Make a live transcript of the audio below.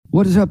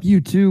What is up,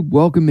 YouTube?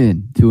 Welcome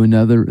in to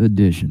another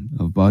edition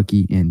of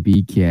Bucky and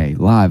BK,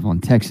 live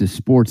on Texas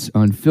Sports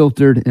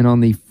Unfiltered and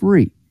on the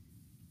free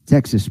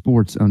Texas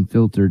Sports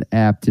Unfiltered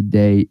app.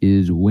 Today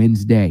is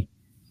Wednesday,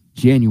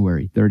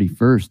 January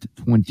 31st,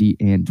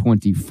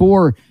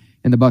 2024,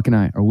 and the Buck and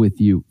I are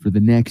with you for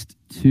the next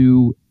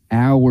 2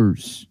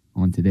 hours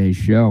on today's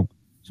show.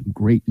 Some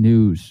great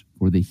news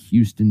for the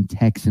Houston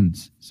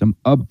Texans, some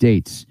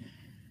updates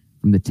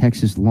from the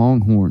Texas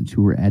Longhorns,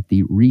 who are at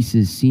the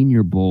Reese's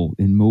Senior Bowl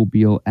in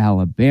Mobile,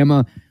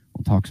 Alabama.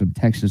 We'll talk some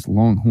Texas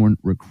Longhorn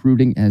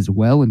recruiting as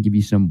well and give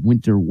you some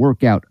winter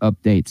workout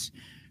updates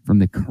from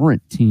the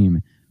current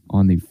team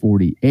on the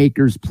 40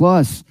 acres.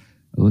 Plus,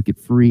 a look at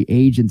free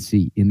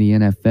agency in the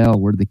NFL,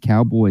 where the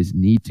Cowboys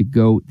need to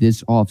go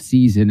this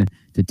offseason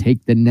to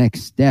take the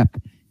next step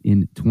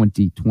in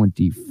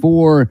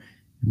 2024. And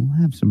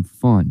we'll have some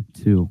fun,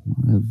 too.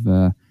 We'll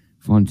have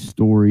fun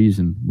stories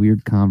and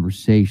weird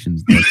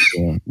conversations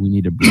that we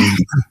need to bring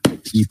to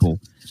people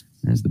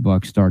as the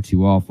Buck starts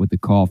you off with the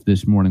cough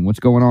this morning. What's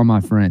going on, my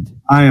friend?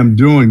 I am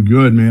doing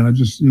good, man. I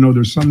just,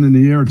 there's something in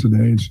the air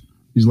today. It's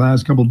these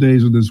last couple of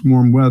days with this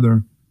warm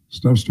weather,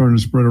 stuff's starting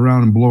to spread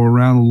around and blow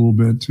around a little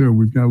bit too.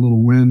 We've got a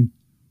little wind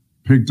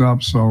picked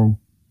up, so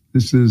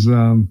this is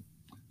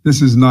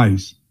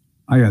nice.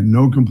 I got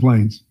no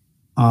complaints.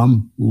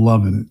 I'm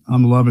loving it.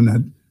 I'm loving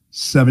that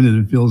 70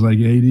 and it feels like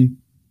 80.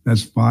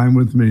 That's fine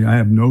with me. I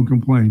have no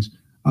complaints.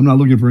 I'm not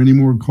looking for any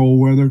more cold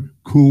weather,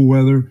 cool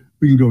weather.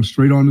 We can go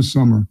straight on to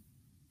summer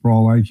for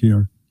all I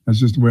care. That's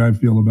just the way I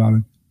feel about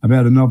it. I've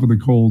had enough of the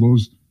cold.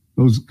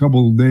 Those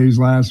couple of days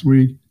last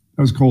week,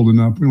 that was cold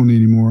enough. We don't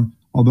need any more,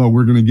 although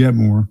we're going to get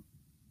more.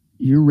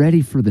 You're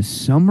ready for the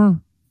summer?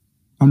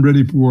 I'm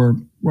ready for,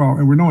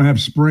 and we don't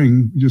have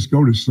spring. We just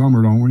go to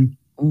summer, don't we?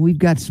 Well, we've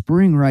got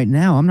spring right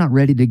now. I'm not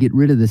ready to get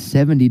rid of the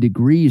 70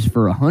 degrees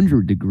for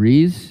 100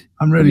 degrees.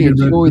 I'm ready to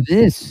enjoy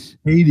this.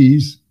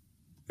 80s.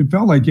 It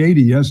felt like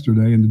 80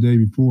 yesterday and the day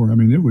before. I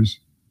mean, it was.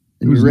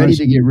 You're ready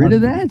to get rid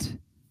of that?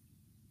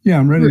 Yeah,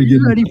 I'm ready to get.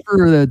 You ready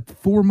for the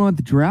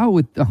 4-month drought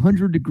with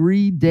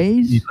 100-degree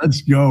days?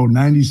 Let's go.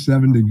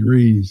 97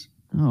 degrees.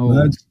 Oh,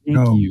 let's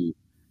go. You.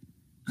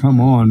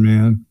 Come on,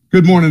 man.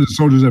 Good morning to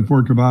soldiers at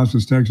Fort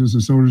Cavazos, Texas,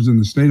 the soldiers in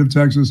the state of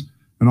Texas,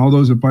 and all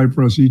those that fight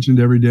for us each and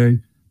every day.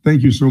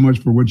 Thank you so much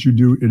for what you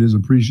do. It is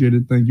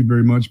appreciated. Thank you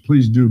very much.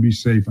 Please do be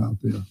safe out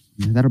there.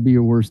 Yeah, that'll be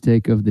your worst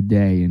take of the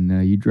day,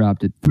 and you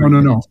dropped it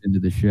No. into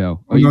the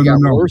show. Oh, you got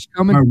worse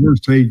coming? My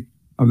worst take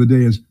of the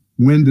day is,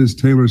 when does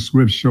Taylor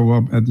Swift show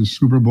up at the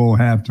Super Bowl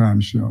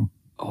halftime show?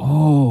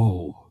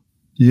 Oh.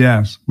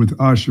 Yes, with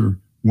Usher.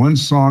 One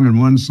song and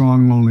one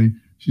song only.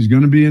 She's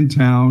going to be in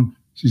town.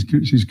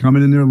 She's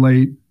coming in there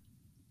late.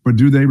 But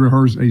do they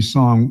rehearse a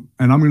song?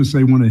 And I'm going to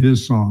say one of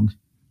his songs.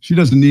 She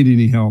doesn't need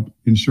any help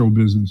in show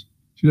business.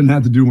 She doesn't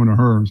have to do one of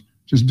hers.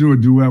 Just do a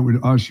duet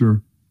with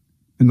Usher.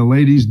 And the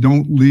ladies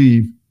don't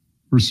leave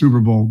for Super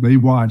Bowl. They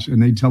watch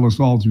and they tell us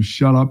all to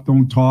shut up,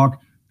 don't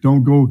talk,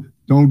 don't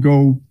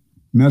go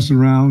mess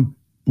around.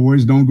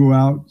 Boys, don't go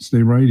out.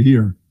 Stay right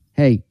here.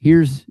 Hey,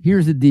 here's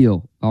the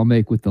deal I'll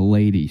make with the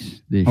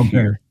ladies this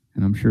year.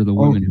 And I'm sure the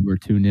women who are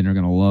tuned in are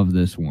going to love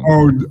this one.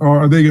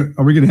 Are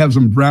we going to have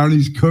some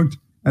brownies cooked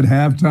at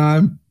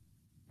halftime?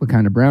 What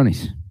kind of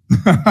brownies?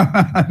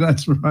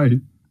 That's right.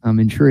 I'm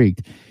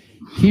intrigued.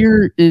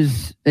 Here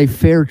is a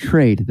fair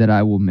trade that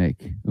I will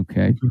make,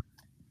 okay?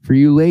 For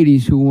you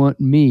ladies who want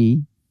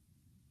me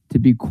to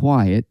be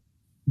quiet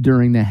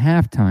during the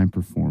halftime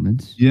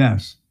performance,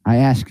 yes, I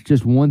ask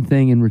just one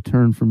thing in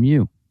return from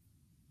you.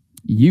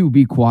 You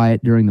be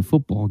quiet during the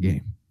football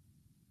game.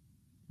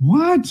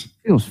 What?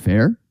 Feels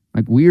fair.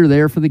 Like, we are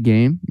there for the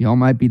game. Y'all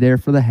might be there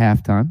for the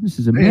halftime. This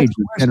is a major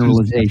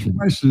generalization.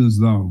 Questions,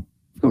 though.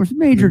 Of course,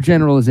 major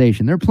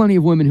generalization. There are plenty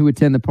of women who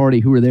attend the party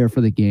who are there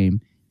for the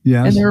game.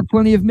 Yes. And there are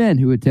plenty of men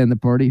who attend the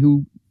party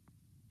who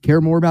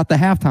care more about the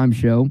halftime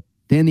show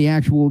than the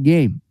actual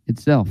game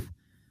itself.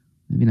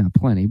 Maybe not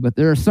plenty, but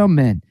there are some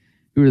men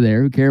who are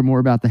there who care more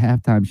about the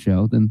halftime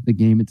show than the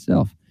game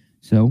itself.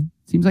 So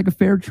it seems like a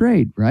fair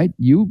trade, right?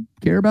 You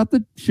care about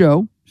the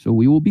show, so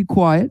we will be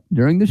quiet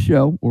during the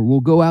show, or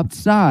we'll go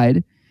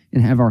outside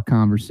and have our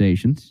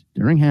conversations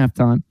during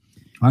halftime.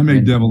 I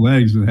make deviled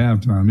eggs at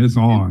halftime. It's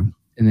on.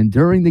 And then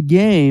during the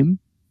game,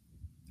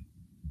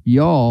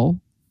 y'all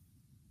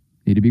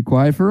need to be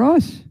quiet for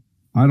us.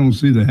 I don't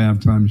see the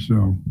halftime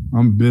show.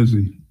 I'm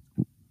busy.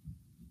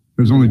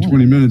 There's only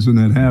 20 minutes in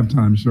that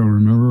halftime show,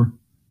 remember?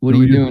 What are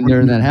you doing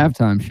during that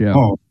halftime show?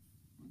 Oh,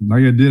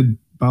 like I did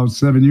about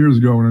 7 years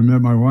ago when I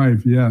met my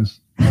wife, yes.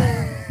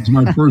 It's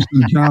my first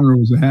encounter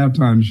was a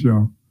halftime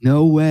show.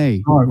 No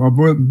way. Oh,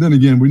 well, then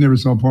again, we never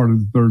saw part of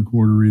the third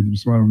quarter either,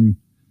 so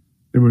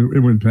it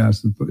went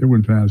past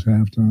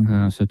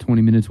halftime. So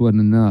 20 minutes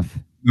wasn't enough.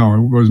 No,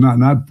 it was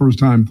not first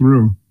time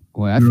through.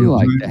 Boy, I feel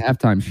like the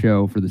halftime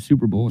show for the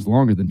Super Bowl is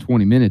longer than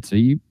 20 minutes. So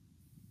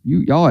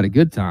y'all had a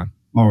good time.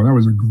 Oh, that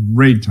was a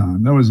great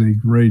time.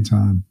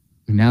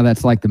 And now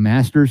that's like the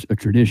Masters, a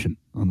tradition,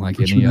 unlike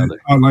any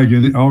other.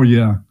 Oh,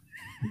 yeah.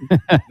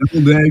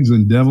 Deviled eggs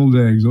and deviled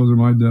eggs. Those are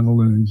my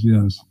deviled eggs,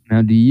 yes.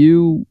 Now, do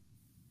you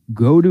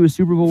go to a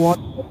Super Bowl watch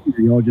party,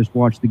 or y'all just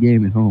watch the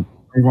game at home?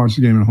 I watch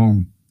the game at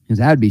home. Because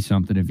that'd be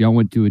something if y'all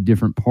went to a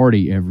different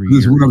party every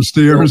Just year. went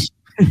upstairs.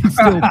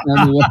 Still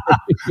found a way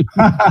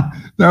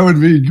That would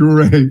be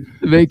great.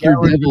 to make your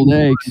deviled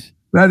eggs.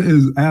 That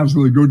is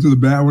absolutely. Go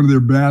to one of their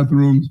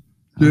bathrooms.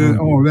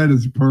 That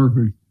is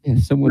perfect. Yeah,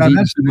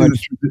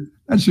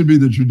 That should be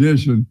the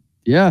tradition.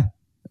 Yeah,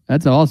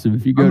 that's awesome.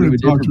 If you go to a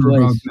different to her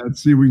place, about that.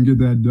 See if we can get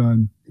that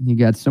done. and you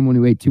got someone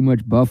who ate too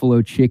much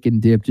buffalo chicken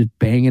dip just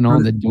banging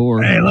on the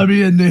door. Hey, let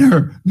me in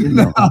there.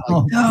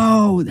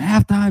 No, the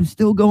halftime's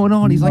still going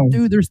on. He's like,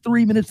 dude, there's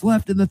 3 minutes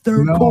left in the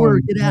third quarter.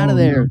 Get out of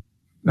there.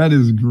 That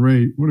is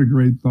great. What a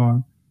great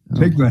thought.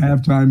 Take the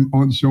halftime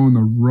on show on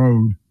the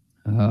road.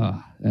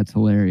 That's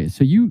hilarious.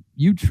 So you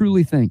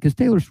truly think, because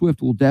Taylor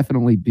Swift will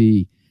definitely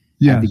be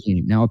at the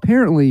game. Now,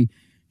 apparently,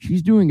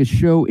 she's doing a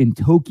show in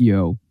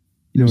Tokyo.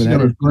 You know she's where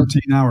that got a is?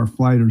 13-hour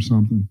flight or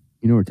something.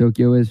 You know where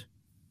Tokyo is?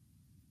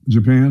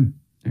 Japan?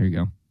 There you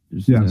go.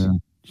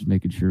 Just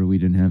making sure we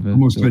didn't have a...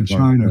 Almost said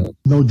China.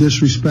 No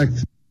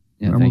disrespect.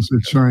 Yeah, I almost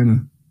said China.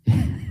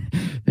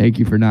 Thank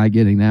you for not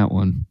getting that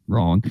one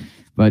wrong.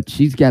 But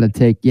she's got to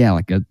take,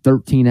 like a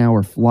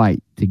 13-hour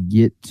flight to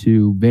get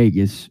to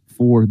Vegas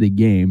for the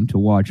game to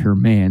watch her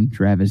man,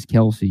 Travis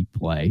Kelce,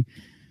 play.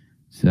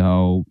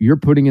 So you're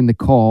putting in the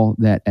call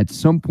that at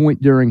some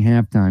point during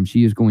halftime,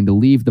 she is going to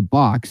leave the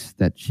box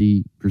that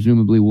she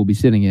presumably will be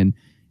sitting in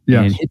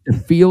and hit the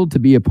field to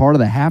be a part of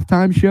the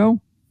halftime show?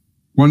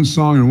 One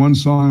song and one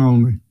song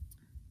only.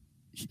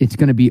 It's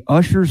going to be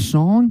Usher's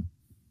song?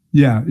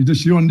 Yeah,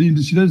 she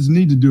doesn't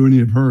need to do any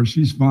of hers.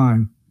 She's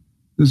fine.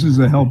 This is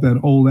to help that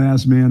old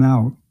ass man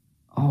out.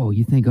 Oh,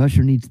 you think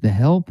Usher needs the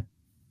help?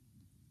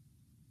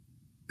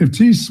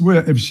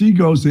 If she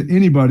goes to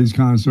anybody's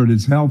concert,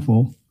 it's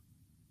helpful.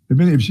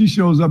 If she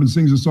shows up and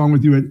sings a song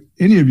with you at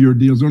any of your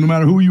deals, no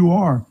matter who you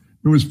are,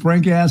 if it was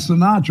Frank Ass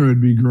Sinatra,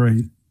 it'd be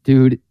great.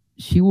 Dude,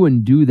 she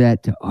wouldn't do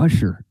that to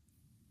Usher.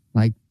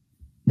 Like,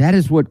 that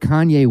is what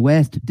Kanye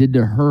West did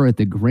to her at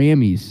the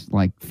Grammys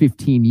like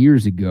 15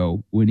 years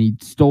ago when he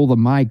stole the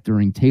mic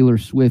during Taylor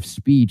Swift's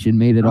speech and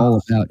made it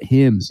all about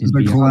him. This is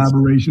a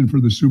collaboration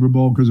for the Super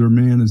Bowl because her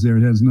man is there.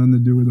 It has nothing to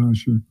do with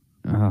Usher.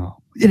 Oh,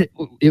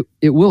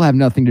 it will have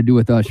nothing to do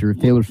with Usher if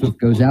Taylor Swift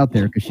goes out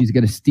there because she's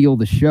going to steal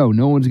the show.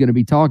 No one's going to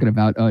be talking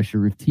about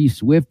Usher if T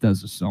Swift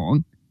does a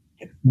song.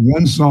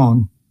 One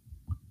song.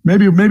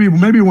 Maybe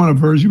one of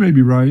hers. You may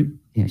be right.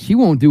 Yeah, she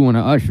won't do one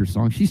of Usher's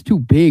songs. She's too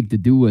big to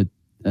do a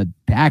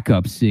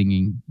backup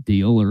singing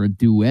deal or a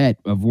duet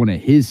of one of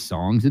his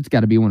songs. It's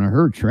got to be one of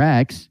her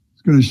tracks.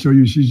 It's going to show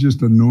you she's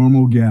just a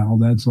normal gal.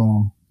 That's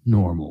all.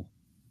 Normal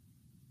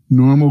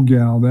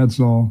gal. That's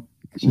all.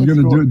 She's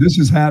going to do it. This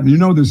is happening. You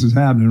know this is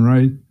happening,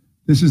 right?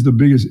 This is the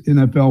biggest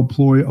NFL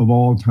ploy of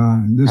all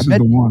time. This is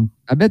the one.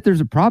 I bet there's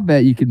a prop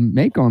bet you can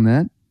make on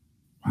that.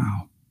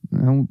 Wow.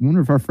 I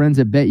wonder if our friends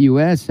at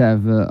BetUS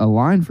have a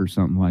line for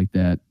something like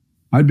that.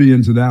 I'd be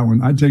into that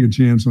one. I'd take a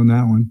chance on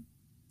that one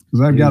because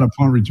I've got a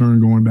punt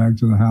return going back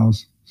to the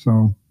house.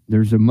 So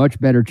there's a much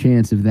better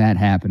chance of that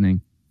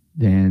happening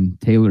than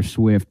Taylor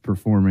Swift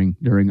performing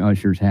during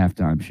Usher's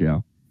halftime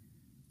show.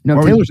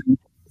 No, Taylor Swift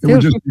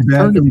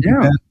turned it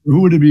down.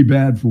 Who would it be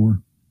bad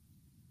for?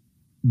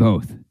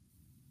 Both,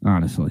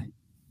 honestly.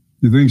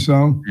 You think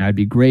so? That'd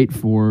be great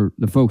for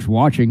the folks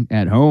watching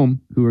at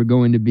home who are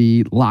going to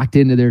be locked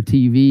into their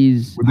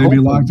TVs. Would they be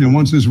locked in?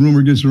 Once this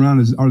rumor gets around,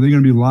 are they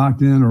going to be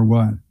locked in or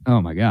what? Oh,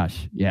 my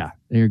gosh. Yeah,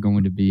 they're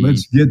going to be.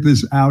 Let's get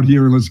this out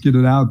here and let's get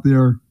it out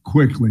there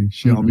quickly,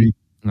 Shelby.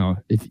 No,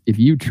 if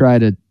you try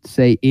to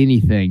say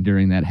anything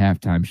during that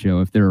halftime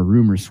show, if there are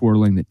rumors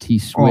swirling that T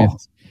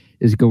Swift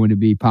is going to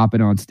be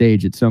popping on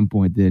stage at some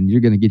point, then you're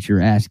going to get your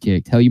ass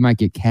kicked. Hell, you might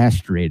get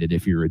castrated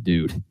if you're a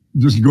dude.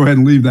 Just go ahead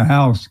and leave the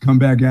house. Come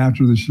back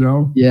after the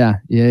show. Yeah.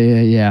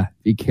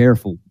 Be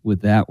careful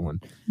with that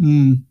one.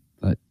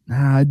 But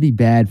it'd be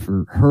bad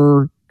for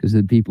her because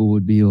then people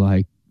would be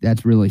like,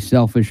 that's really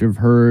selfish of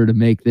her to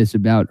make this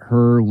about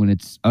her when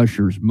it's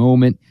Usher's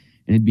moment.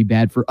 And it'd be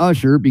bad for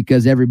Usher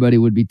because everybody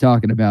would be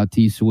talking about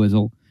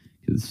T-Swizzle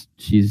because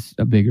she's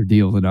a bigger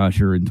deal than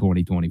Usher in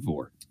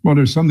 2024. Well,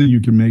 there's something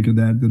you can make of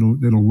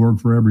that'll work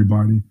for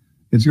everybody.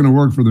 It's going to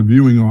work for the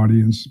viewing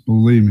audience,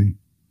 believe me.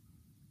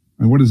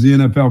 And what does the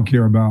NFL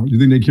care about? Do you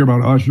think they care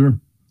about Usher?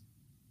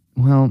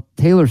 Well,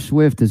 Taylor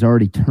Swift has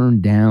already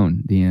turned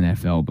down the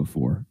NFL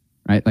before,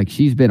 right? Like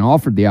she's been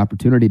offered the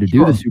opportunity to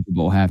do the Super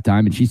Bowl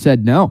halftime, and she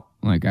said no.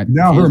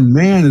 Now her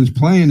man is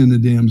playing in the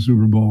damn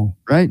Super Bowl,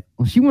 right?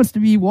 Well, she wants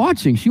to be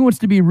watching. She wants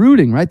to be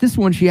rooting, right? This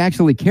one she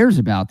actually cares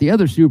about. The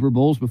other Super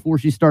Bowls before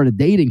she started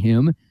dating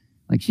him,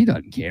 like she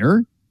doesn't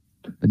care.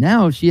 But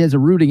now she has a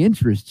rooting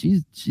interest.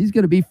 She's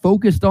going to be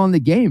focused on the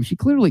game. She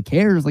clearly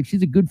cares. Like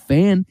she's a good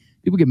fan.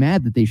 People get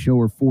mad that they show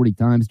her 40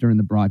 times during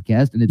the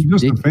broadcast, and it's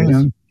just ridiculous. A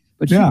fan.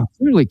 But she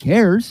clearly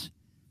cares.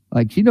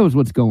 Like she knows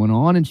what's going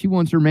on, and she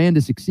wants her man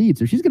to succeed.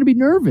 So she's going to be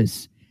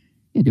nervous.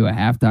 You do a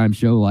halftime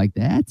show like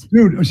that,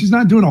 dude. She's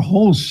not doing a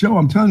whole show.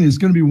 I'm telling you, it's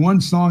going to be one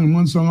song and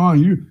one song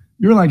on.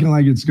 You're like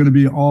it's going to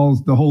be the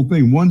whole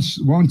thing. One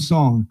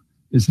song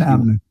is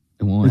happening.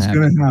 It won't It's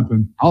happen. going to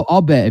happen.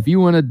 I'll bet. If you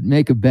want to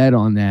make a bet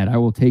on that, I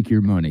will take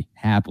your money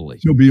happily.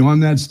 She'll be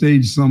on that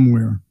stage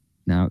somewhere.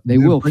 Now, they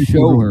will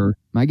show her.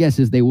 My guess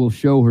is they will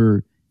show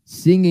her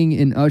singing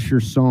an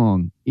Usher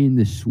song in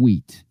the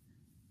suite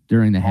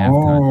during the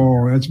halftime.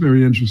 Oh, that's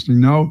very interesting.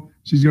 No,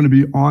 she's going to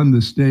be on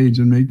the stage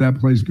and make that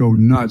place go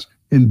nuts.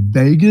 In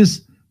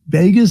Vegas?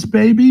 Vegas,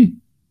 baby?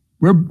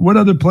 What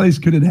other place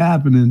could it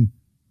happen in?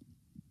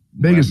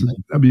 Vegas,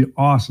 that'd be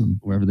awesome.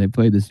 Wherever they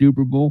play the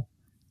Super Bowl?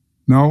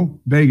 No,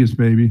 Vegas,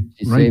 baby.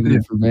 She's saving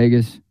it for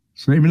Vegas?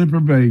 Saving it for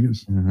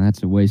Vegas.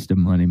 That's a waste of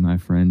money, my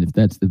friend. If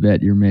that's the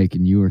bet you're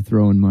making, you are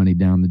throwing money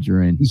down the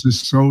drain. This is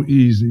so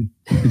easy.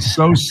 It's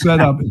so set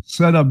up. It's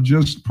set up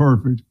just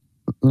perfect.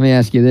 Let me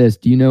ask you this.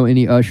 Do you know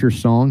any Usher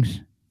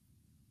songs?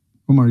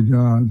 Oh, my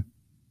God.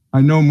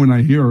 I know them when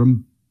I hear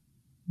them.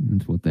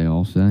 That's what they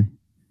all say.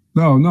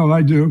 No,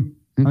 I do.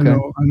 Okay. I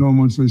know them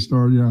once they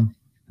start, yeah.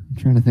 I'm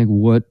trying to think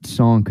what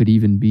song could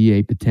even be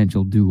a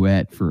potential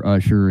duet for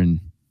Usher and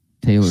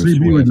Taylor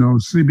Swift.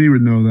 CB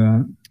would know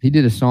that. He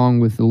did a song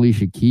with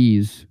Alicia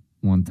Keys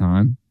one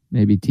time.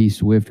 Maybe T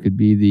Swift could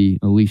be the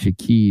Alicia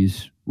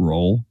Keys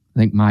role. I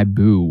think My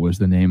Boo was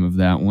the name of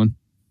that one.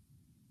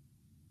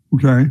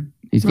 Okay.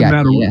 He's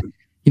got, yeah.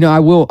 You know, I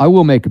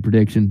will make a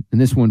prediction, and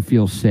this one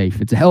feels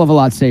safe. It's a hell of a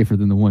lot safer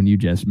than the one you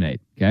just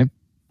made. Okay.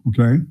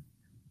 Okay.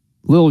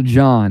 Lil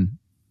Jon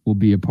will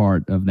be a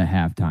part of the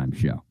halftime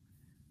show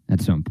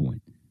at some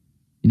point.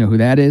 You know who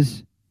that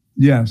is?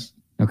 Yes.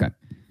 Okay.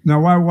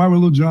 Now, why would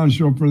Lil Jon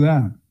show up for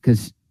that?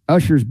 Because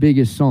Usher's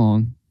biggest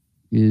song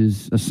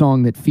is a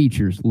song that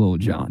features Lil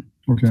Jon.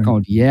 Okay. It's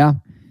called Yeah.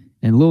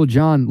 And Lil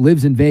Jon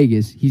lives in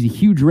Vegas. He's a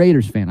huge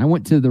Raiders fan. I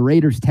went to the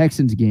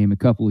Raiders-Texans game a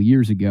couple of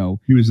years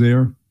ago. He was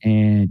there?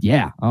 And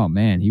yeah, oh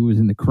man, he was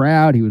in the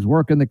crowd. He was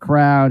working the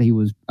crowd. He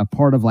was a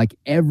part of like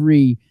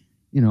every,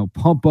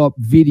 pump up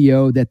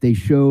video that they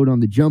showed on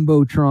the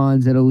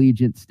Jumbotrons at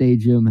Allegiant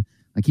Stadium.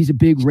 Like he's a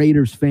big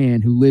Raiders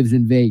fan who lives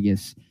in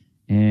Vegas.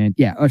 And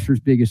yeah, Usher's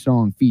biggest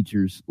song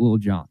features Lil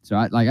Jon. So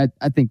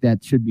I think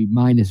that should be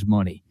minus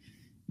money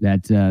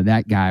that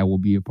that guy will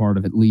be a part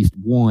of at least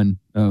one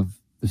of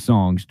the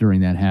songs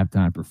during that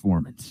halftime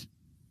performance.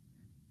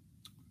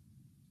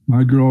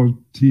 My girl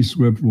T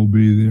Swift will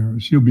be there.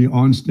 She'll be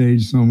on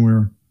stage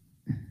somewhere,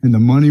 and the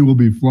money will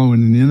be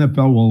flowing, and the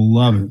NFL will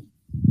love it.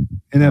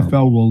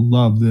 NFL will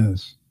love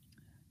this.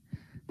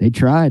 They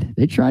tried.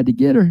 They tried to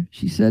get her.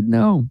 She said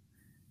no.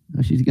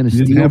 No, she's going to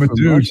steal from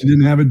Russia. She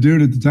didn't have a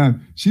dude at the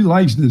time. She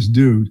likes this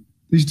dude.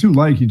 These two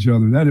like each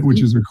other,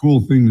 which is a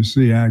cool thing to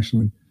see,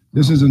 actually.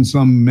 This isn't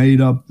some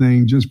made-up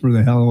thing just for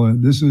the hell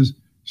of it.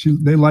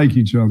 They like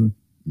each other,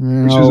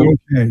 which is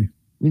okay.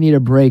 We need a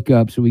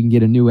breakup so we can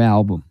get a new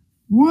album.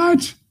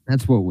 What?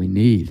 That's what we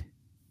need.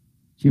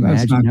 Can you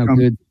imagine how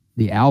good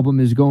the album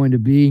is going to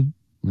be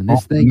when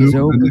this thing is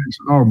over?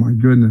 Oh, my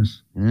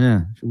goodness.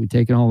 Yeah. She'll be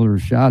taking all of her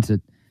shots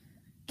at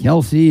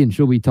Kelsey, and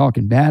she'll be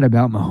talking bad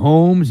about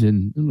Mahomes,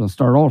 and it'll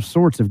start all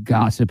sorts of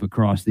gossip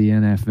across the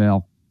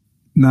NFL.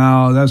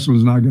 No, that's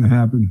what's not going to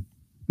happen.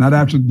 Not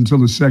until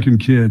the second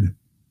kid.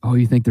 Oh,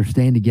 you think they're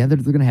staying together?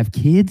 They're going to have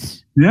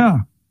kids? Yeah.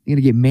 They're going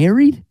to get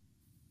married?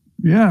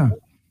 Yeah.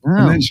 Oh.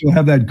 And then she'll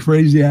have that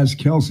crazy-ass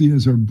Kelsey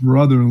as her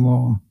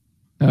brother-in-law.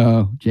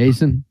 Oh,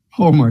 Jason?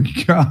 Oh, my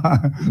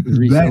God. The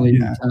recently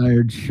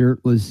retired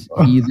shirtless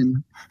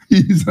heathen.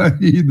 He's a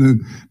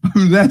heathen. I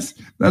mean,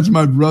 that's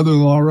my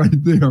brother-in-law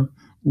right there.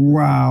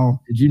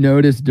 Wow. Did you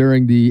notice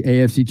during the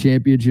AFC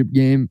Championship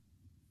game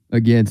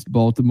against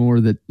Baltimore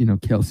that,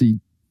 Kelsey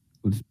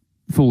was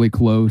fully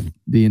clothed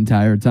the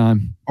entire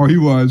time? Oh, he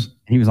was.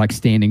 He was like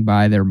standing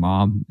by their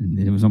mom, and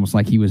it was almost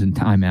like he was in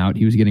timeout.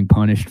 He was getting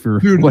punished for.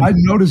 Dude, I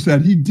noticed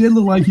that. He did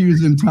look like he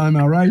was in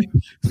timeout, right?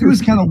 He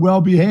was kind of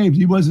well behaved.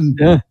 He wasn't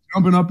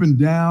jumping up and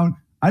down.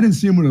 I didn't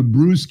see him with a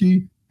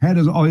brewski. Had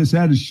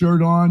his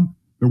shirt on.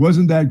 It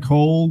wasn't that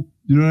cold.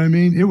 You know what I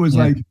mean? It was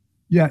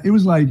it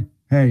was like,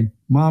 hey,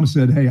 mom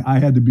said, hey, I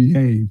had to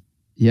behave.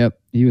 Yep.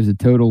 He was a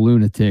total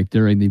lunatic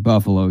during the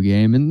Buffalo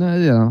game. And,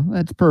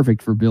 that's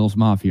perfect for Bills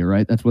Mafia,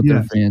 right? That's what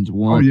their fans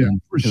want. Oh, yeah,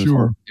 for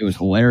sure. It was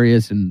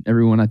hilarious, and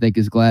everyone, I think,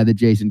 is glad that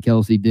Jason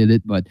Kelsey did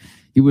it. But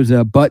he was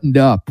buttoned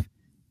up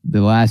the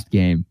last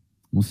game.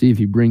 We'll see if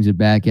he brings it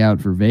back out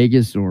for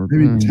Vegas or –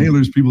 maybe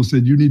Taylor's people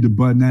said, you need to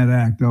button that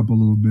act up a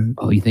little bit.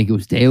 Oh, you think it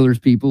was Taylor's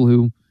people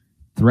who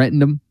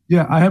threatened him?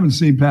 Yeah, I haven't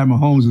seen Pat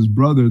Mahomes'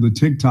 brother, the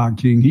TikTok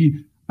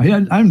king. I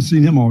haven't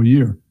seen him all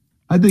year.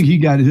 I think he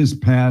got his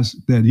pass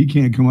that he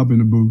can't come up in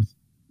the booth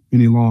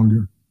any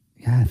longer.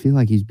 Yeah, I feel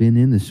like he's been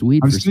in the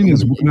suite. I've seen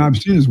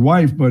his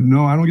wife, but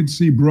no, I don't get to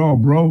see bro.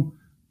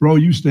 Bro,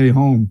 you stay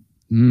home.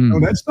 No,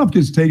 that stuff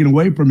gets taken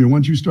away from you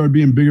once you start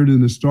being bigger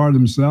than the star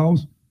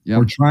themselves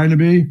or trying to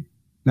be.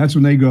 That's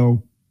when they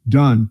go,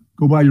 done.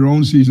 Go buy your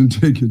own season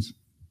tickets.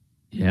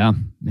 Yeah,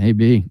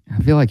 maybe.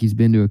 I feel like he's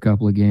been to a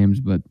couple of games,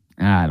 but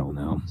I don't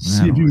know.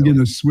 See if you can get in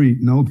the suite.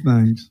 No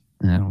thanks.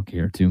 I don't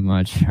care too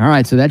much. All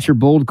right, so that's your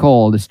bold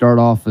call to start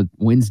off a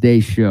Wednesday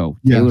show.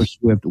 Yes. Taylor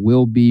Swift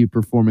will be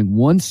performing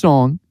one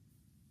song.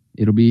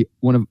 It'll be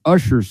one of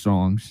Usher's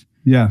songs.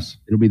 Yes.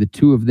 It'll be the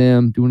two of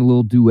them doing a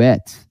little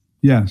duet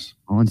Yes.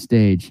 on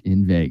stage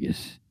in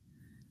Vegas.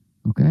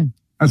 Okay.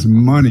 That's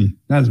money.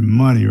 That's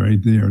money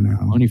right there now.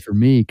 Money for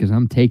me because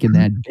I'm taking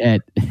that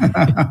bet.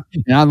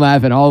 And I'm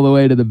laughing all the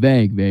way to the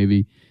bank,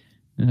 baby.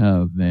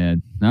 Oh,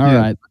 man. All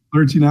right.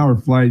 13-hour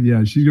flight.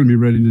 Yeah, she's going to be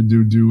ready to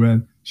do duet.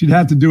 She'd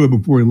have to do it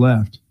before he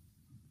left.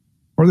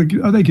 Or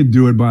they could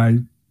do it by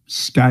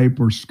Skype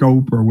or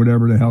Scope or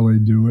whatever the hell they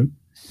do it.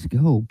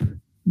 Scope?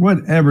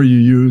 Whatever you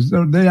use.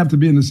 They have to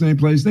be in the same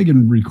place. They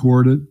can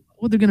record it.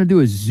 What, they're going to do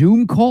a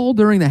Zoom call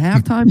during the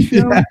halftime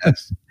show?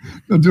 Yes.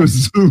 They'll do a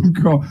Zoom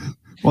call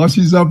while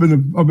she's up in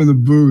the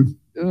booth.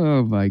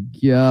 Oh, my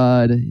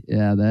God.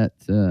 Yeah, that,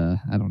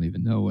 I don't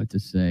even know what to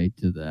say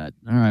to that.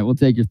 All right, we'll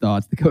take your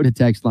thoughts. The Dakota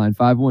text line,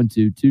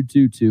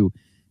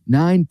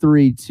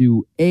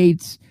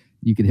 512-222-9328.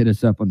 You can hit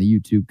us up on the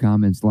YouTube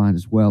comments line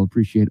as well.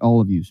 Appreciate all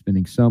of you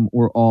spending some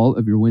or all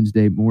of your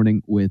Wednesday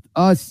morning with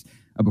us.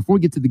 Before we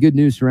get to the good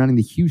news surrounding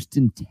the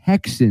Houston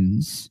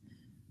Texans,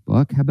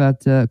 Buck, how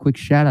about a quick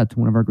shout out to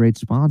one of our great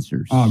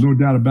sponsors? Oh, no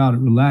doubt about it.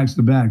 Relax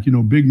the back. You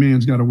know, big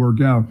man's got to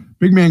work out.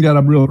 Big man got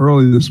up real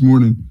early this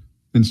morning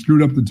and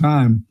screwed up the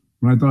time.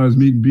 When I thought I was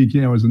meeting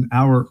BK, I was an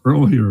hour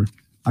earlier.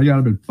 I got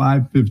up at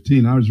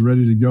 5:15. I was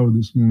ready to go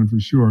this morning for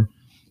sure.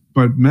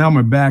 But now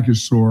my back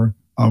is sore.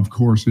 Of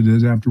course it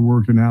is after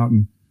working out.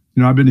 And,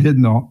 you know, I've been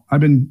hitting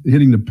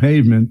the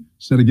pavement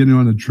instead of getting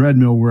on the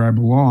treadmill where I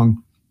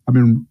belong. I've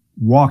been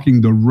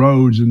walking the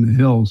roads and the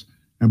hills.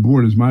 And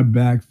boy, does my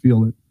back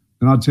feel it.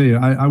 And I'll tell you,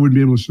 I wouldn't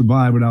be able to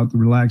survive without the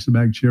relax the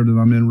back chair that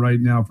I'm in right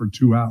now for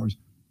 2 hours.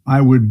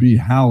 I would be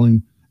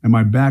howling and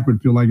my back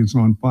would feel like it's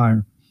on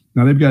fire.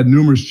 Now, they've got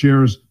numerous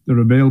chairs that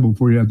are available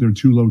for you at their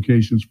 2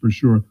 locations for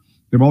sure.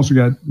 They've also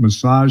got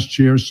massage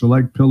chairs,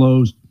 select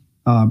pillows,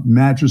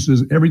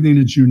 mattresses, everything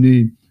that you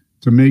need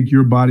to make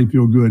your body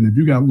feel good. And if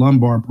you got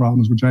lumbar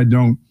problems, which I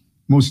don't,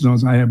 most of the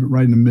times I have it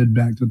right in the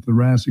mid-back to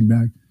thoracic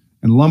back,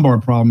 and lumbar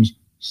problems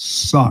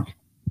suck.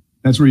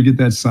 That's where you get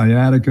that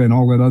sciatica and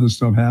all that other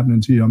stuff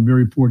happening to you. I'm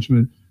very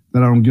fortunate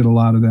that I don't get a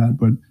lot of that.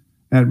 But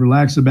at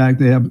Relax the Back,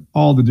 they have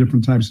all the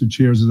different types of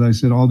chairs, as I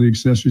said, all the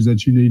accessories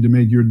that you need to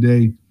make your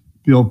day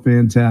feel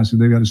fantastic.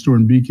 They've got a store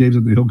in Bee Caves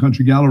at the Hill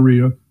Country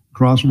Galleria,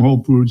 across from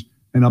Whole Foods,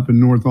 and up in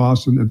North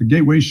Austin at the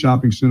Gateway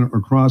Shopping Center,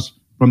 across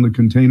from the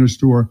Container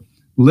Store.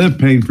 Live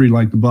pain-free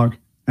like the Buck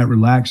at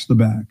Relax the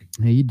Back.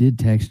 Hey, you did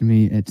text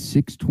me at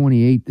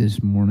 6:28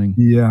 this morning.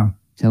 Yeah.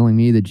 Telling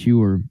me that you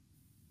were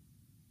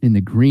in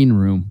the green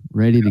room,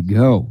 ready to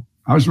go.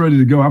 I was ready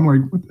to go. I'm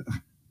like,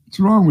 what's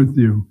wrong with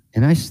you?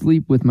 And I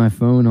sleep with my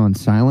phone on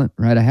silent,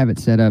 right? I have it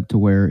set up to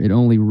where it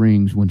only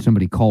rings when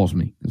somebody calls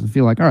me. Because I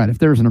feel like, all right, if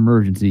there's an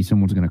emergency,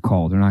 someone's going to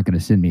call. They're not going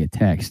to send me a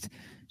text.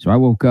 So I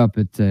woke up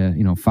at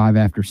 5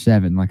 after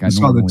 7, like I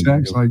saw the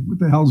text. Like, what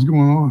the hell's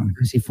going on?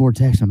 I see 4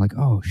 texts. I'm like,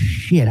 oh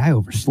shit, I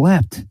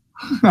overslept.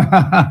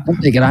 I'm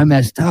thinking I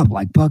messed up.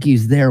 Like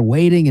Bucky's there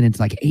waiting, and it's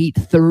like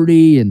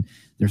 8:30, and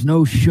there's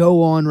no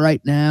show on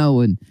right now,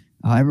 and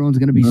everyone's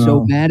going to be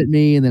so mad at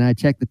me. And then I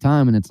check the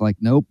time, and it's like,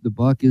 nope, the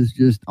Buck is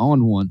just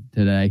on one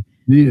today.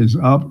 He is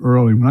up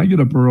early. When I get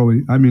up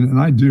early,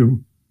 and I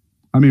do.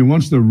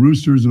 Once the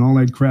roosters and all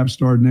that crap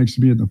started next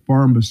to me at the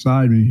farm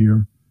beside me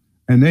here,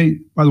 and they,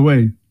 by the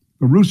way,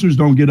 the roosters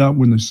don't get up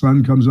when the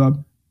sun comes up.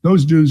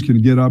 Those dudes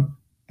can get up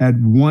at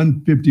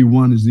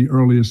 1:51 is the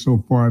earliest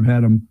so far I've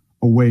had them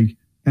awake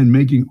and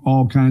making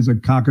all kinds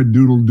of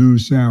cock-a-doodle-doo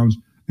sounds.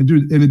 And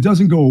dude, and it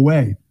doesn't go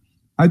away.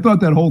 I thought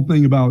that whole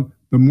thing about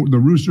the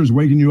roosters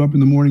waking you up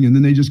in the morning and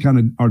then they just kind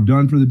of are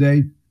done for the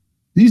day.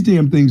 These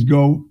damn things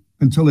go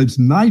until it's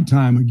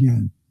nighttime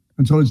again,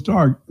 until it's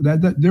dark.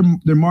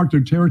 They're marked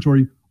their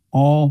territory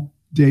all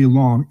day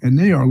long, and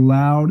they are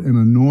loud and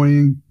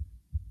annoying.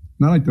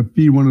 And I like to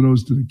feed one of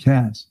those to the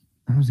cats.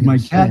 My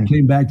cat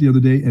came back the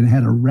other day and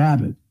had a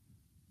rabbit.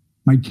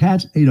 My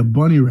cats ate a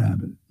bunny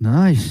rabbit.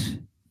 Nice.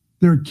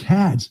 They're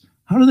cats.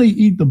 How do they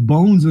eat the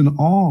bones and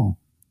all?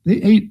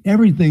 They ate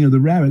everything of the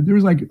rabbit. There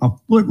was like a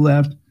foot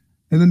left,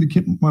 and then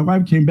my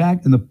wife came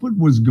back and the foot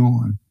was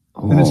gone.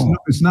 Oh. And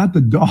it's not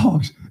the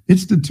dogs.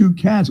 It's the 2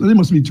 cats. Well, they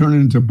must be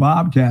turning into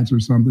bobcats or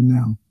something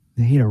now.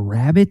 They ate a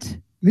rabbit?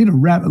 They ate a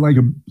rabbit like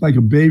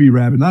a baby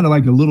rabbit, not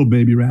like a little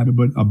baby rabbit,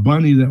 but a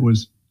bunny that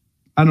was,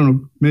 I don't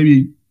know,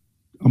 maybe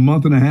a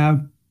month and a half.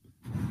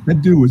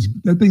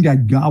 That thing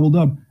got gobbled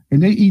up,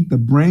 and they eat the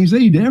brains. They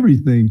eat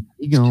everything.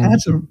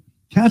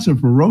 Cats are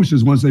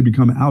ferocious once they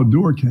become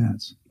outdoor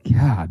cats.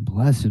 God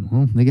bless it.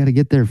 Well, they got to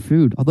get their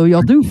food. Although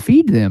y'all do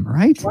feed them,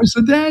 right? Twice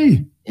a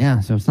day.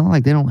 Yeah, so it's not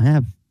like they don't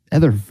have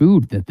other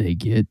food that they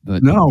get.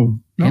 But no,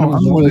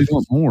 animals always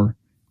want more.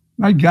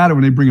 I got it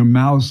when they bring a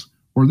mouse,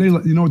 or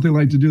you know what they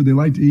like to do? They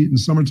like to eat in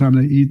summertime.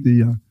 They eat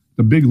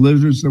the big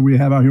lizards that we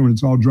have out here when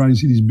it's all dry. You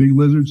see these big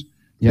lizards.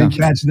 Yeah. They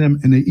catch them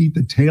and they eat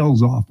the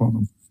tails off of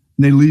them,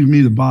 and they leave me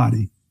the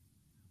body,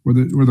 where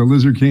the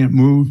lizard can't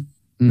move.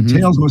 Mm-hmm. The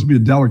tails must be a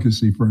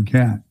delicacy for a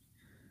cat.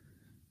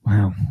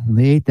 Wow.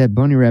 They ate that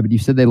bunny rabbit. You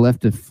said they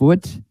left a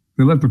foot?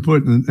 They left the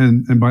foot,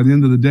 and by the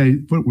end of the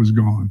day, foot was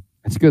gone.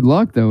 That's good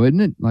luck, though, isn't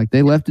it? Like,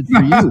 they left it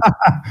for you.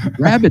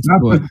 Rabbit's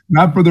foot.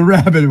 Not for the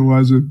rabbit, it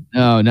wasn't.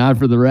 No, not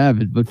for the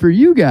rabbit, but for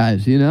you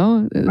guys, you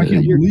know? I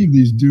can't believe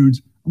these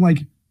dudes. I'm like,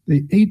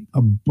 they ate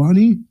a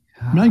bunny?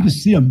 I mean, I can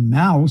see a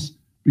mouse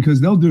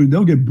because they'll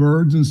get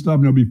birds and stuff,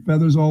 and there'll be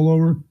feathers all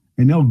over,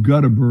 and they'll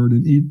gut a bird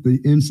and eat the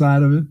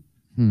inside of it,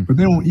 but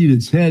they won't eat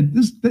its head.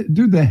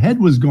 Dude, the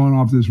head was gone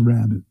off this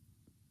rabbit.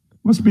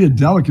 Must be a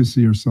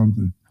delicacy or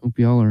something. Hope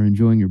y'all are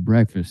enjoying your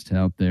breakfast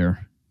out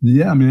there.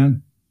 Yeah,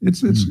 man.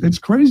 It's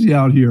crazy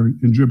out here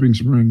in Dripping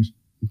Springs.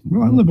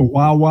 Well, I live a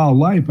wild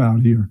life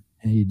out here.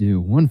 Yeah, you do.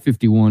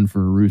 151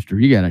 for a rooster.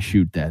 You got to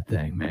shoot that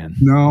thing, man.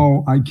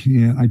 No, I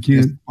can't. I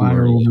can't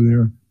fire over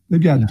there.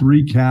 They've got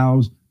 3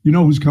 cows. You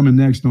know who's coming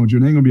next, don't you?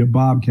 It ain't going to be a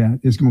bobcat.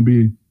 It's going to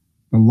be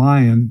a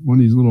lion, one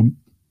of these little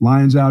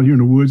lions out here in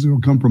the woods.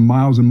 It'll come from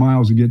miles and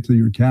miles to get to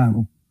your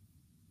cattle.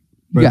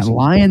 But you got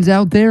lions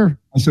out there?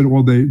 I said,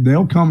 well,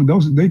 they'll come.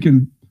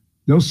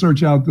 They'll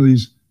search out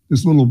this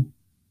little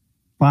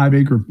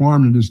 5-acre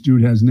farm that this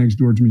dude has next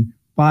door to me.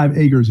 5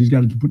 acres. He's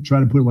got to try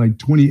to put like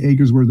 20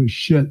 acres worth of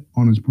shit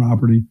on his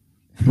property.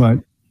 But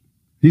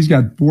he's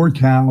got 4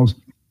 cows.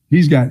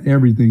 He's got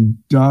everything.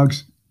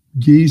 Ducks,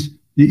 geese.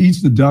 He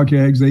eats the duck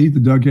eggs. They eat the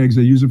duck eggs.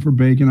 They use it for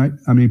bacon.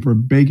 I mean, for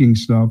baking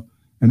stuff.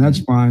 And that's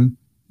fine.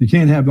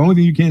 The only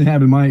thing you can't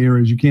have in my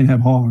area is you can't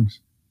have hogs.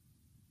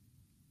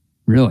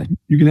 Really?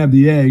 You can have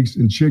the eggs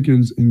and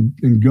chickens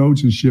and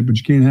goats and shit, but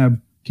you can't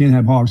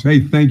have hogs. Hey,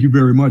 thank you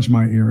very much,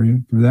 my area,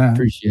 for that.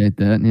 Appreciate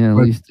that. Yeah,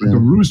 but the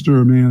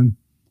rooster, man.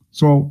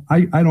 So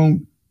I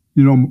don't,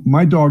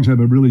 my dogs have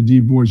a really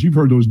deep voice. You've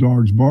heard those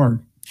dogs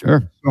bark.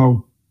 Sure.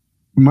 So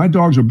when my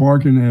dogs are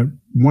barking at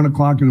 1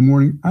 o'clock in the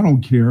morning, I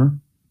don't care.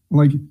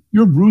 Like,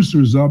 your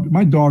rooster's up.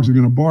 My dogs are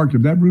going to bark.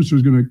 If that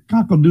rooster's going to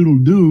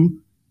cock-a-doodle-doo,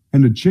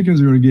 and the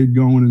chickens are going to get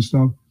going and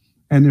stuff,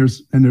 and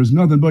there's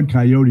nothing but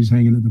coyotes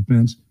hanging at the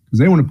fence because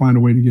they want to find a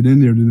way to get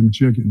in there to them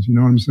chickens. You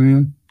know what I'm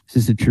saying? Is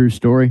this a true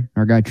story?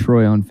 Our guy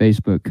Troy on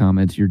Facebook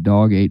comments, your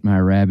dog ate my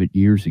rabbit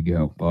years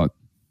ago, Buck.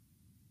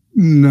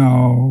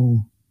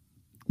 No.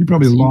 He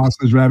probably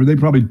lost his rabbit. They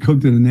probably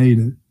cooked it and ate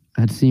it.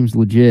 That seems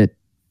legit.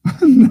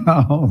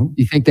 No.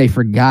 You think they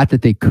forgot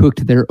that they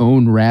cooked their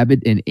own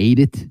rabbit and ate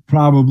it?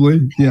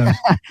 Probably, yeah.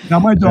 Now,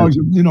 my dogs,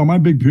 my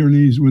big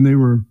Pyrenees, when they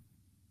were,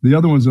 the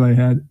other ones that I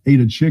had, ate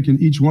a chicken.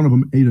 Each one of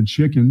them ate a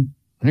chicken.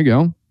 There you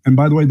go. And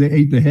by the way, they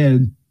ate the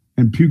head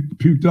and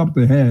puked up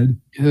the head,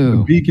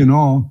 the beak and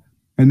all.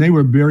 And they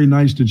were very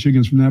nice to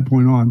chickens from that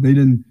point on.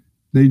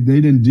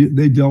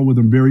 They dealt with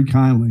them very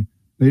kindly.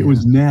 It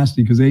was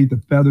nasty because they ate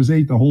the feathers, they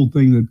ate the whole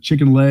thing, the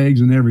chicken legs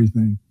and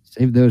everything.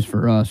 Save those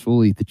for us.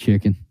 We'll eat the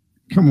chicken.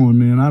 Come on,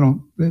 man.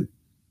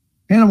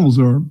 Animals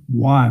are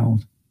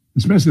wild,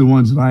 especially the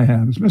ones that I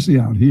have, especially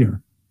out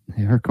here.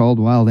 They are called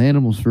wild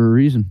animals for a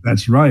reason.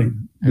 That's right.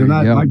 They're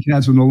not. My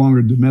cats are no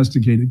longer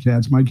domesticated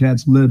cats. My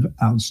cats live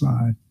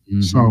outside.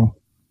 Mm-hmm. So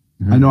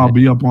I know I'll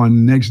be up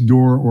on next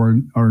door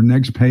or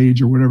next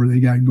page or whatever they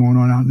got going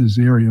on out in this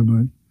area.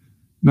 But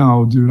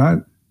no, dude,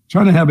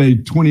 trying to have a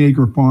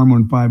 20-acre farm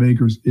on 5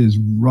 acres is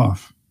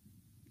rough.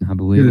 I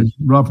believe it's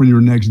rough when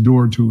you're next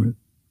door to it.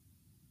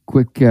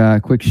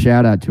 Quick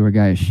shout out to our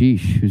guy Ashish,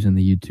 who's in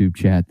the YouTube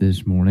chat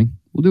this morning.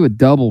 We'll do a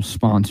double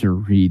sponsor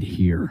read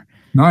here.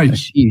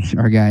 Nice. Ashish,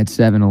 our guy at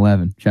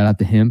 7-Eleven. Shout out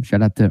to him.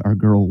 Shout out to our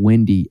girl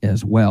Wendy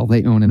as well.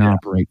 They own and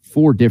operate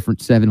 4 different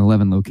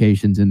 7-Eleven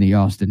locations in the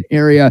Austin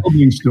area.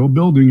 Still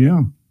building,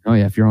 yeah. Oh,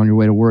 yeah. If you're on your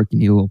way to work, you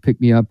need a little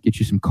pick-me-up, get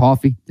you some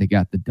coffee. They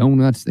got the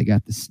donuts. They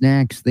got the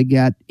snacks. They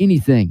got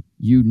anything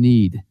you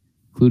need,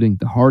 including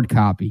the hard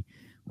copy.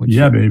 Which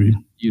baby.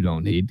 You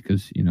don't need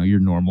because, you're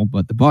normal,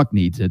 but the Buck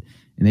needs it.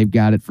 And they've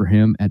got it for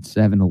him at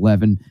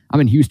 7-Eleven.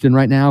 I'm in Houston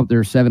right now. There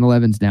are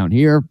 7-Elevens down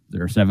here.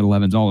 There are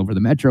 7-Elevens all over the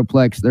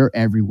Metroplex. They're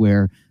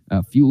everywhere.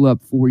 Fuel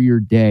up for your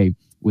day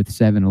with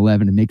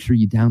 7-Eleven. And make sure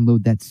you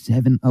download that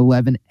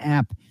 7-Eleven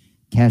app.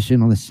 Cash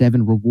in on the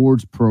 7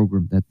 rewards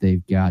program that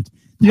they've got.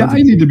 Yeah,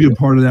 I need to be a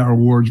part of that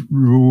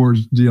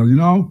rewards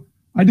deal.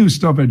 I do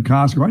stuff at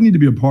Costco. I need to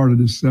be a part of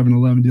this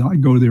 7-Eleven deal. I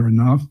go there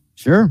enough.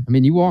 Sure. I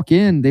mean, you walk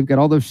in, they've got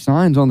all those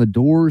signs on the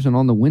doors and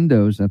on the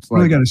windows. That's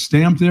like, they got a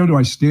stamp there. Do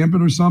I stamp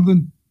it or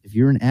something? If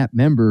you're an app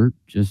member,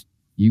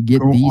 you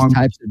get these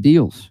types of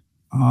deals.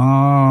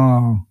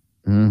 Oh,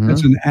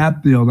 that's an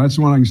app deal. That's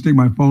the one I can stick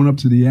my phone up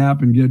to the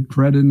app and get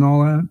credit and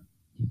all that.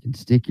 You can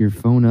stick your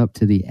phone up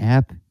to the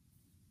app.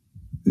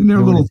 Isn't there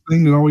a little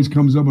thing that always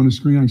comes up on the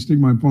screen? I can stick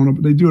my phone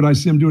up. They do it. I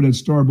see them do it at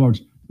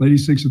Starbucks. Lady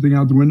sticks the thing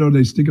out the window.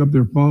 They stick up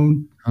their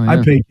phone. Oh, yeah.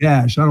 I pay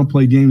cash. I don't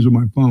play games with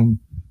my phone.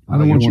 I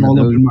don't want you all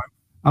up in my.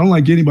 I don't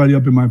like anybody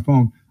up in my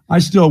phone.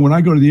 When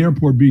I go to the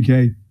airport,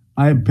 BK,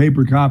 I have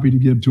paper copy to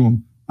give to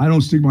them. I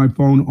don't stick my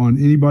phone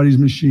on anybody's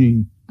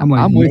machine. I'm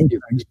with you.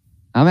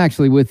 I'm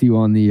actually with you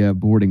on the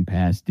boarding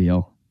pass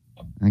deal.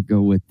 I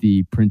go with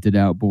the printed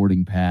out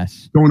boarding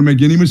pass. Don't want to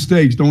make any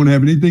mistakes. Don't want to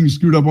have anything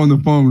screwed up on the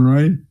phone,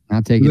 right?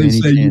 Not taking any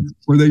chance.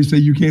 Where they say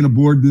you can't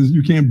board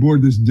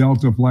this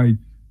Delta flight.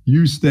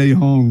 You stay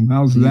home.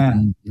 How's that?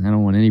 I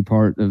don't want any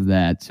part of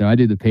that. So I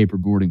do the paper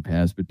boarding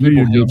pass, but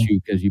people hate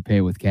you because you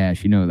pay with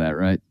cash. You know that,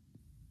 right?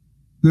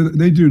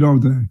 They do, don't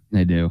they?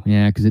 They do,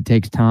 yeah, because it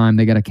takes time.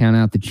 They got to count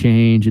out the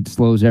change. It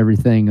slows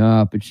everything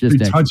up. It's just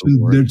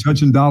they're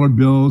touching dollar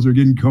bills. They're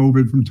getting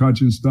COVID from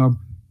touching stuff.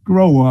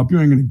 Grow up.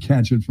 You ain't going to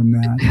catch it from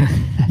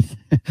that.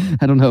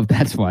 I don't know if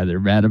that's why they're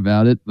mad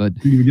about it, but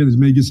you're going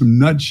to get some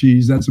nut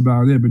cheese. That's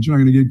about it. But you're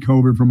not going to get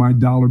COVID from my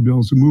dollar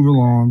bill. So move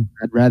along.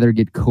 I'd rather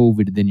get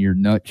COVID than your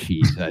nut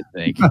cheese. I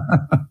think.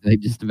 I think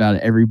just about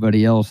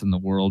everybody else in the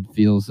world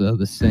feels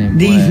the same.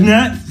 These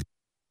nuts.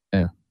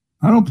 Yeah.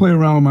 I don't play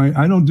around with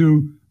I don't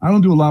do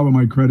a lot with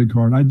my credit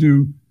card. I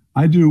do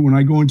when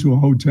I go into a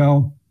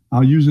hotel,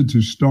 I'll use it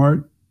to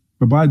start.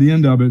 But by the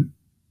end of it,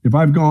 if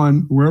I've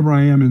gone wherever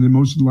I am, and then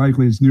most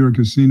likely it's near a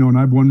casino and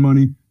I've won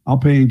money, I'll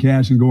pay in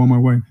cash and go on my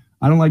way.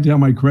 I don't like to have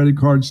my credit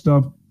card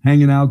stuff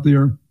hanging out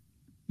there.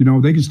 You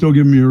know, they can still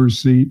give me a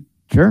receipt.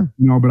 Sure.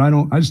 You know, but I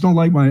don't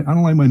like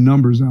my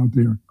numbers out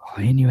there. Oh,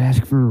 and you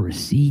ask for a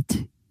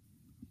receipt.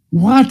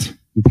 What?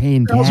 You pay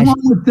in cash. What's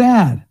wrong with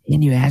that?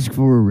 And you ask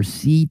for a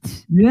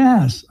receipt.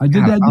 Yes, I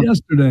did that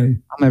yesterday.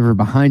 I'm ever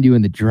behind you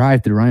in the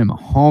drive-thru. I am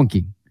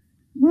honking.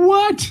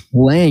 What?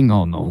 Laying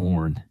on the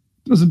horn.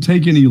 Doesn't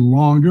take any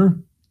longer.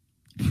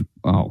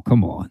 Oh,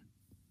 come on.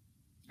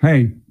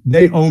 Hey,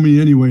 they owe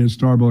me anyway at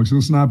Starbucks.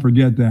 Let's not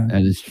forget that.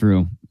 That is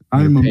true.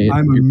 I'm a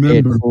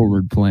member.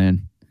 Forward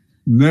plan.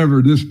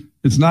 Never.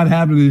 It's not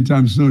happening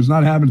anytime soon. It's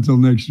not happening until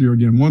next year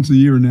again. Once a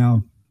year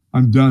now,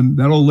 I'm done.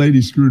 That old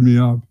lady screwed me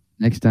up.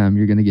 Next time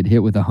you're going to get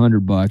hit with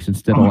 $100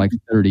 instead of like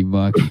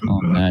 $30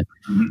 on that.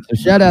 So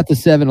shout out to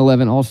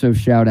 7-Eleven. Also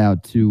shout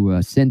out to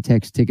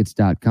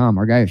centextickets.com.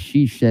 Our guy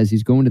Ashish says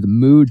he's going to the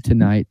Mood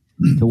tonight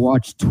to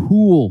watch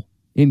Tool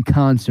in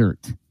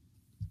concert.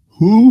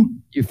 Who?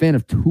 You a fan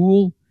of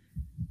Tool?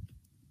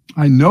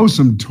 I know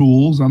some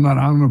Tools. I don't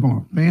know if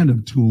I'm a fan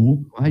of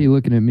Tool. Why are you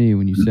looking at me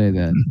when you say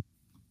that?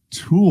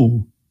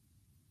 Tool.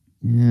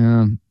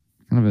 Yeah,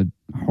 kind of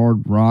a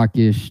hard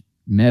rockish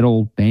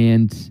metal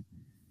band.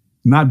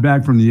 Not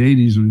back from the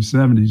 80s or the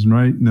 70s,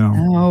 right?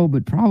 No,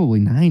 but probably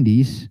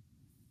 90s.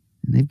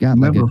 And they've got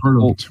never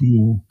heard of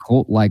Tool.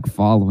 Cult-like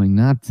following.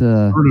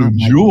 Heard of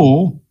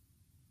Jewel.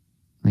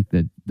 Like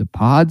the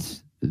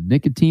pods, the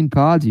nicotine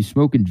pods. You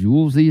smoking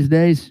Juuls these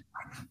days?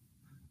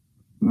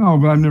 No,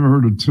 but I've never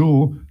heard of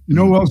Tool. You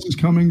know who else is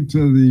coming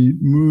to the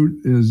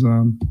Mood is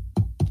the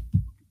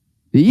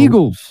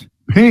Eagles.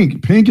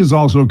 Pink. Pink is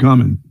also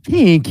coming.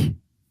 Pink?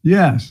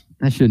 Yes.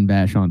 I shouldn't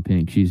bash on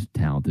Pink. She's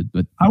talented,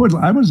 but I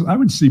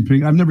would see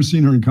Pink. I've never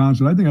seen her in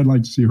concert. I think I'd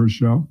like to see her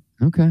show.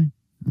 Okay.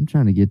 I'm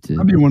trying to get to.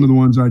 That'd be one of the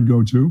ones I'd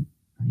go to.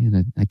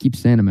 Yeah, I keep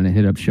saying I'm going to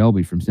hit up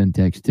Shelby from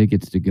Centex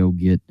Tickets to go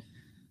get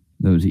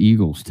those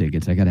Eagles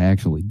tickets. I got to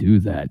actually do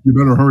that. You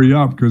better hurry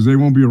up because they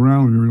won't be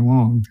around very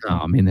long. No,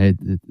 I mean,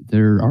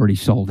 they're already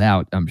sold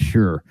out, I'm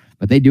sure.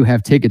 But they do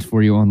have tickets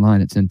for you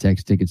online at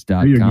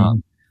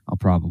centextickets.com. I'll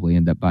probably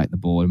end up biting the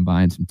bullet and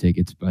buying some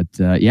tickets. But,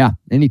 yeah,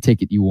 any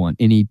ticket you want,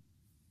 any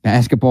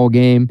basketball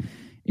game,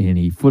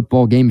 any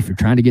football game. If you're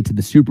trying to get to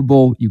the Super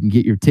Bowl, you can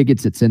get your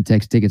tickets at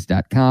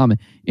centextickets.com.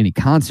 Any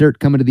concert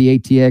coming to the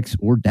ATX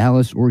or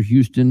Dallas or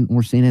Houston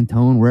or San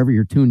Antonio, wherever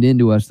you're tuned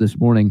into us this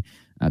morning,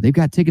 they've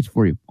got tickets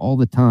for you all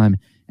the time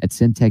at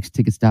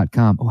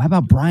centextickets.com. Oh, how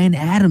about Bryan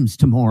Adams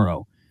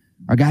tomorrow?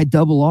 Our guy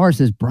Double R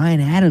says Bryan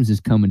Adams is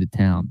coming to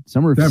town.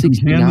 Summer of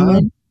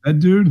 69. That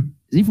dude?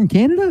 Is he from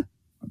Canada?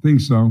 I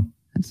think so.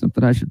 That's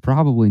something I should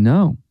probably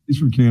know. He's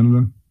from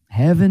Canada.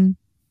 Heaven,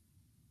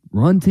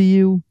 Run to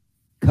You,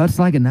 Cuts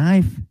Like a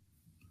Knife.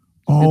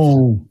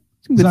 Oh.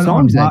 Some good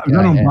songs. Is that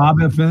on Bob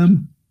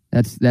FM?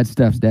 That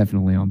stuff's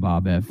definitely on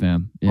Bob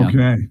FM. Yeah.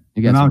 Okay.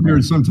 And I'll hear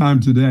it sometime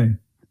today.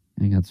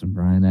 I got some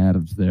Bryan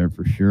Adams there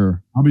for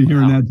sure. I'll be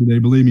hearing that today.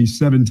 Believe me,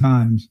 7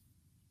 times.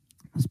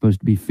 I'm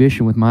supposed to be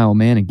fishing with my old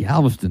man in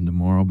Galveston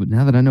tomorrow, but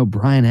now that I know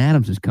Bryan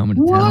Adams is coming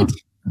to town,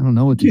 I don't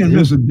know what to do. You can't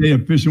miss a day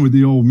of fishing with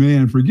the old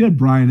man. Forget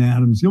Bryan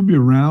Adams. He'll be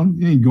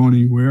around. He ain't going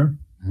anywhere.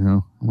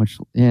 No, I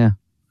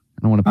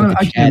don't want to put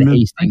the Chad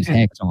Hastings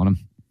hex on him.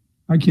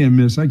 I can't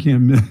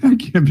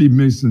be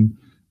missing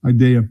a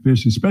day of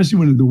fishing, especially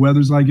when the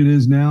weather's like it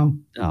is now.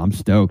 Oh, I'm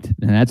stoked.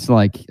 And that's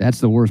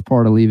the worst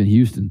part of leaving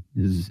Houston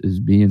is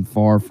being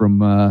far from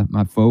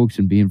my folks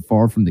and being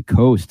far from the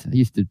coast. I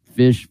used to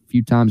fish a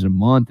few times a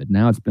month, and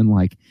now it's been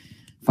like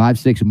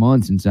 5-6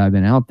 months since I've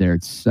been out there.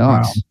 It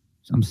sucks. Wow.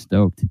 So I'm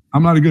stoked.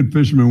 I'm not a good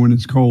fisherman when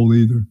it's cold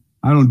either.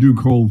 I don't do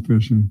cold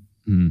fishing.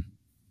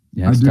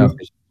 Yeah, it's tough.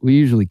 We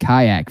usually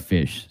kayak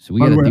fish, so we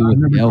got to deal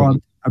with the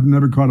element. I've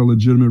never caught a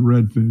legitimate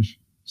redfish,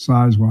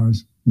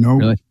 size-wise. No,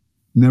 really?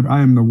 Never.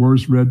 I am the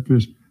worst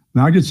redfish.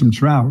 Now I get some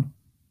trout,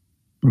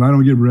 but I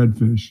don't get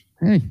redfish.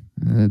 Hey,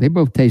 they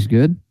both taste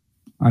good.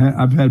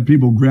 I've had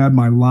people grab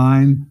my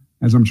line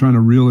as I'm trying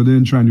to reel it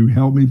in, trying to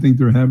help me, think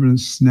they're having it,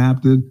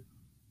 snapped it.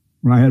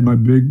 When I had my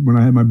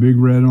big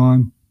red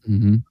on,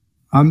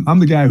 I'm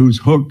the guy whose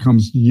hook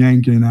comes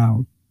yanking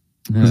out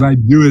because I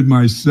do it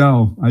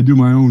myself. I do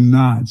my own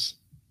knots.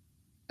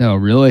 Oh,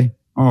 really?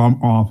 Oh,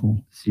 I'm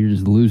awful. So you're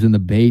just losing the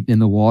bait in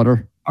the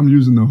water? I'm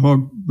using the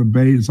hook, the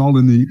bait. It's all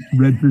in the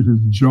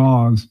redfish's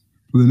jaws.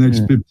 for the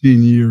next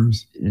 15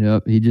 years.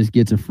 Yep, he just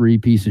gets a free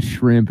piece of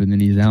shrimp, and then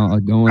he's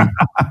out going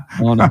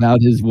on about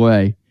his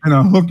way. And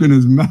a hook in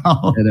his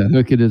mouth. And a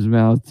hook in his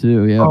mouth,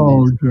 too. Yeah,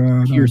 oh,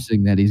 God.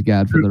 Piercing that he's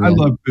got for the rest.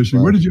 I love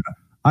fishing. Where did you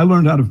 – I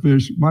learned how to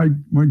fish. My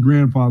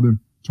grandfather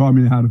taught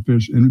me how to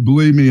fish. And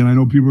believe me, and I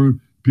know people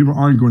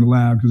aren't going to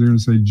laugh because they're going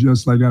to say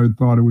just like I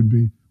thought it would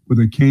be, with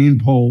a cane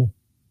pole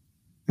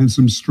and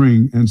some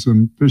string and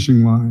some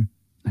fishing line.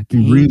 A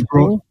cane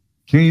pole?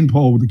 Cane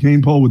pole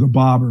with a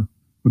bobber,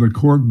 with a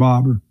cork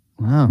bobber.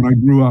 Wow. When I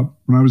grew up,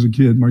 when I was a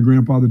kid, my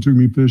grandfather took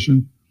me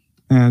fishing,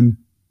 and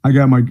I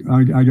got my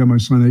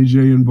son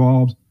AJ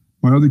involved.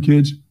 My other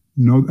kids,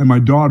 and my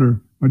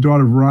daughter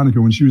Veronica,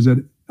 when she was at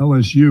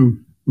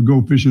LSU, would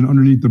go fishing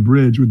underneath the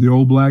bridge with the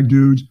old black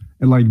dudes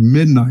at like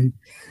midnight.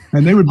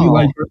 And they would be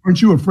like,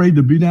 aren't you afraid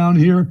to be down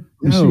here?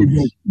 And she would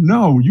go,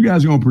 no, you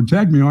guys are going to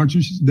protect me, aren't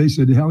you? They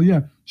said, hell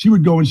yeah. She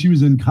would go when she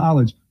was in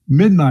college,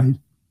 midnight,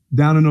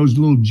 down in those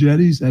little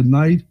jetties at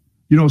night.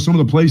 You know, some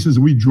of the places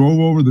we drove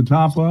over the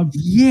top of.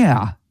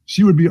 Yeah.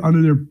 She would be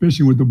under there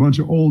fishing with a bunch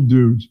of old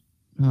dudes.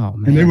 Oh,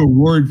 man. And they were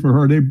worried for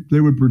her. They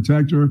would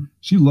protect her.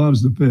 She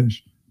loves to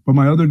fish. But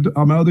my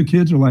other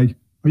kids are like,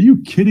 are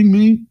you kidding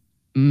me?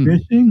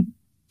 Fishing?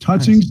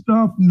 Touching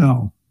stuff?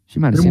 No. She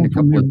might have seen a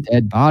couple of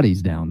dead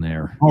bodies down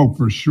there. Oh,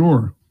 for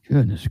sure.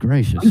 Goodness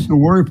gracious. I used to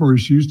worry for her.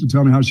 She used to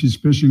tell me how she's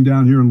fishing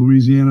down here in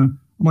Louisiana.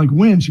 I'm like,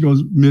 when? She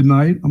goes,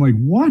 midnight. I'm like,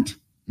 what?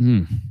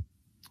 She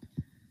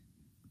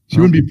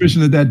wouldn't be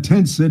fishing at that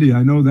tent city.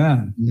 I know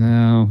that.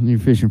 No, you're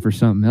fishing for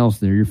something else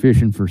there. You're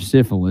fishing for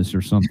syphilis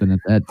or something at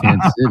that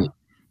tent city.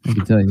 I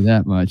can tell you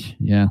that much.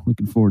 Yeah,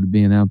 looking forward to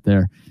being out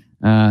there.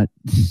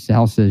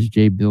 Sal says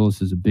Jay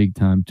Billis is a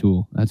big-time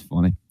tool. That's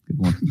funny. Good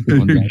one. Good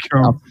one, guys.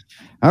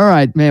 All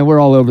right, man, we're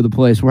all over the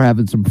place. We're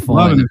having some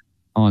fun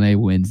on a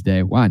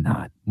Wednesday. Why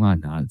not? Why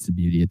not? It's the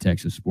beauty of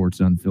Texas Sports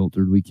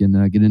Unfiltered. We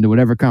can get into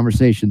whatever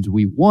conversations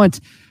we want,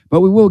 but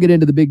we will get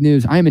into the big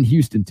news. I am in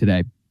Houston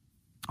today.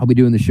 I'll be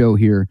doing the show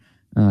here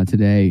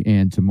today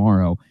and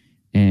tomorrow,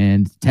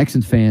 and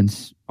Texans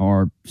fans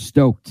are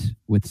stoked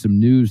with some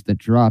news that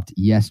dropped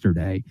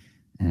yesterday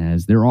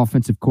as their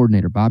offensive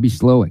coordinator, Bobby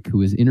Slowick,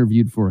 who is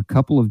interviewed for a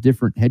couple of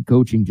different head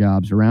coaching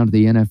jobs around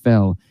the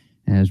NFL,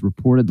 has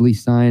reportedly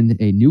signed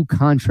a new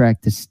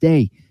contract to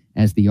stay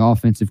as the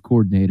offensive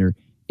coordinator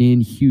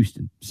in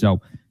Houston.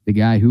 So the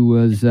guy who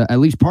was at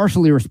least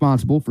partially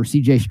responsible for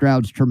C.J.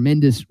 Stroud's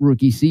tremendous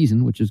rookie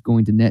season, which is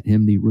going to net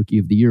him the Rookie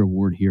of the Year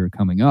award here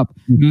coming up,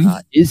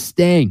 is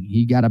staying.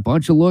 He got a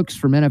bunch of looks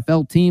from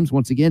NFL teams.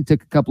 Once again,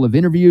 took a couple of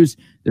interviews.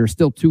 There are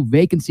still 2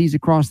 vacancies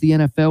across the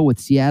NFL with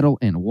Seattle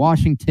and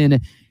Washington.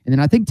 And then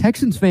I think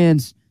Texans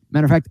fans,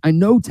 matter of fact, I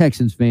know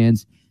Texans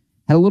fans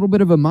had a little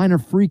bit of a minor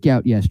freak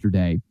out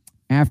yesterday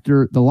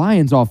after the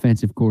Lions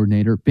offensive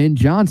coordinator, Ben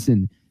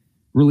Johnson,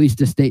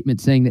 released a statement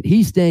saying that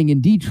he's staying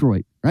in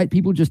Detroit, right?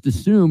 People just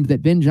assumed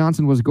that Ben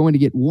Johnson was going to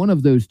get one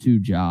of those 2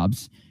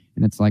 jobs.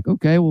 And it's like,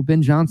 okay, well,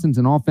 Ben Johnson's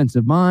an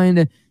offensive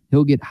mind.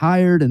 He'll get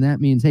hired, and that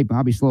means, hey,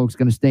 Bobby Slowick's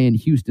going to stay in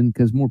Houston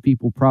because more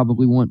people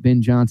probably want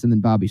Ben Johnson than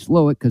Bobby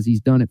Slowick because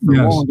he's done it for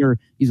longer.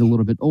 He's a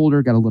little bit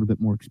older, got a little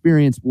bit more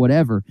experience,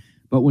 whatever.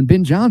 But when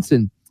Ben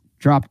Johnson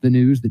dropped the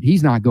news that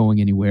he's not going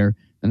anywhere,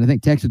 then I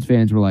think Texans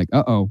fans were like,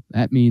 uh-oh,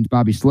 that means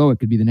Bobby Slowick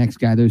could be the next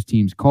guy those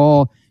teams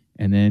call.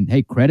 And then,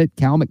 hey, credit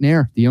Cal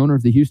McNair, the owner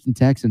of the Houston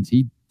Texans.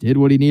 He did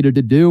what he needed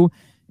to do,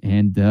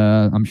 and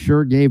I'm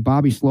sure gave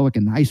Bobby Slowick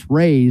a nice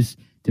raise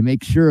to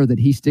make sure that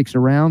he sticks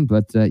around.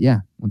 But, yeah,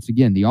 once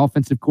again, the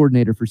offensive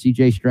coordinator for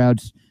C.J.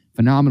 Stroud's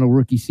phenomenal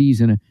rookie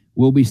season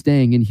will be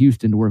staying in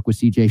Houston to work with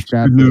C.J.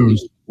 Stroud for at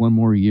least one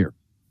more year.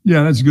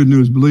 Yeah, that's good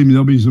news. Believe me,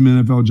 there'll be some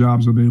NFL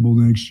jobs available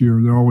next year.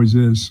 There always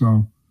is.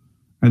 So,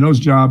 and those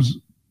jobs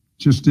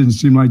just didn't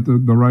seem like the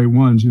right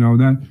ones. You know,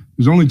 that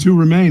there's only 2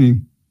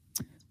 remaining.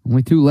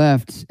 Only 2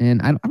 left,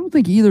 and I don't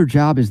think either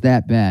job is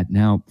that bad.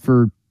 Now,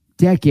 for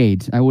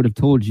decades, I would have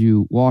told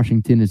you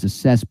Washington is a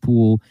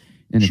cesspool,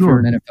 and if you're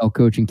an NFL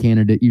coaching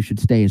candidate, you should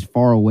stay as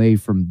far away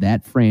from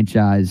that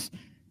franchise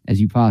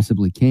as you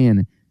possibly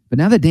can. But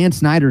now that Dan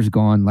Snyder's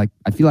gone,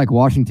 I feel like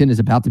Washington is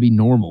about to be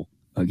normal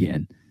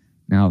again.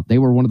 Now, they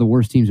were one of the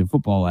worst teams in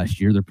football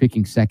last year. They're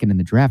picking second in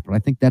the draft, but I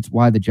think that's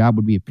why the job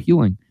would be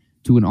appealing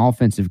to an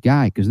offensive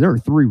guy, because there are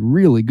 3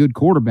 really good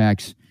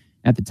quarterbacks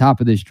at the top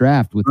of this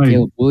draft with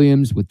Caleb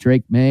Williams, with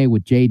Drake May,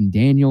 with Jaden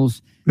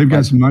Daniels. They've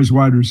got some nice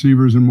wide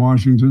receivers in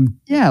Washington.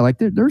 Yeah,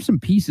 there are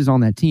some pieces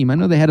on that team. I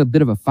know they had a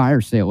bit of a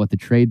fire sale at the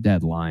trade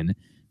deadline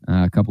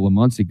a couple of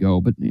months ago,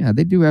 but yeah,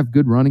 they do have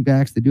good running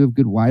backs. They do have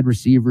good wide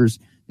receivers.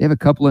 They have a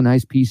couple of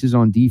nice pieces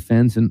on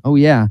defense. And,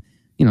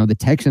 the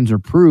Texans are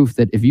proof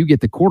that if you get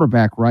the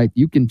quarterback right,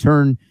 you can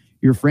turn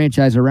your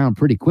franchise around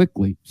pretty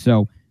quickly.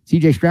 So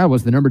C.J. Stroud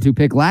was the number 2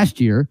 pick last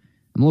year.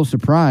 I'm a little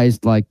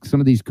surprised, some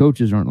of these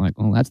coaches aren't like,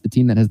 well, that's the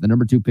team that has the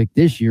number 2 pick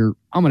this year.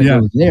 I'm going to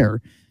go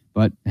there.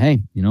 But,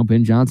 hey,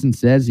 Ben Johnson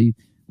says he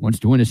wants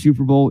to win a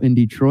Super Bowl in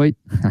Detroit.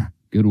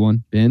 Good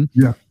one, Ben.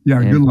 Yeah,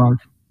 good luck.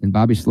 And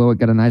Bobby Slowick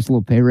got a nice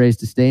little pay raise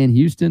to stay in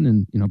Houston.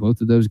 And,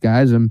 both of those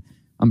guys, I'm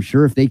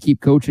sure if they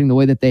keep coaching the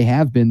way that they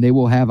have been, they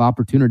will have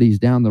opportunities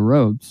down the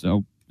road.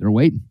 So they're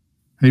waiting.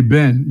 Hey,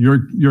 Ben,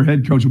 your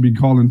head coach will be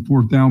calling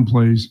fourth down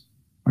plays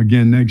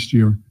again next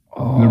year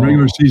in the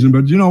regular season.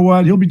 But you know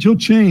what? He'll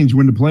change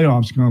when the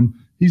playoffs come.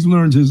 He's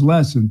learned his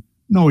lesson.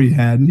 No, he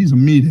hadn't. He's a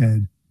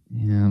meathead.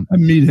 Yeah. That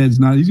meathead's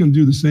not. He's going to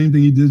do the same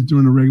thing he did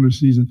during the regular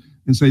season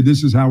and say,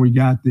 this is how we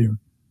got there.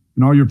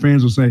 And all your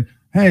fans will say,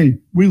 hey,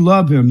 we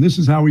love him. This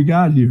is how we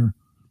got here.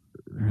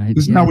 Right.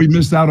 This is how we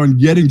missed out on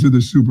getting to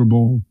the Super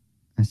Bowl.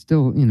 I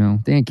still,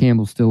 Dan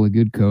Campbell's still a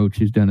good coach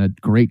who's done a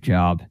great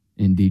job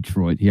in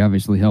Detroit. He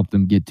obviously helped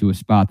them get to a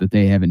spot that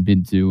they haven't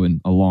been to in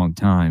a long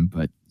time.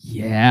 But,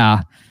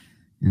 yeah,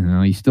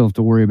 you still have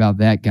to worry about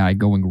that guy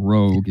going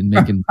rogue and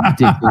making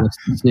ridiculous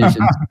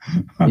decisions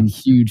in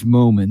huge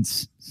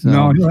moments. So,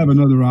 no, he'll have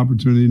another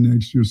opportunity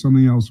next year.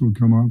 Something else will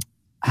come up.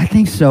 I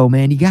think so,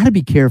 man. You got to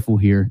be careful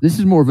here. This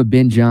is more of a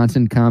Ben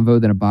Johnson convo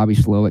than a Bobby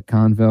Slowick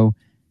convo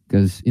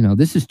because,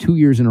 this is 2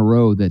 years in a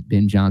row that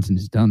Ben Johnson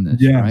has done this,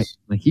 yes. right?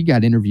 Like he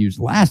got interviews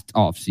last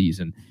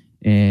offseason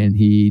and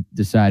he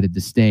decided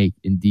to stay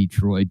in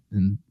Detroit.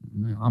 And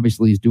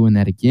obviously he's doing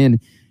that again.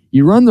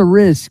 You run the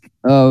risk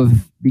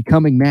of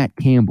becoming Matt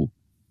Campbell.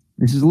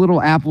 This is a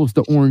little apples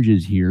to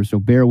oranges here, so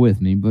bear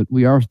with me, but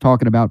we are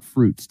talking about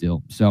fruit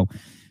still. So,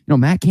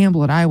 Matt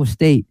Campbell at Iowa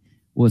State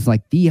was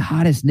like the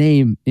hottest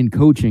name in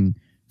coaching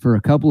for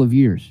a couple of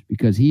years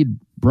because he had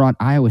brought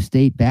Iowa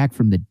State back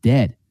from the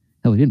dead.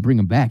 Hell, he didn't bring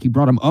them back. He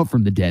brought them up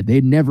from the dead. They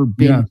had never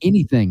been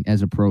anything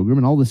as a program,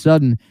 and all of a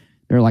sudden,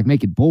 they're like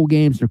making bowl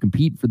games. They're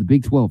competing for the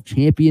Big 12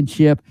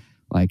 championship.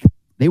 Like,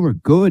 they were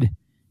good,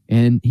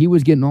 and he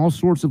was getting all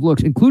sorts of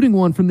looks, including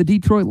one from the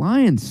Detroit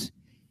Lions.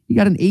 He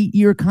got an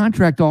 8-year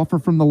contract offer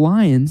from the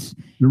Lions,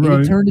 and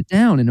he turned it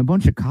down, and a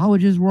bunch of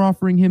colleges were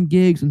offering him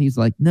gigs, and he's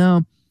like,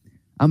 no,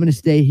 I'm going to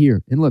stay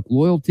here. And look,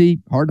 loyalty,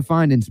 hard to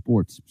find in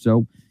sports.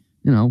 So,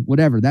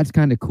 whatever. That's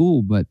kind of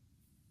cool. But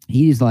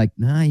he's like,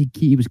 nah,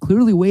 he was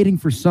clearly waiting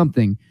for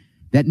something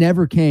that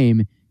never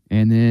came.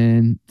 And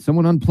then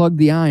someone unplugged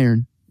the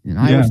iron. And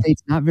Iowa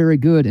State's not very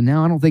good. And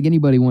now I don't think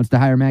anybody wants to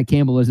hire Matt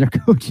Campbell as their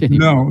coach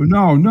anymore.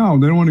 No.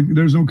 They don't want to.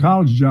 There's no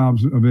college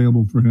jobs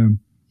available for him.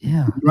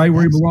 Yeah. Right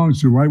where he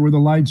belongs to, right where the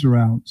lights are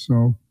out.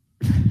 So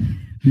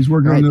he's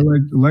working on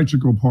the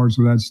electrical parts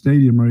of that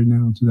stadium right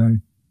now today.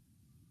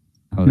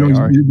 Oh,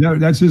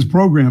 that's his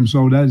program,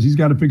 so he's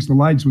got to fix the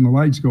lights when the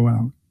lights go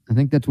out. I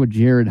think that's what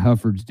Jared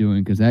Hufford's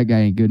doing because that guy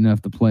ain't good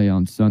enough to play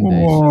on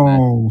Sunday.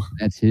 Oh, so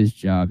that's his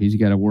job. He's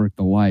got to work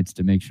the lights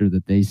to make sure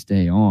that they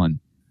stay on.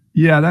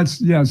 Yeah,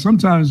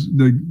 sometimes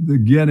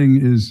the getting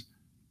is.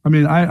 I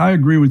mean, I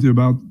agree with you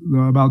about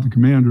the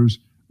Commanders,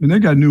 and they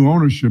got new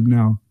ownership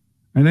now,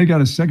 and they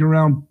got a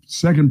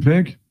second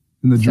pick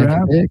in the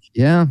draft.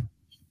 Yeah.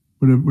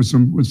 With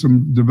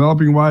some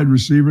developing wide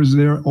receivers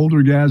there,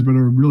 older guys, but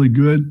are really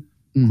good.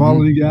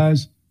 Quality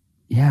guys.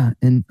 Yeah,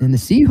 and the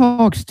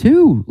Seahawks,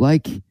 too.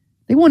 Like,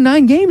 they won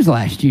 9 games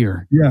last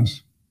year.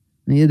 Yes.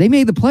 They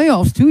made the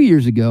playoffs 2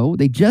 years ago.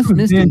 They just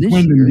missed it this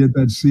year. Dan Quinn didn't get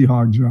that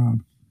Seahawk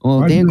job.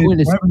 Well, Dan Quinn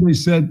is... Why haven't they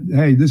said,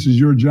 hey, this is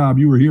your job.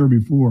 You were here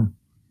before.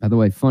 By the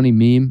way, funny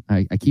meme.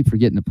 I keep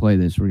forgetting to play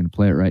this. We're going to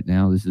play it right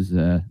now. This is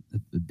the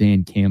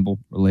Dan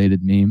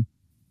Campbell-related meme.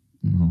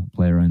 I'll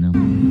play it right now.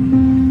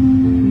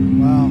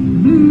 Wow.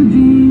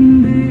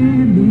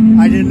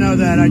 I didn't know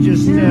that.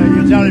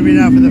 You're telling me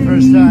now for the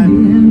first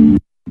time.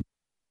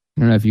 I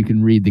don't know if you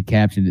can read the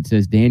caption. It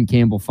says, Dan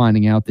Campbell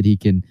finding out that he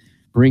can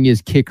bring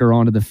his kicker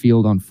onto the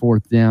field on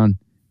 4th down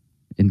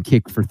and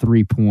kick for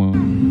 3 points.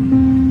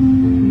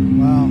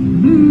 Wow.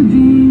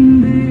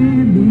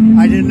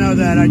 I didn't know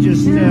that.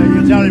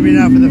 You're telling me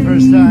now for the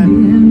first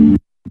time.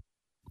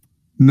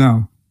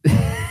 No.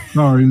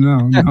 Sorry,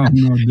 no.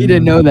 He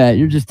didn't know that.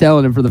 You're just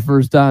telling him for the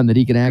first time that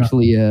he can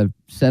actually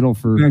settle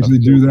for. You can actually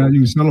do that. You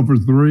can settle for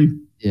 3.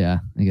 Yeah,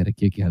 I got a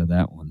kick out of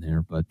that one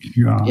there. But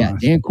Gosh. Yeah,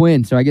 Dan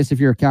Quinn. So I guess if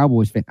you're a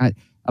Cowboys fan, I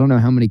don't know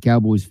how many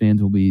Cowboys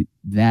fans will be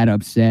that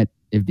upset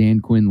if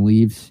Dan Quinn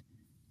leaves.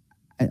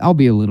 I'll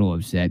be a little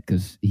upset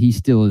because he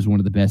still is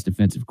one of the best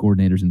defensive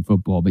coordinators in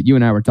football. But you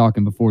and I were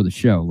talking before the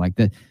show, like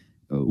that.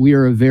 We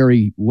are a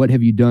very "what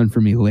have you done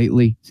for me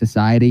lately"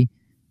 society.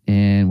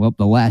 And, well,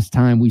 the last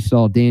time we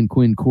saw Dan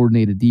Quinn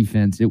coordinate a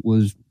defense, it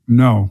was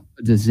a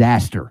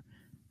disaster,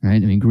 right?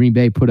 I mean, Green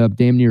Bay put up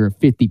damn near a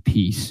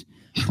 50-piece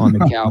on the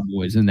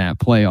Cowboys in that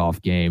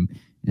playoff game,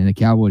 and the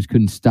Cowboys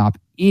couldn't stop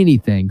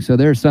anything. So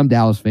there are some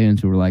Dallas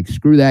fans who were like,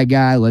 screw that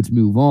guy, let's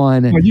move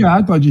on. Well, yeah,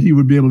 I thought he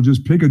would be able to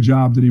just pick a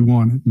job that he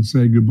wanted and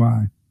say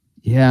goodbye.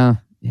 Yeah,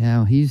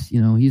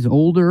 he's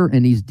older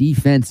and he's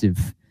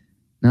defensive,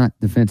 not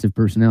defensive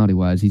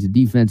personality-wise. He's a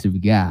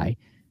defensive guy,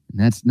 and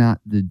that's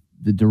not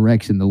the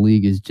direction the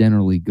league is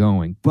generally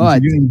going. But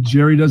again,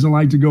 Jerry doesn't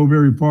like to go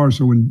very far.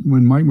 So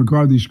when Mike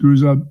McCarthy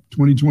screws up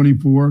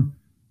 2024,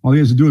 all he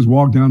has to do is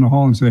walk down the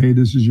hall and say, hey,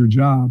 this is your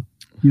job.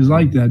 He's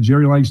like that.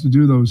 Jerry likes to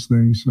do those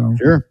things. So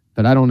sure.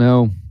 But I don't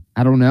know.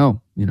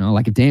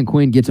 Like if Dan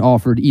Quinn gets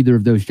offered either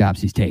of those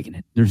jobs, he's taking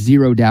it. There's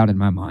zero doubt in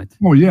my mind.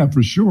 Oh, yeah,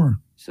 for sure.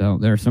 So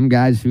there are some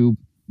guys who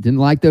didn't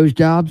like those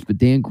jobs, but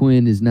Dan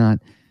Quinn is not,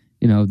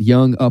 the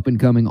young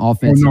up-and-coming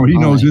offensive. Oh, no, he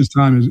knows his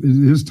time is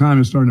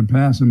starting to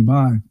pass him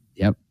by.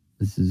 Yep.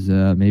 This is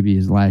maybe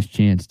his last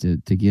chance to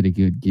get a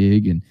good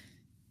gig, and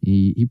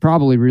he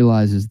probably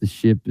realizes the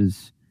ship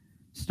is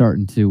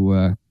starting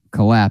to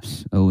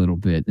collapse a little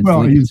bit.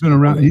 Well, he's been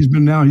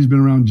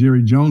around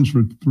Jerry Jones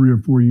for 3 or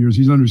 4 years.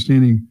 He's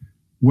understanding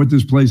what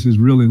this place is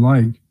really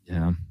like.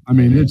 Yeah. I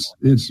mean,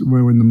 it's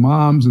when the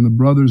moms and the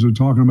brothers are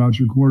talking about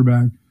your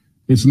quarterback,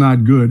 it's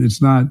not good.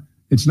 It's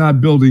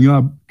not building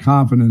up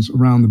confidence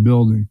around the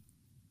building.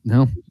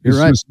 No, you're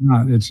right. It's just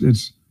not.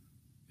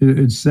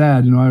 It's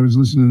sad. I was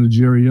listening to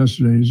Jerry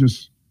yesterday.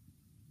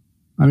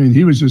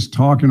 He was just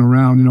talking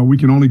around. We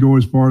can only go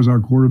as far as our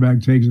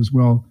quarterback takes us.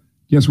 Well,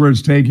 guess where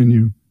it's taking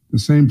you? The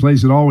same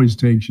place it always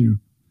takes you,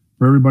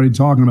 for everybody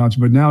talking about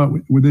you. But now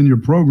within your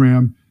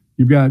program,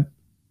 you got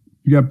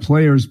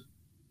players,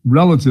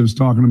 relatives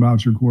talking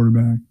about your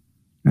quarterback.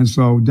 And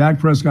so Dak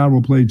Prescott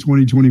will play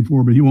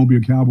 2024, but he won't be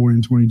a Cowboy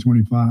in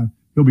 2025.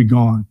 He'll be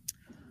gone.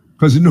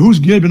 Because who's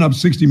giving up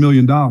 $60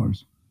 million?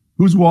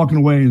 Who's walking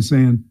away and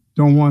saying,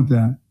 don't want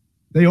that?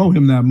 They owe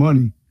him that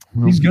money.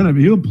 Well,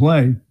 he'll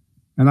play,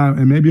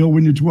 and maybe he'll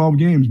win you 12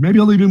 games. Maybe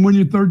he'll even win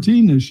you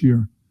 13 this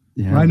year.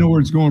 Yeah. I know where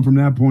it's going from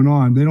that point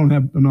on. They don't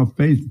have enough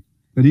faith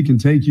that he can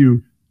take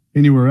you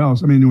anywhere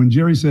else. I mean, when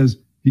Jerry says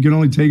he can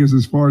only take us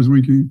as far as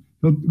we can,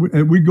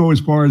 we go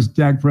as far as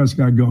Dak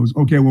Prescott goes.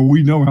 Okay, well,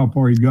 we know how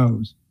far he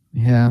goes.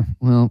 Yeah,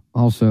 well,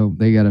 also,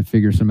 they got to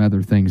figure some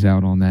other things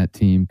out on that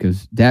team,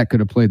 because Dak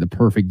could have played the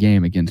perfect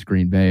game against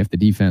Green Bay. If the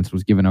defense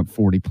was giving up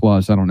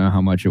 40-plus, I don't know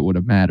how much it would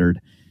have mattered.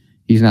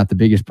 He's not the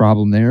biggest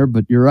problem there,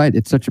 but you're right.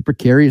 It's such a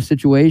precarious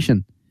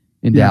situation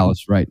in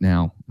Dallas right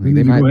now.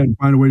 They might go ahead and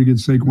find a way to get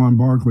Saquon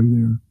Barkley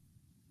there.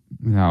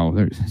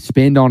 No,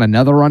 spend on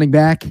another running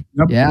back?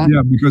 Yep. Yeah,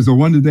 because the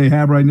one that they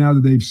have right now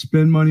that they've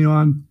spent money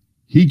on,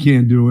 he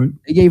can't do it.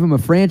 They gave him a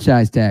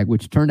franchise tag,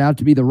 which turned out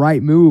to be the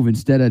right move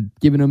instead of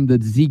giving him the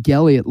Zeke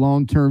Elliott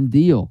long-term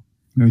deal.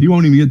 No, he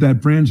won't even get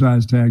that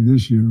franchise tag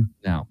this year.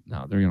 No,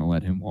 they're going to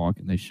let him walk,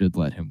 and they should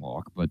let him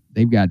walk. But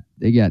they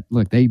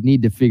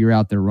need to figure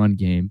out their run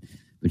game.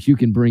 But you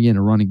can bring in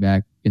a running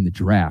back in the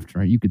draft,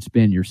 right? You could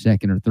spend your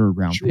second or third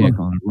round pick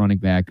on a running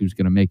back who's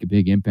going to make a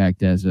big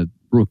impact as a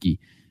rookie.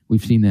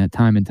 We've seen that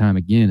time and time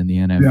again in the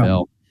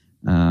NFL.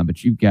 Yeah.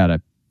 But you've got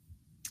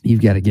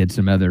to get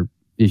some other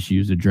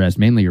issues addressed.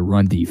 Mainly your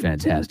run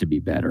defense has to be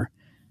better.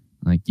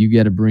 Like, you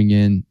got to bring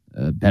in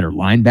better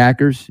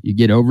linebackers. You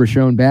get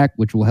Overshown back,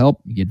 which will help.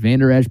 You get Van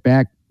Der Esch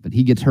back, but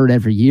he gets hurt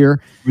every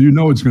year.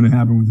 Well, what's going to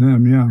happen with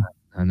him, yeah.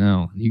 I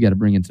know. You got to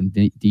bring in some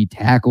D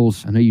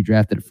tackles. I know you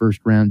drafted a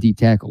first-round D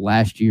tackle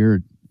last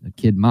year, a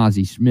kid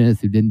Mozzie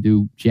Smith, who didn't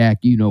do jack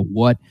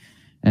what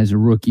as a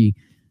rookie.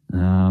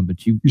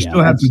 But you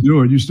still have to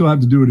do it. You still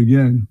have to do it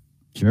again.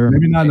 Sure.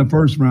 Maybe not in the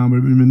first round, but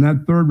in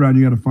that third round,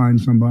 you got to find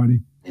somebody.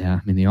 Yeah,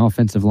 I mean, the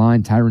offensive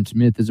line, Tyron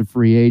Smith is a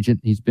free agent.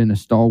 He's been a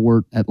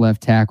stalwart at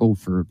left tackle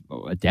for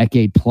a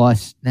decade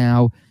plus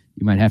now.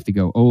 You might have to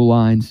go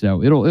O-line.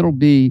 So it'll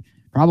be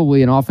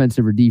probably an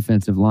offensive or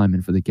defensive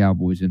lineman for the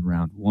Cowboys in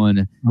round one.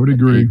 I would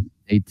agree.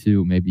 Day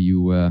two, maybe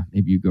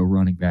you go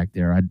running back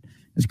there.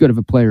 As good of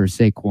a player as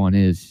Saquon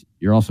is,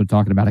 you're also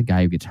talking about a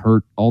guy who gets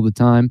hurt all the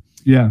time.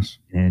 Yes,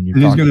 and he's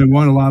going to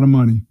want a lot of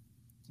money.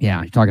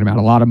 Yeah, you're talking about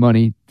a lot of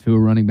money to a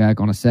running back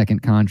on a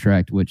second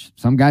contract, which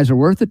some guys are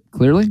worth it,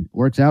 clearly.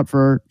 Works out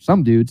for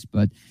some dudes,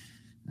 but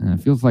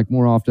feels like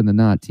more often than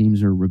not,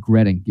 teams are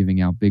regretting giving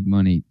out big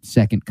money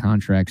second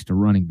contracts to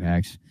running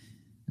backs.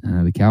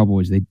 The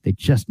Cowboys, they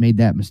just made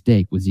that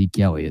mistake with Zeke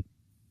Elliott.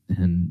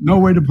 And no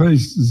way to play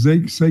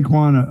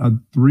Saquon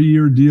a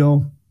 3-year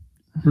deal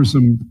for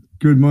some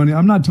good money.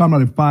 I'm not talking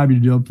about a 5-year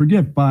deal.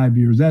 Forget 5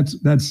 years. That's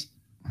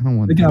I don't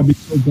want they got to be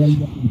so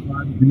banged up in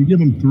 5. Can you give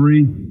him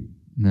 3?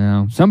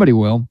 No, somebody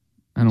will.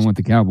 I don't want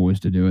the Cowboys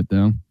to do it,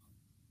 though.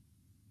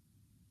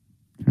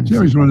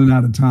 Jerry's running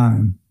out of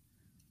time.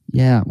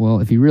 Yeah, well,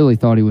 if he really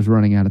thought he was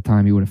running out of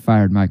time, he would have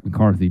fired Mike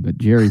McCarthy. But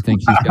Jerry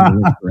thinks he's going to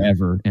live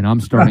forever, and I'm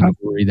starting to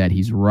worry that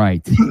he's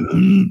right.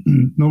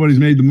 Nobody's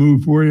made the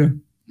move for you?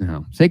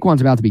 No.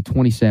 Saquon's about to be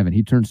 27.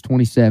 He turns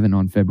 27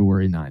 on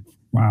February 9th.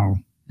 Wow.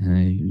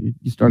 You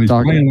start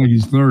talking playing like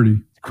he's 30.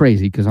 It's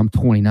crazy because I'm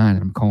 29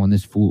 and I'm calling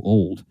this fool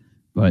old.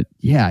 But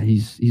yeah,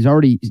 he's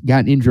already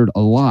gotten injured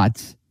a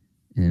lot,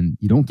 and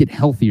you don't get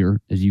healthier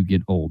as you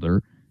get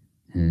older.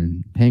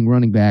 And paying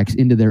running backs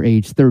into their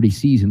age 30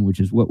 season, which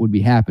is what would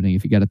be happening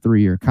if you got a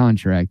 3-year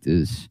contract,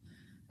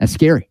 that's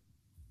scary.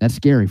 That's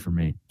scary for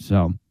me.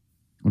 So,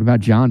 what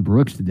about John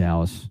Brooks to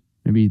Dallas?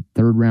 Maybe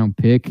 3rd-round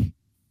pick.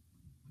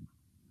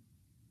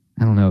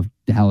 I don't know if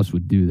Dallas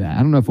would do that.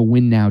 I don't know if a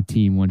win-now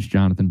team wants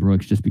Jonathan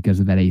Brooks just because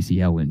of that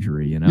ACL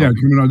injury. Yeah,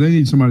 they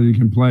need somebody that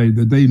can play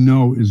that they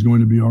know is going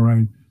to be all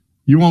right.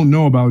 You won't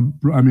know about.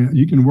 I mean,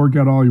 you can work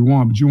out all you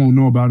want, but you won't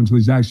know about it until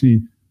he's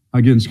actually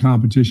against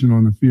competition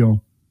on the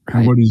field. Right.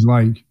 And what he's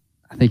like.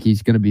 I think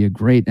he's going to be a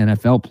great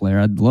NFL player.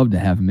 I'd love to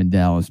have him in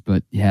Dallas,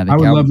 but yeah, I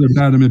would love to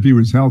have him if he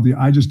was healthy.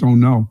 I just don't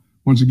know.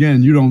 Once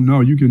again, you don't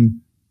know. You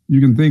can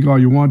think all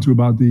you want to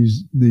about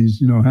these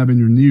having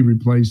your knee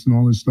replaced and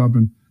all this stuff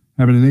and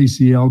having an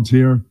ACL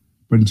tear,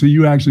 but until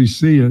you actually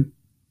see it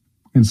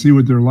and see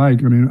what they're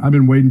like. I mean, I've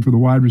been waiting for the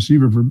wide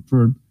receiver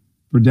for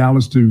for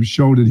Dallas to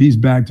show that he's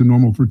back to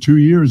normal for 2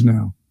 years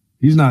now.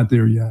 He's not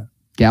there yet.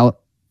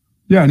 Gallup.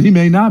 Yeah, and he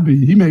may not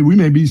be. We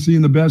may be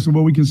seeing the best of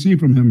what we can see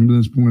from him from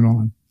this point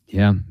on.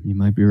 Yeah, you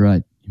might be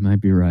right. You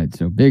might be right.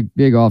 So big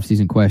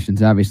offseason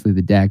questions. Obviously,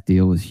 the Dak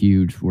deal is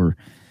huge for.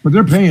 But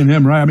they're paying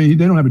him, right? I mean,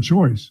 they don't have a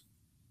choice.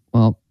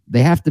 Well,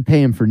 they have to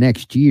pay him for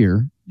next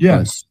year.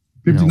 Yes,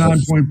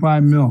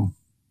 $59.5 million.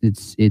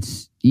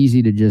 It's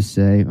easy to just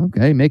say,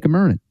 okay, make him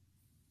earn it.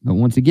 But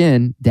once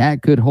again,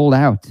 Dak could hold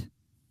out.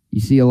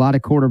 You see a lot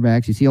of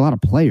quarterbacks. You see a lot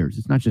of players.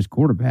 It's not just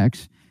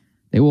quarterbacks.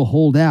 They will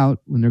hold out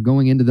when they're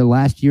going into the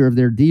last year of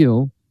their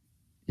deal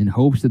in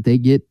hopes that they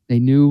get a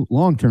new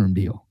long-term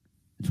deal.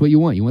 That's what you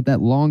want. You want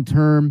that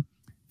long-term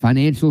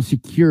financial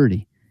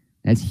security.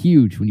 That's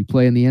huge when you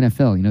play in the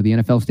NFL. You know, the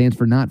NFL stands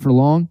for not for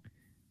long.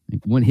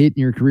 Like one hit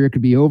in your career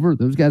could be over.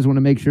 Those guys want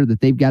to make sure that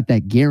they've got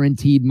that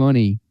guaranteed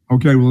money.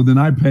 Okay, well, then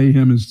I pay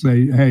him and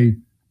say, hey,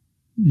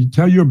 you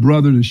tell your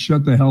brother to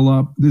shut the hell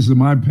up. This is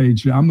my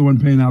paycheck. I'm the one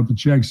paying out the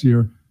checks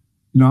here.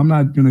 You know, I'm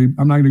not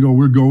gonna go,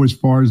 we'll go as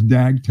far as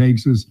Dak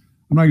takes us.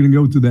 I'm not gonna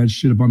go through that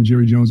shit if I'm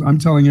Jerry Jones. I'm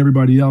telling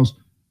everybody else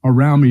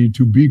around me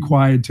to be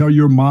quiet. Tell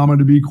your mama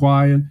to be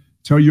quiet.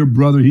 Tell your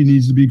brother he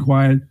needs to be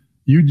quiet.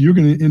 You're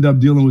going to end up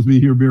dealing with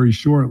me here very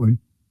shortly.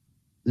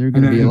 There are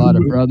going to be a lot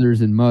of brothers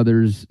and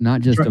mothers,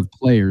 not just of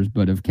players,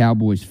 but of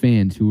Cowboys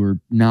fans who are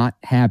not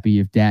happy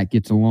if Dak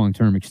gets a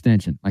long-term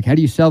extension. Like, how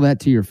do you sell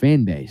that to your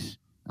fan base?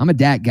 I'm a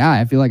Dak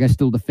guy. I feel like I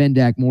still defend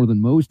Dak more than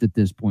most at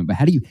this point. But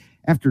how do you,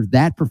 after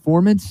that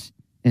performance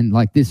and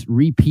like this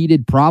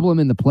repeated problem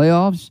in the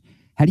playoffs,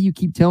 how do you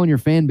keep telling your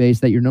fan base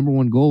that your number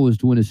one goal is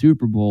to win a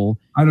Super Bowl?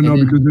 I don't know,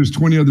 because there's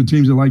 20 other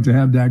teams that like to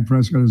have Dak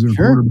Prescott as their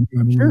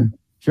quarterback.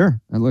 Sure.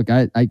 Look,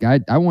 I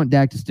want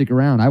Dak to stick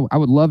around. I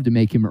would love to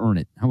make him earn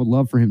it. I would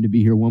love for him to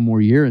be here one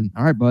more year. And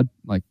all right, bud,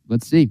 like,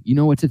 let's see. You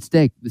know what's at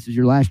stake. This is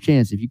your last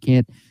chance. If you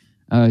can't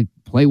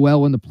play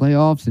well in the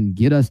playoffs and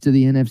get us to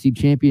the NFC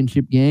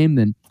Championship game,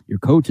 then your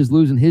coach is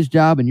losing his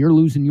job and you're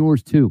losing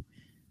yours too.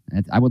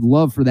 I would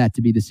love for that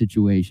to be the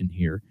situation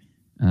here.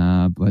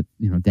 But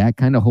you know, Dak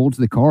kind of holds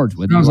the cards.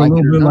 Sounds like a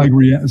little bit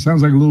like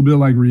sounds like a little bit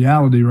like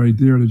reality right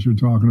there that you're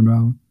talking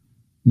about.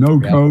 No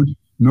coach,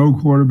 no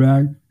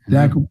quarterback.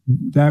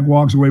 Dak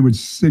walks away with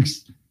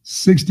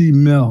 60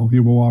 mil. He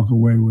will walk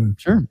away with.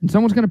 Sure, and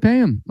someone's going to pay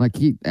him. Like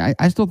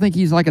I still think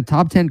he's like a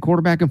top 10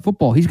 quarterback in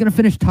football. He's going to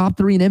finish top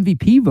 3 in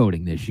MVP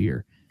voting this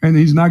year. And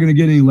he's not going to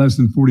get any less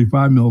than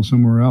 45 mil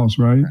somewhere else,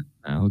 right?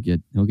 He'll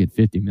get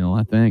 50 mil,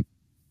 I think.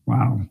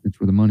 Wow, that's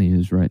where the money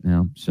is right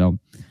now. So,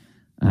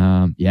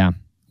 yeah.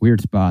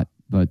 Weird spot,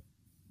 but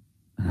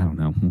I don't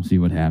know. We'll see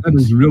what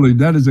happens.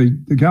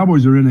 The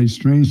Cowboys are in a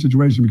strange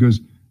situation because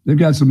they've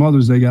got some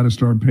others they got to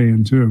start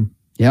paying too.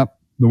 Yep.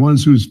 The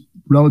ones whose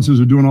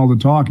relatives are doing all the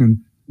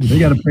talking, they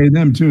got to pay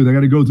them too. They got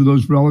to go through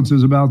those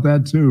relatives about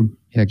that too.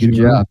 Yeah, good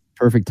job.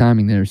 Perfect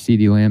timing there.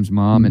 CeeDee Lamb's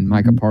mom and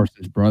Micah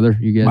Parsons' brother.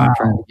 You guys are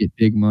trying to get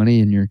big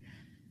money and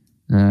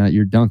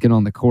you're dunking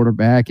on the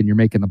quarterback and you're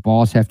making the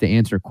boss have to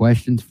answer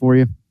questions for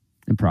you.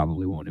 It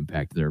probably won't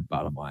impact their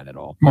bottom line at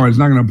all. Or it's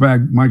not going to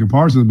impact Micah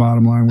Parsons'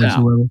 bottom line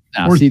whatsoever.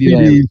 No, or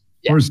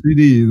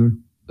CD either.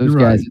 Those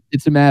guys, right.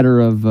 It's a matter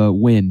of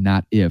when,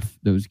 not if,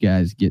 those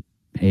guys get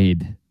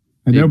paid.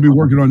 And they'll be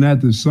working on that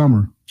this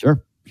summer.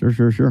 Sure.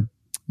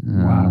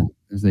 Wow.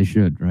 As they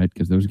should, right?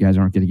 Because those guys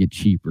aren't going to get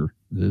cheaper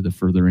the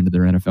further into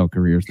their NFL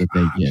careers that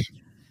they get.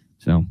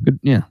 So, good.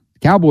 Yeah.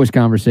 Cowboys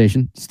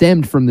conversation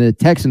stemmed from the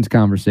Texans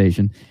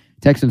conversation.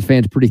 Texans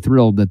fans pretty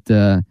thrilled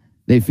that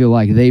they feel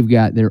like they've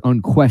got their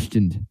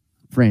unquestioned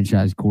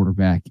franchise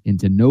quarterback. And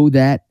to know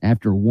that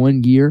after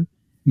 1 year.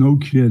 No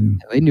kidding.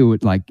 They knew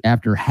it like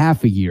after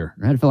half a year.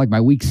 Right? I feel like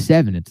by week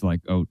 7, it's like,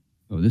 oh,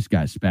 this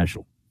guy's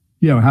special.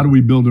 Yeah, how do we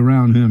build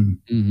around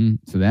him? Mm-hmm.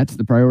 So that's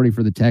the priority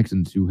for the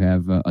Texans, who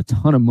have a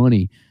ton of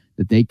money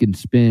that they can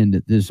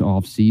spend this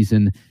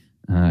offseason.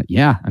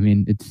 Yeah, I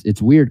mean,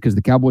 it's weird because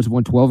the Cowboys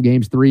won 12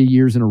 games 3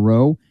 years in a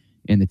row,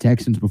 and the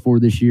Texans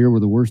before this year were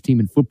the worst team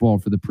in football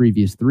for the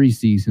previous 3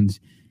 seasons.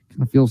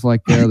 Kind of feels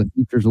like the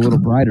future's a little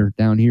brighter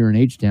down here in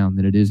H-Town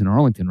than it is in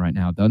Arlington right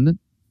now, doesn't it?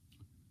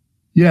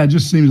 Yeah, it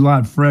just seems a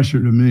lot fresher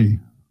to me.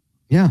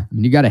 Yeah, I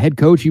mean, you got a head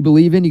coach you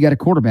believe in, you got a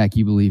quarterback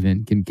you believe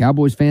in. Can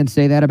Cowboys fans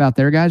say that about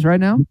their guys right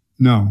now?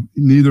 No,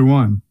 neither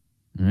one.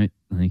 All right,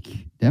 like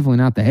definitely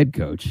not the head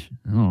coach.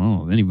 I don't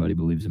know if anybody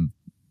believes in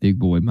big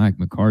boy Mike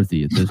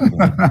McCarthy at this point.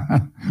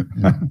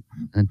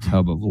 that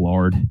tub of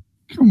lard.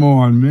 Come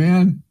on,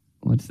 man.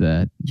 What's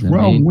that?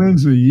 12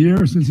 wins a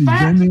year since he's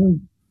been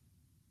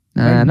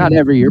there? Not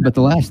every year, but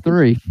the last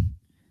 3.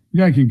 The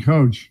guy can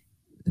coach.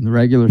 In the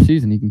regular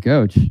season, he can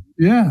coach.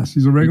 Yes,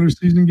 he's a regular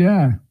season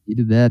guy. He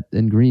did that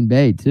in Green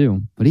Bay,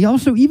 too. But he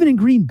also, even in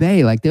Green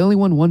Bay, like they only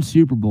won 1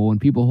 Super Bowl, and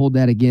people hold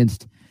that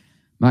against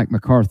Mike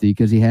McCarthy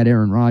because he had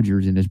Aaron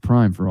Rodgers in his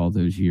prime for all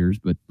those years.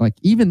 But like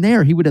even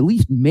there, he would at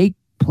least make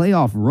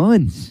playoff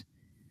runs.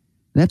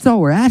 That's all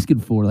we're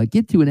asking for. Like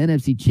get to an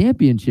NFC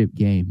Championship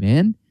game,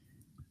 man.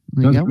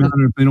 Like, doesn't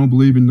matter if they don't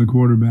believe in the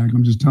quarterback.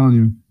 I'm just telling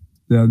you.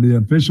 The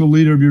official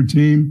leader of your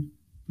team,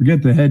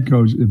 forget the head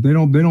coach. If they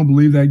don't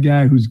believe that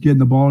guy who's getting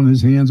the ball in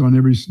his hands on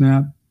every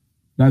snap,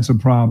 that's a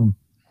problem.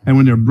 And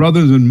when their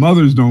brothers and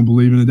mothers don't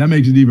believe in it, that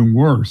makes it even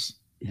worse.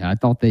 Yeah, I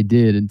thought they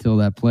did until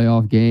that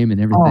playoff game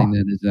and everything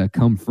that has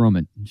come from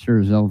it. Sure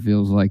as hell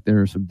feels like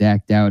there are some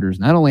Dak doubters,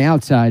 not only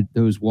outside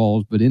those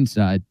walls, but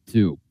inside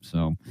too.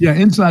 So yeah,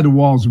 inside the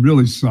walls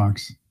really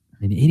sucks.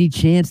 I mean, any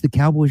chance the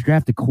Cowboys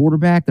draft a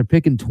quarterback? They're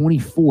picking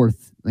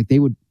 24th. Like, they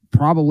would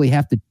probably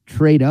have to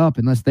trade up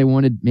unless they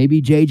wanted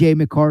maybe J.J.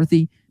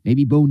 McCarthy,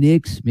 maybe Bo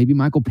Nix, maybe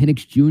Michael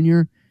Penix Jr.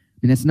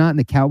 I mean, that's not in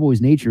the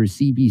Cowboys' nature, as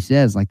CB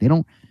says. Like, they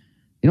don't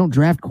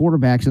draft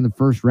quarterbacks in the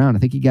first round. I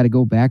think you got to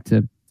go back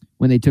to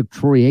when they took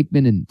Troy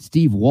Aikman and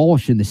Steve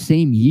Walsh in the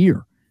same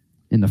year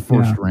in the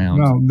first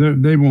round. Well,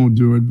 they won't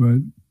do it, but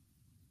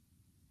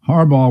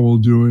Harbaugh will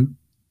do it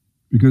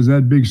because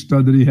that big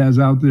stud that he has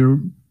out there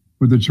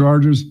with the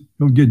Chargers,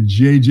 he'll get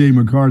J.J.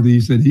 McCarthy.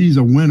 He said, he's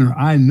a winner.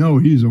 I know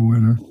he's a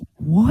winner.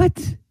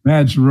 What?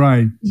 That's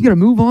right. He's going to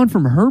move on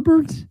from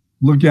Herbert?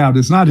 Look out.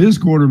 It's not his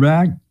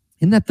quarterback.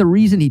 Isn't that the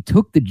reason he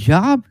took the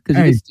job? Because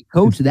he gets to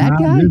coach that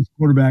guy? His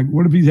quarterback.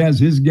 What if he has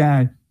his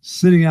guy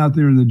sitting out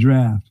there in the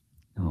draft?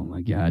 Oh,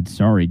 my God.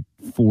 Sorry,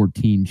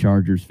 14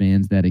 Chargers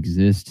fans that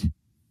exist.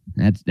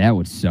 That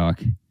would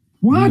suck.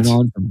 What? Moving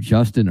on from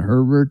Justin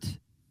Herbert.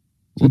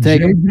 We'll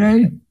take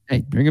him.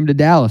 Hey, bring him to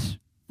Dallas.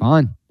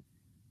 Fine.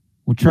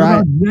 We'll try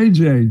it.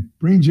 JJ.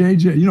 Bring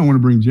JJ. You don't want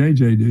to bring JJ,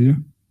 do you?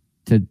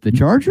 To the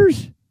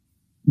Chargers?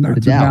 No,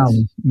 to Dallas.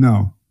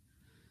 No.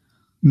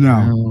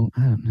 No,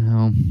 I don't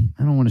know.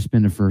 I don't want to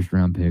spend a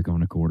first-round pick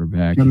on a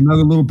quarterback. Got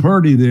another little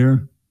Purdy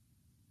there.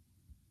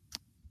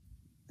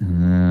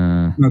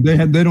 No,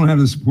 they don't have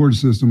the support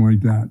system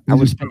like that. I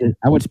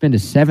would spend a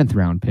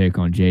seventh-round pick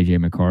on J.J.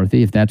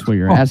 McCarthy if that's what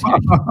you're asking.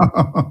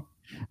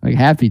 Like,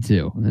 happy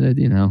to.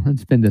 You know, I'd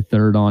spend a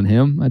third on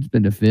him. I'd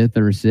spend a fifth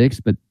or a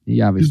sixth, but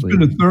he obviously...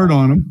 You'd spend a third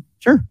on him.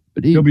 Sure,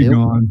 but he'll be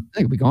gone. I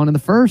think he'll be gone in the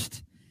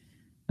first.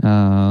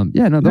 When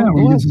he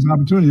gets his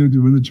opportunity,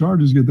 when the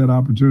Chargers get that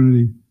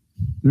opportunity,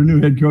 their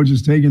new head coach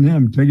is taking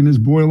his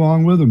boy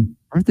along with him.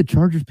 Aren't the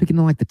Chargers picking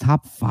in like the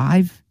top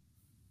 5?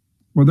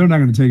 Well, they're not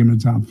going to take him in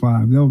the top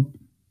 5.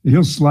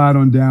 He'll slide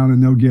on down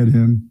and they'll get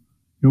him.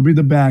 He'll be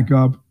the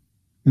backup.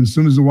 And as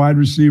soon as the wide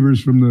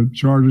receivers from the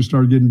Chargers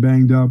start getting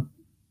banged up,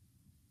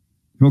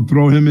 he'll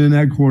throw him in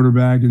at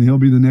quarterback and he'll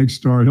be the next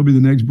star. He'll be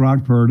the next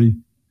Brock Purdy.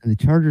 And the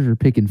Chargers are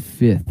picking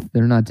 5th.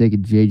 They're not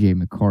taking J.J.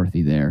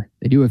 McCarthy there.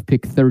 They do have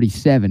pick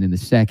 37 in the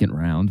second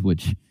round,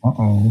 which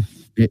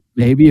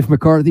maybe if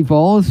McCarthy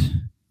falls,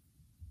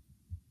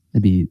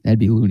 that'd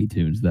be Looney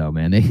Tunes, though,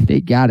 man.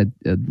 They got a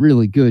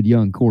really good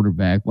young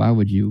quarterback. Why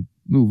would you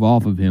move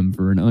off of him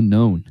for an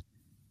unknown?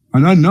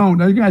 An unknown?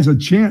 That guy's a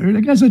champion.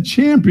 That guy's a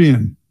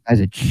champion. Guy's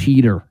a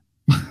cheater.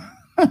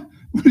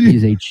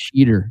 He's a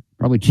cheater.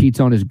 Probably cheats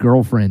on his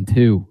girlfriend,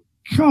 too.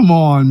 Come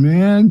on,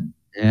 man.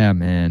 Yeah,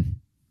 man.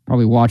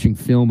 Probably watching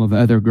film of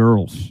other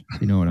girls.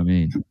 You know what I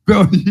mean?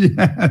 Oh,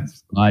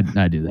 yes.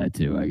 I do that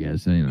too, I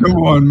guess. You know, come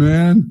on,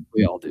 man.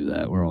 We all do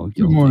that. We're all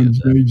guilty. Come on, of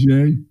that.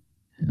 JJ.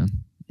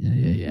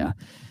 Yeah.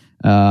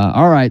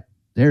 All right.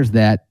 There's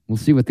that. We'll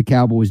see what the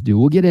Cowboys do.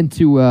 We'll get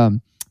into a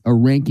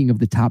ranking of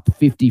the top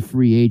 50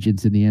 free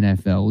agents in the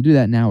NFL. We'll do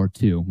that in an hour or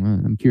two.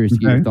 I'm curious to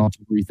get your thoughts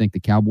on where you think the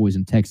Cowboys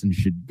and Texans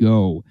should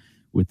go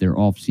with their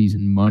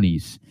offseason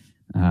monies.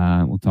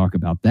 We'll talk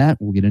about that.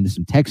 We'll get into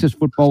some Texas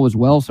football as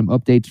well. Some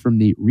updates from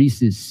the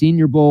Reese's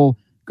Senior Bowl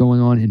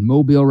going on in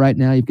Mobile right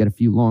now. You've got a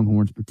few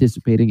Longhorns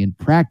participating in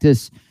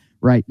practice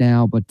right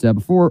now. But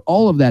before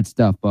all of that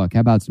stuff, Buck, how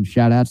about some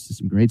shout-outs to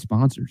some great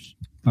sponsors?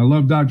 I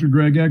love Dr.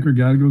 Greg Eckert.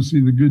 Got to go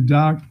see the good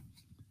doc.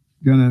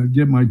 Going to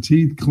get my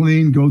teeth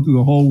clean, go through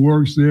the whole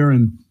works there.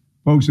 And,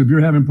 folks, if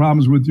you're having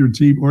problems with your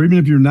teeth, or even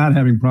if you're not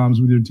having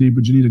problems with your teeth,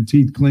 but you need a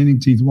teeth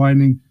cleaning, teeth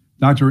whitening,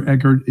 Dr.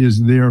 Eckert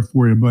is there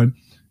for you. But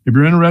if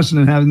you're interested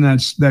in having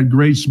that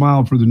great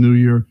smile for the new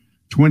year,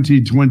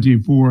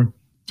 2024,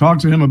 talk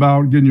to him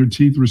about getting your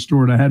teeth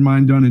restored. I had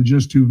mine done in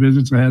just 2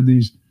 visits. I had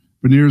these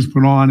veneers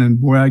put on, and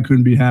boy, I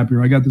couldn't be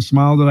happier. I got the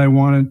smile that I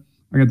wanted.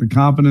 I got the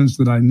confidence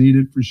that I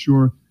needed for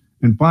sure.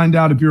 And find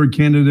out if you're a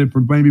candidate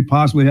for maybe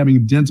possibly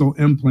having dental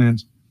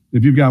implants.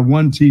 If you've got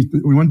one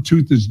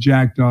tooth that's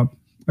jacked up.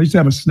 I used to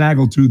have a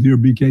snaggle tooth here,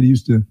 BK, that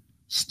used to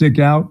stick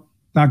out.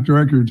 Dr.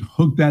 Eckert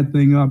hooked that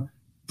thing up,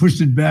 pushed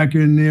it back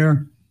in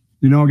there.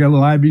 You know, got a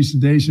little IV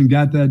sedation,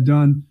 got that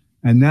done.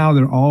 And now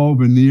they're all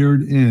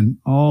veneered in,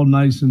 all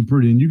nice and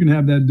pretty. And you can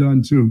have that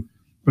done too.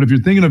 But if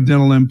you're thinking of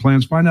dental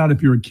implants, find out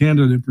if you're a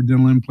candidate for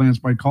dental implants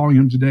by calling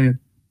him today at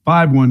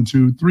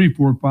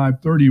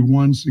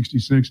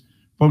 512-345-3166.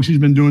 Folks, he's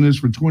been doing this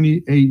for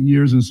 28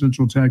 years in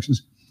Central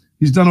Texas.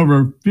 He's done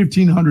over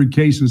 1,500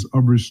 cases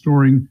of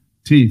restoring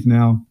teeth.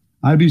 Now,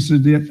 IV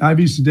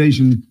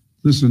sedation,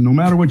 listen, no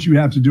matter what you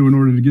have to do in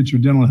order to get your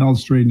dental health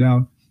straightened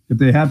out, if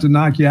they have to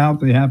knock you out,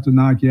 they have to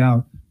knock you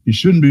out. You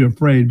shouldn't be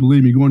afraid.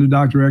 Believe me, going to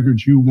Dr.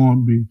 Eckert, you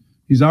won't be.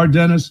 He's our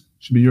dentist,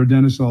 should be your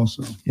dentist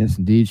also. Yes,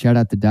 indeed. Shout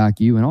out to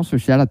Doc U, and also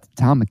shout out to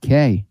Tom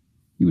McKay.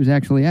 He was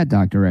actually at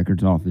Dr.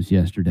 Eckert's office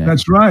yesterday.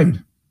 That's right.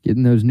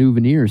 Getting those new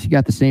veneers. He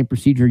got the same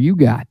procedure you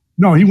got.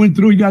 No, he went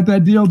through. He got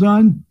that deal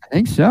done. I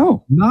think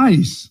so.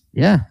 Nice.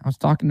 Yeah, I was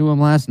talking to him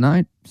last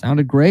night.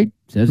 Sounded great.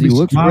 Says he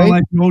looks smiling great.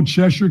 like the old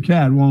Cheshire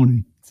cat, won't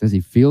he? Says he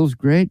feels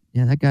great.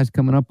 Yeah, that guy's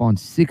coming up on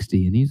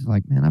 60, and he's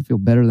like, man, I feel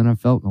better than I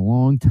felt in a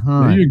long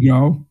time. There you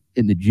go.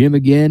 In the gym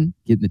again,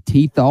 getting the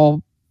teeth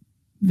all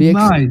fixed,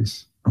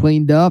 Nice.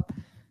 cleaned up.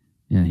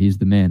 Yeah, he's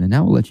the man. And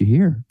now we'll let you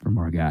hear from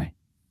our guy,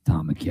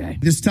 Tom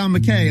McKay. This is Tom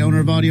McKay, owner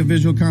of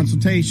Audiovisual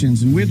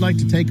Consultations, and we'd like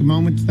to take a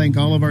moment to thank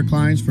all of our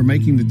clients for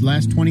making the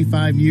last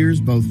 25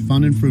 years both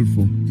fun and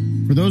fruitful.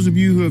 For those of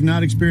you who have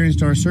not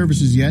experienced our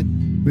services yet,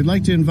 we'd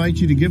like to invite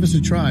you to give us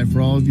a try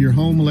for all of your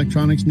home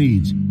electronics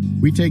needs.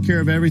 We take care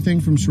of everything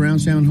from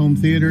surround sound home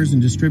theaters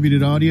and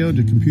distributed audio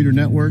to computer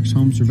networks,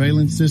 home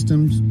surveillance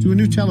systems, to a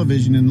new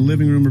television in the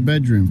living room or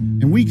bedroom.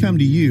 And we come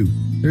to you.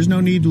 There's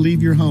no need to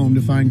leave your home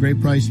to find great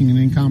pricing and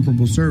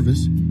incomparable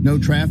service. No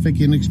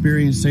traffic,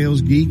 inexperienced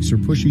sales geeks, or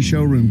pushy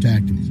showroom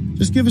tactics.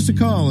 Just give us a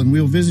call and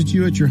we'll visit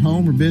you at your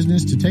home or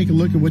business to take a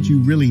look at what you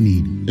really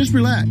need. Just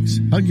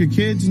relax, hug your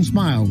kids, and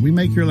smile. We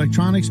make your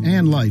electronics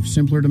and life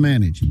simpler to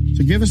manage.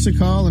 So give us a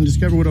call and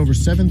discover what over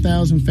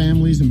 7,000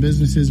 families and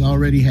businesses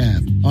already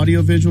have.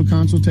 Audiovisual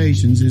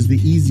Consultations is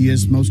the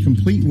easiest, most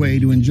complete way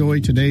to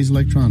enjoy today's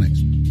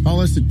electronics. Call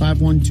us at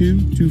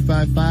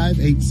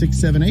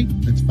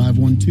 512-255-8678. That's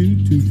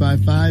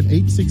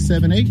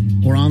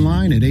 512-255-8678 or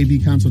online at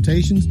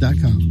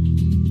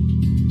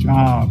avconsultations.com.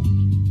 Job.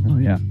 Oh,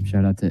 yeah.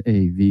 Shout out to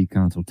AV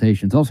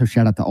Consultations. Also,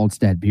 shout out to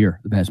Altstadt Beer,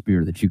 the best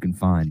beer that you can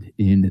find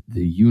in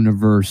the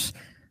universe.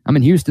 I'm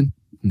in Houston,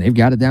 and they've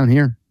got it down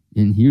here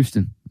in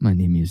Houston. Might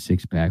need me a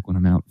six-pack when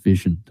I'm out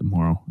fishing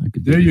tomorrow.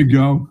 There you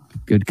go.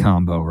 Good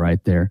combo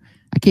right there.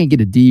 I can't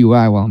get a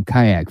DUI while I'm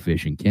kayak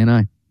fishing, can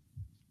I?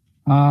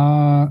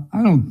 I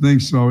don't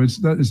think so.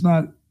 It's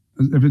not.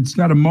 If it's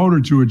got a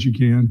motor to it, you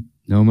can.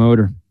 No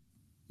motor.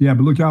 Yeah,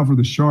 but look out for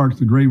the sharks,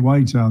 the great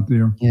whites out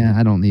there. Yeah,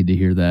 I don't need to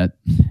hear that.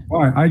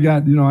 Why? I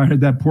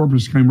had that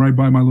porpoise came right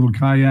by my little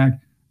kayak,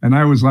 and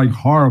I was like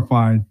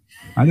horrified.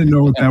 I didn't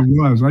know what that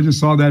was. I just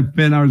saw that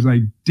fin. I was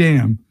like,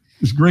 damn,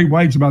 this great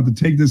white's about to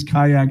take this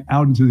kayak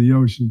out into the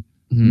ocean.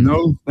 Mm-hmm.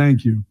 No,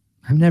 thank you.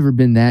 I've never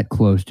been that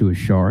close to a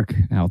shark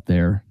out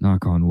there,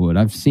 knock on wood.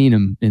 I've seen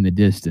them in the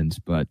distance,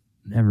 but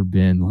never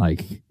been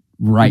like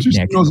right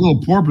next to those little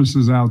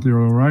porpoises out there,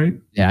 all right?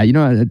 Yeah,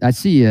 I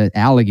see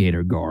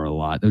alligator gar a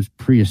lot. Those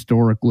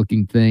prehistoric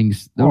looking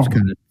things, those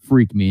kind of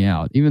freak me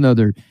out. Even though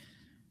they're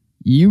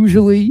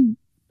usually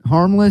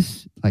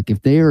harmless, like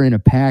if they are in a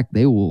pack,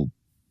 they'll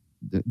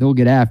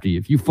get after you.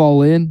 If you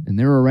fall in and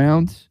they're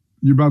around,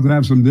 you're about to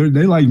have some.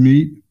 They like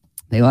meat.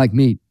 They like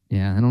meat.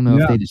 Yeah, I don't know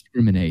if they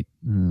discriminate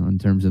in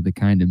terms of the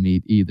kind of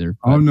meat either.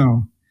 Oh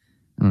no.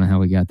 I don't know how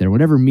we got there.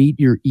 Whatever meat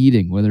you're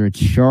eating, whether it's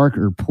shark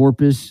or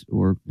porpoise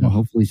or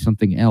hopefully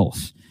something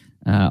else,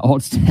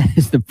 Altstadt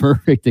is the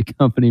perfect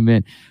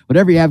accompaniment.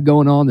 Whatever you have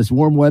going on, this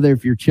warm weather,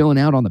 if you're chilling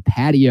out on the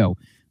patio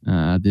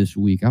this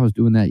week. I was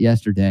doing that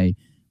yesterday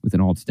with an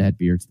Altstadt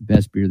beer. It's the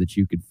best beer that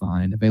you could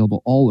find.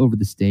 Available all over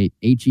the state.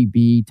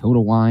 H-E-B,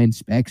 Total Wine,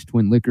 Specs,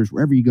 Twin Liquors,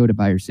 wherever you go to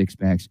buy your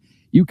six-packs.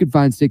 You can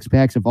find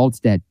six-packs of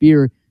Altstadt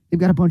beer. They've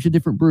got a bunch of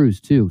different brews,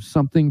 too.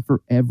 Something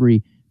for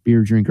every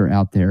beer drinker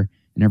out there.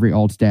 And every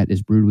Altstadt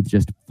is brewed with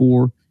just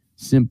 4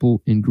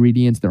 simple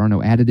ingredients. There are no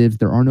additives.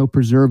 There are no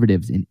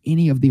preservatives in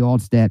any of the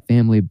Altstadt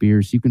family of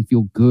beers. You can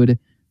feel good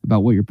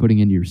about what you're putting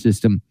into your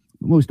system.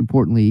 But most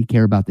importantly, you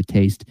care about the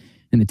taste,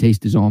 and the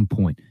taste is on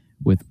point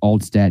with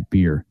Altstadt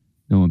beer.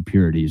 No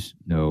impurities,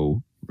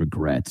 no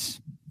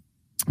regrets.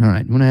 All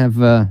right, want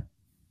to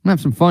have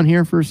some fun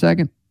here for a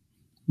second?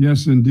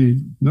 Yes, indeed.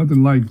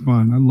 Nothing like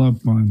fun. I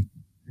love fun.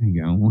 There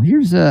you go. Well,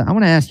 here's I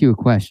want to ask you a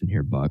question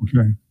here, Buck.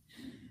 Okay.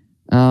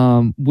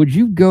 Would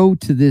you go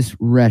to this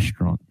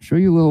restaurant? Show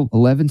you a little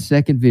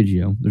 11-second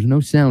video. There's no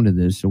sound of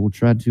this, so we'll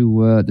try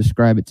to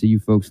describe it to you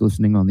folks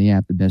listening on the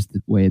app the best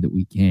way that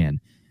we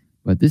can.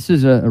 But this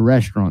is a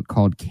restaurant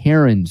called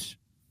Karen's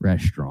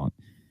Restaurant,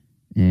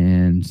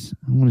 and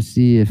I want to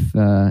see if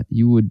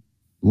you would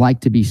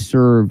like to be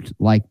served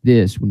like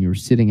this when you're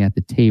sitting at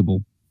the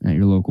table at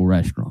your local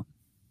restaurant.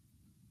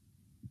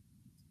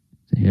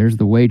 So here's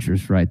the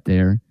waitress right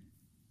there,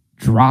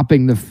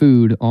 dropping the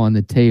food on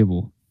the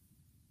table.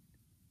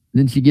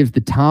 Then she gives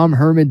the Tom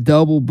Herman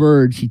double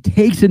bird. She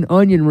takes an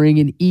onion ring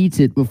and eats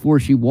it before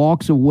she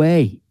walks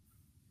away.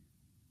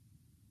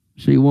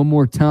 Show you one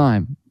more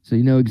time so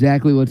you know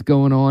exactly what's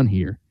going on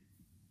here.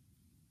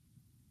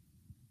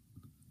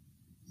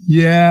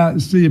 Yeah,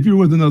 see, if you're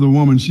with another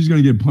woman, she's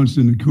going to get punched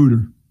in the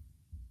cooter.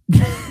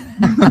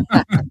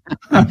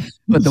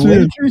 But the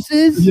waitress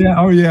is? Yeah,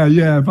 oh yeah.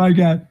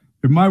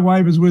 If my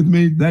wife is with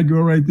me, that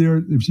girl right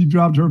there, if she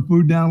dropped her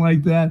food down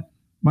like that,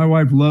 my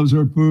wife loves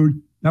her food.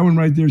 That one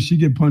right there, she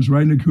get punched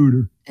right in the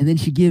cooter. And then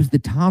she gives the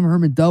Tom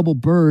Herman double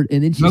bird,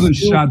 and then she another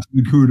shot to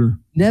the cooter.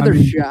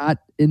 Shot,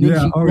 and then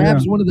she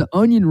grabs one of the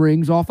onion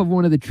rings off of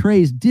one of the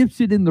trays,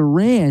 dips it in the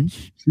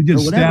ranch. She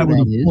gets stabbed with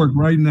a fork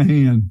right in the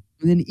hand.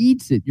 And then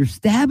eats it. You're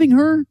stabbing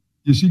her?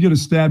 Yeah, she get a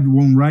stabbed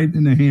wound right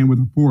in the hand with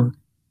a fork.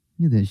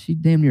 Look at this. She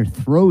damn near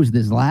throws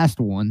this last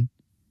one.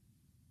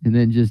 And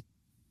then just,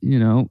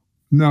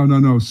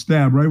 No.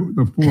 Stab right with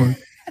the fork.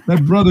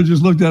 That brother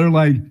just looked at her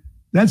like,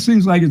 that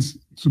seems like it's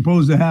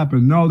supposed to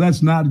happen. No,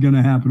 that's not going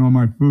to happen on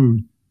my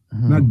food.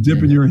 Not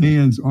dipping your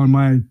hands on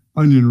my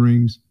onion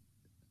rings.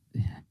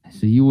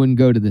 So you wouldn't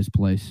go to this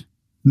place?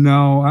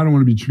 No, I don't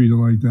want to be treated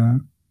like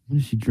that. What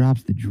if she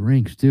drops the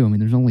drinks, too? I mean,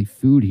 there's only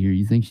food here.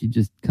 You think she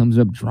just comes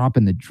up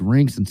dropping the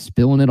drinks and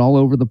spilling it all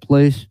over the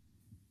place?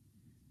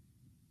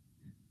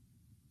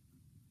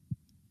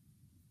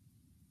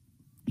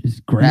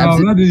 Just grabs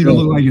it. No, that didn't even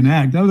look like an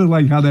act. That looked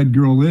like how that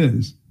girl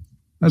is.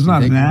 That's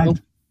not an act.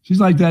 So? She's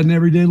like that in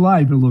everyday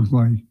life, it looks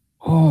like.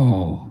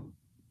 Oh.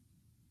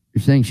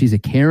 You're saying she's a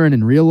Karen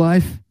in real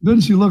life?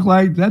 Doesn't she look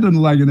like, that doesn't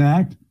look like an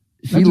act.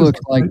 She looks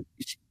like,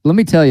 let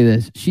me tell you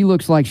this. She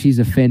looks like she's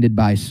offended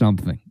by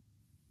something.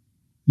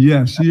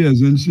 Yeah, she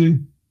is, isn't she?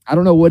 I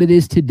don't know what it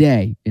is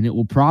today, and it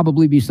will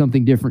probably be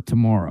something different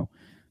tomorrow.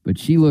 But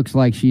she looks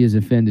like she is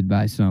offended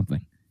by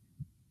something.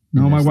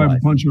 No, my wife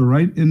would punch her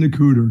right in the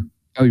cooter.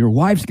 Oh, your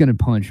wife's going to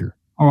punch her.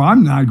 Oh,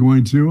 I'm not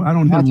going to. I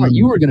don't hit women.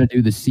 You were going to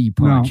do the C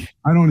punch.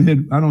 No, I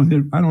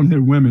don't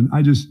hit women.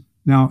 I just,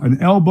 now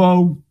an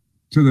elbow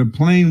to the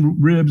plain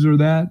ribs or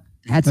that.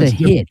 That's a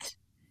hit.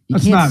 You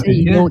can't say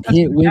you don't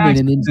hit women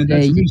and then say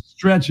that's me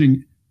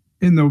stretching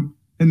in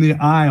the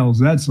aisles.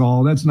 That's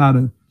all. That's not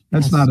a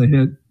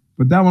hit.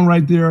 But that one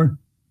right there,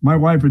 my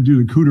wife would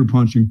do the cooter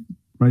punching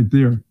right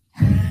there.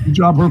 You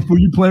drop her food,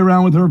 you play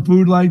around with her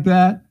food like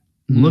that,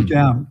 look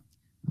out.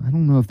 I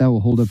don't know if that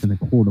will hold up in the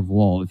court of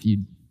law if you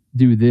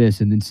do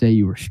this and then say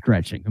you were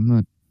stretching. I'm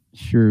not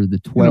sure the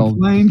 12. In a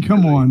plane,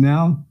 come on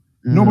now.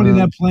 Nobody in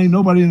that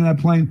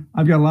plane.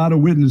 I've got a lot of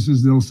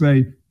witnesses that'll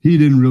say he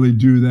didn't really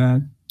do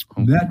that.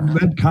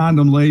 That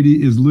condom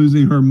lady is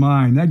losing her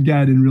mind. That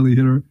guy didn't really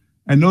hit her.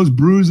 And those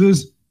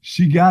bruises,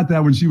 she got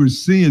that when she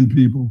was seeing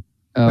people.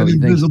 Oh, that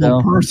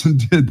invisible person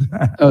did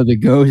that. Oh, the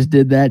ghost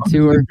did that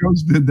to her? The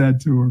ghost did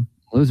that to her.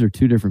 Those are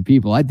two different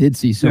people. I did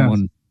see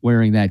someone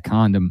wearing that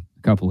condom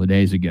a couple of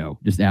days ago,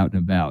 just out and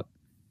about.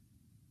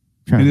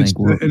 And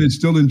it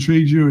still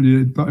intrigued you,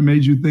 and it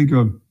made you think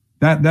of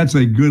that. That's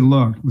a good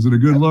look. Was it a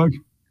good look?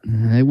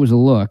 It was a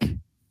look.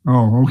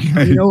 Oh,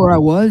 okay. You know where I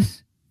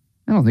was?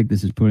 I don't think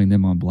this is putting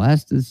them on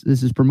blast. This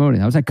is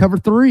promoting. I was at Cover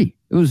 3.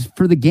 It was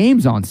for the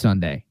games on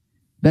Sunday.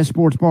 Best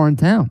sports bar in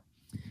town.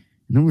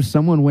 And there was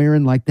someone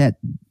wearing like that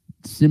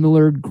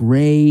similar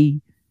gray,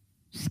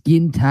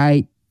 skin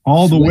tight.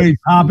 All the way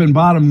top and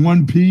bottom,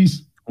 one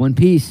piece. One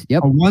piece.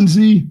 Yep. A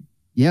onesie.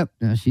 Yep.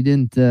 No, she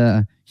didn't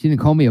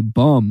call me a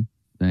bum,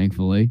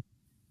 thankfully.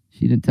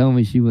 She didn't tell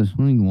me she was.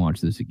 We can watch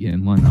this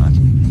again. Why not?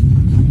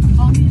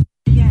 Call me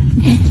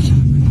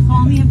again.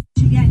 Call me again.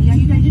 Yeah,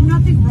 you did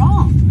nothing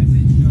wrong. I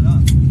said shut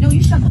up. No,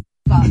 you shut the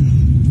up.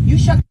 You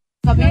shut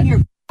the up and you're.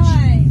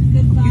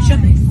 Goodbye. You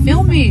shut the.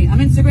 Film me. I'm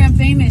Instagram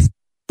famous.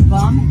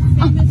 Bum.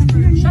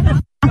 Shut the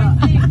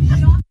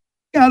up.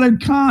 Got a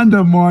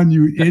condom on,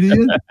 you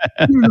idiot.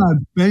 You're not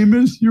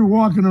famous. You're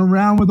walking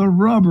around with a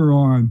rubber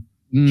on.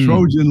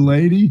 Trojan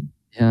lady.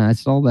 Yeah, I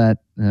saw that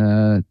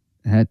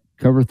at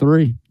Cover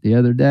 3 the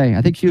other day.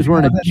 I think she was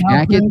wearing a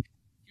jacket.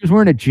 She was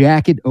wearing a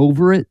jacket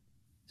over it,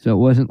 so it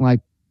wasn't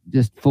like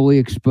just fully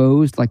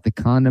exposed. Like the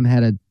condom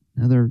had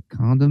another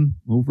condom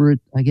over it,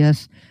 I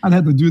guess. I'd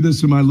have to do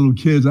this to my little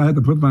kids. I had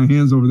to put my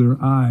hands over their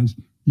eyes.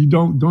 You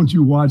don't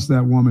you watch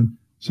that woman.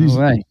 She's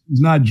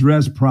not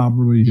dressed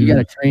properly. You got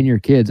to train your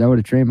kids. I would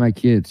have trained my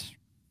kids.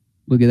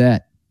 Look at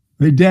that.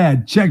 Hey,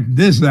 Dad, check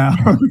this out.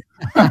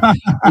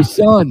 Your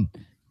son.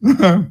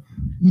 No.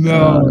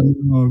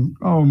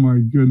 Oh, my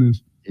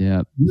goodness.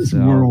 Yeah. This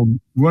world.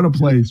 What a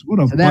place. What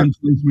a fun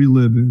place we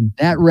live in.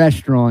 That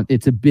restaurant,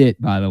 it's a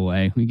bit, by the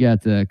way. We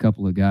got a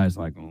couple of guys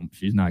like, oh,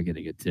 she's not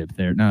getting a tip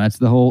there. No, that's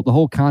the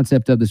whole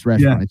concept of this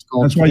restaurant. Yeah, it's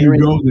called that's why you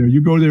go there. You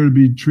go there to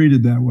be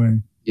treated that way.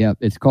 Yep,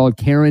 it's called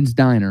Karen's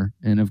Diner.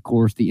 And, of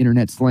course, the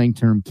internet slang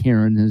term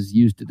Karen is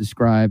used to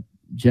describe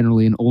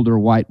generally an older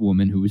white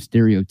woman who is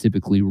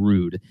stereotypically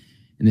rude.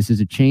 And this is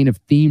a chain of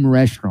theme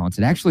restaurants.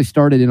 It actually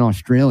started in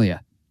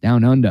Australia,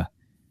 down under.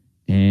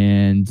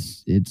 And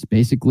it's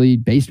basically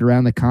based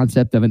around the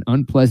concept of an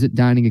unpleasant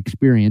dining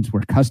experience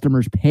where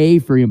customers pay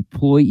for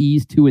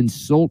employees to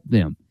insult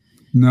them.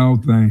 No,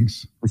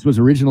 thanks. This was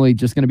originally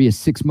just going to be a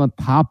 6-month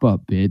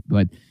pop-up bit,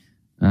 but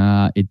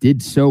it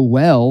did so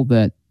well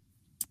that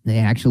they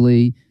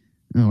actually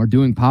are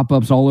doing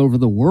pop-ups all over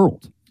the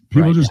world.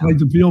 People just like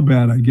to feel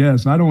bad, I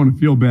guess. I don't want to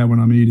feel bad when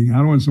I'm eating. I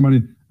don't want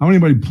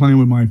anybody playing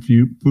with my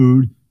food.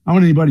 I don't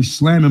want anybody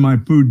slamming my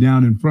food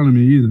down in front of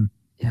me either.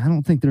 Yeah, I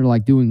don't think they're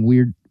like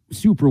doing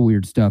super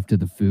weird stuff to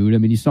the food. I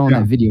mean, you saw in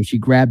that video, she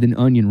grabbed an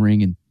onion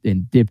ring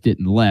and dipped it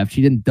and left.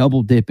 She didn't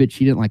double dip it.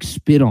 She didn't like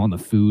spit on the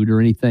food or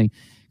anything.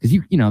 Because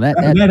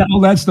all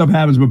that stuff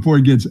happens before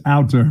it gets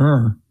out to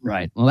her.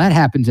 Right. Well, that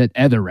happens at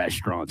other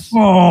restaurants.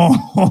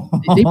 Oh,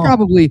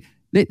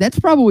 that's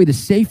probably the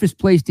safest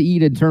place to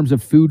eat in terms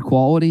of food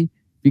quality,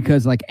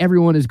 because like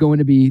everyone is going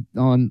to be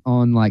on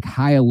like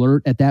high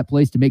alert at that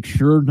place to make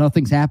sure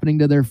nothing's happening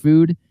to their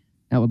food.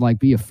 That would like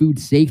be a food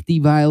safety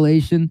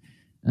violation.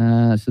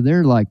 So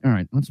they're like, all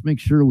right, let's make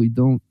sure we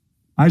don't.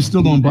 I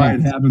still don't buy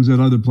it happens at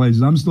other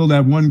places. I'm still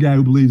that one guy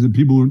who believes that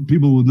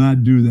people will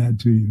not do that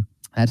to you.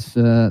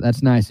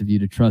 That's nice of you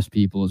to trust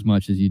people as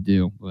much as you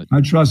do. But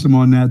I trust them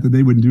on that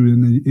they wouldn't do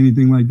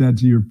anything like that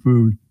to your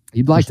food.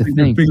 You'd like to stick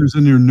think their fingers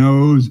in their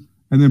nose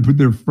and then take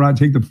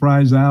the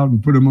fries out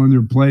and put them on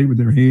their plate with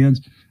their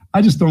hands.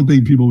 I just don't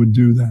think people would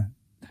do that.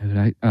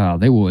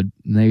 Dude, they would.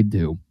 They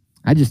do.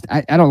 I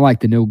don't like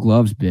the no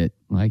gloves bit.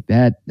 Like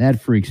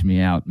that freaks me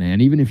out,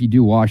 man. Even if you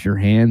do wash your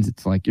hands,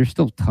 it's like you're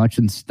still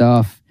touching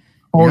stuff.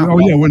 Yeah.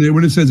 When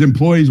it says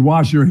employees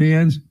wash your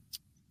hands,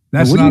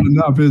 that's not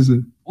enough, is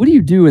it? What do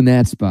you do in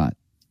that spot?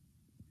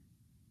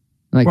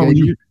 Like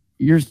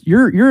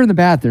you're in the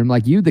bathroom,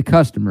 like you, the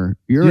customer,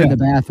 you're in the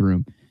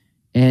bathroom,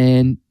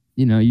 and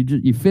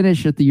you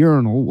finish at the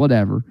urinal,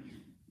 whatever,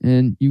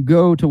 and you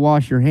go to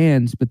wash your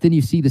hands, but then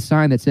you see the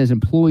sign that says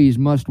employees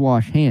must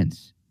wash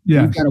hands.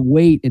 Yes. You've got to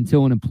wait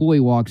until an employee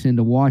walks in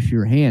to wash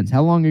your hands.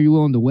 How long are you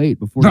willing to wait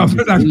before? No,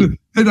 they're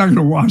not going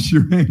to wash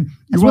your hands.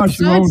 That's what the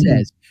sign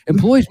says.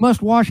 Employees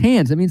must wash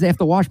hands. That means they have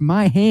to wash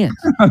my hands.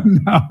 No.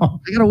 I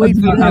got to wait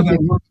for them.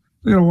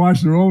 They got to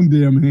wash their own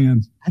damn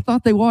hands. I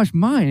thought they washed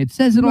mine. It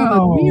says it on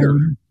the mirror.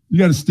 You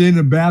got to stay in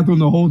the bathroom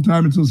the whole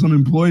time until some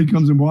employee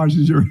comes and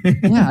washes your hands.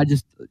 Yeah, I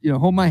just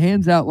hold my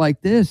hands out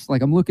like this,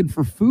 like I'm looking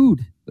for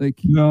food. Like,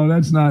 no,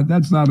 that's not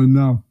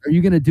enough. Are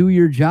you going to do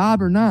your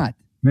job or not?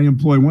 Hey,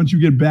 employee, once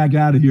you get back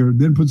out of here,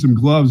 then put some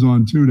gloves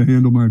on, too, to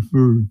handle my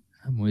food.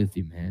 I'm with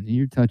you, man.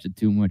 You're touching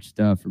too much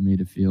stuff for me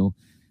to feel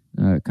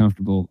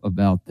comfortable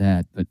about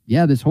that. But,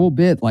 yeah, this whole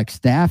bit, like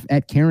staff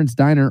at Karen's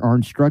Diner are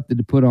instructed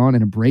to put on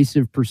an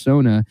abrasive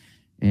persona,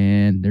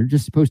 and they're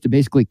just supposed to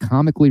basically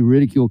comically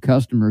ridicule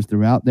customers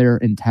throughout their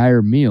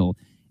entire meal.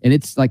 And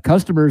it's like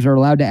customers are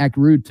allowed to act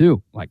rude,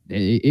 too. Like,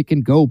 it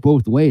can go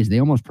both ways. They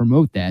almost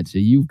promote that. So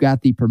you've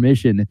got the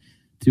permission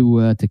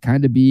to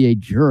kind of be a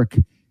jerk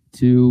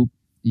to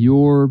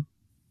your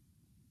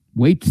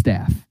wait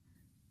staff.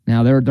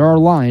 Now there are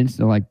lines.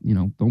 They're like,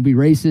 don't be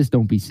racist,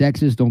 don't be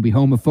sexist, don't be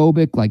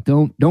homophobic. Like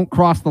don't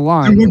cross the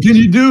line. And what can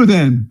you do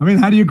then? I mean,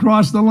 how do you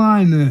cross the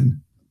line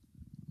then?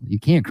 You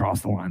can't cross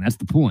the line. That's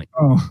the point.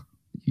 Oh,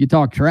 you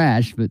talk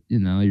trash, but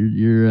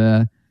you're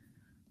I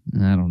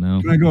don't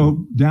know. Can I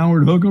go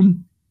downward hook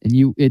them?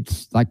 And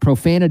it's like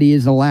profanity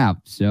is allowed.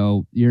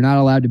 So you're not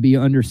allowed to be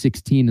under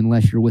 16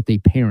 unless you're with a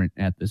parent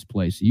at this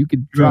place. So you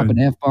could drop an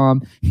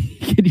F-bomb.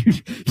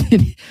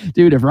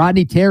 Dude, if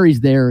Rodney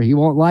Terry's there, he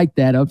won't like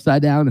that.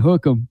 Upside down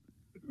hook him.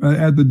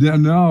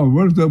 No.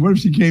 What if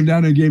she came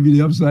down and gave you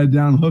the upside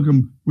down hook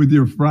him with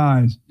your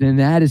fries? Then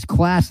that is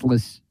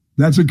classless.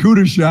 That's a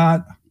cooter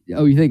shot.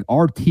 Oh, you think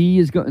RT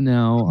is going?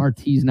 No,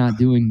 RT's not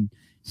doing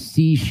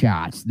C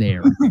shots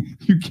there.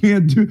 You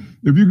can't do.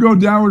 If you go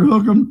downward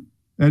hook him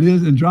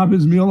and drop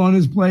his meal on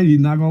his plate, he's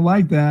not going to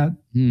like that.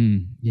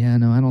 Yeah,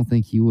 no, I don't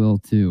think he will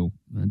too.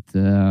 But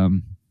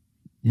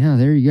yeah,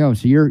 there you go.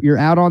 So you're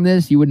out on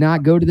this. You would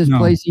not go to this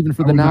place even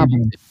for the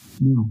novelty.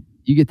 No.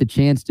 You get the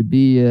chance to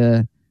be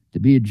a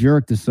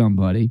jerk to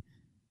somebody,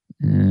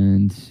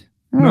 and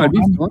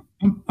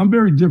I'm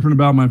very different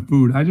about my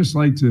food. I just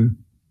like to,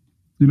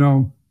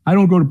 I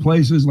don't go to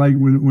places like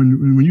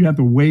when you have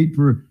to wait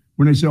for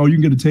when they say, oh, you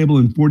can get a table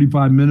in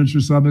 45 minutes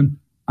or something.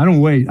 I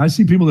don't wait. I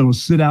see people that will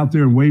sit out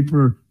there and wait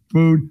for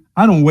food.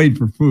 I don't wait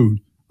for food.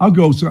 I can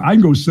go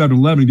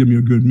 7-Eleven and give me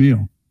a good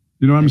meal.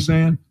 You know what I'm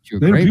saying?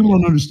 People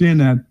don't understand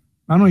that.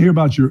 I don't hear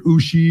about your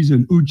ushis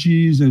and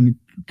uchis and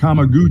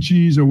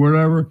kamaguchis or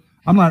whatever.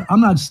 I'm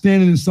not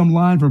standing in some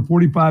line for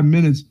 45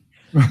 minutes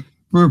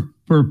for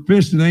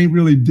fish that ain't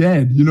really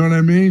dead. You know what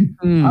I mean?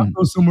 I'll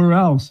go somewhere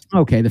else.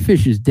 Okay, the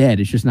fish is dead.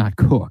 It's just not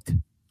cooked.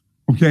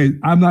 Okay,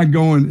 I'm not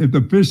going. If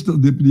the fish,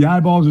 the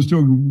eyeballs are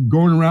still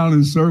going around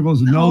in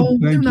circles, no,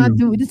 thank you. Not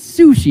doing it's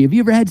sushi. Have you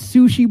ever had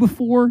sushi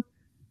before?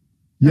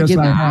 Yes,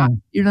 I have.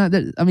 You're not.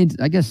 I mean,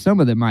 I guess some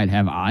of them might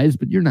have eyes,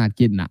 but you're not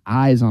getting the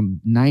eyes on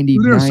 90.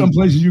 There are some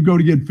places you go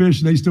to get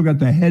fish, and they still got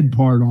the head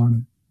part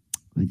on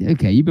it.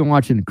 Okay, you've been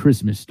watching A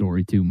Christmas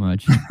Story too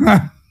much.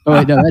 Oh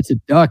wait, no, that's a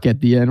duck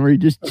at the end where he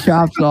just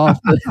chops off.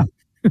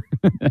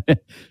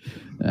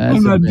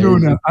 I'm not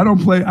doing that. I don't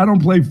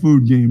play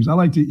food games. I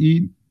like to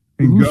eat.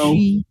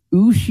 Uchi,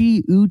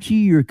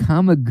 or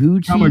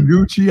Kamaguchi.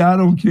 Kamaguchi, I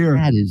don't care.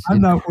 That is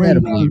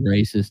incredibly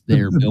racist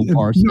there, Bill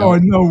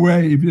Parcells. No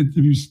way. If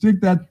you stick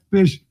that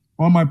fish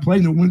on my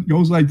plate and it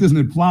goes like this and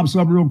it flops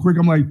up real quick,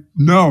 I'm like,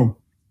 no,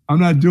 I'm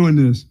not doing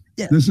this.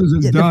 Yeah, this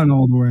isn't done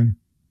all the way.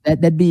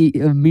 That'd be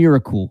a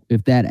miracle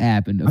if that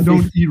happened. I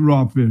don't eat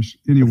raw fish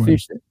anyway.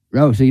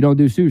 So you don't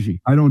do sushi?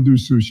 I don't do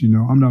sushi,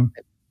 no.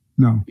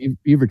 No. You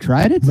ever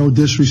tried it? No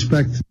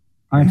disrespect.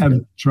 I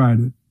haven't tried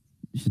it.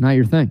 It's not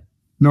your thing.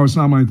 No, it's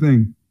not my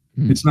thing.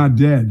 It's not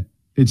dead.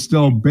 It's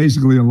still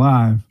basically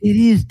alive. It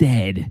is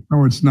dead.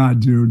 No, it's not,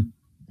 dude.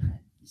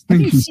 Have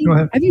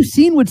you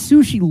seen what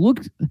sushi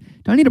looks? Do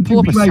I need to pull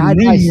up a side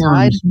by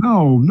side?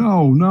 No.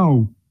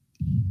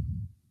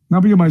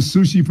 Not be my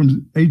sushi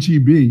from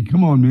HEB.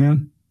 Come on,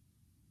 man.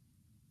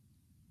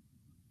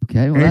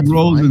 Okay, well, egg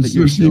rolls and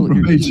sushi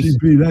from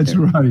HEB. That's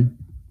right.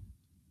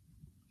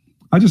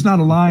 I'm just not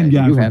a line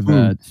guy for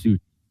food.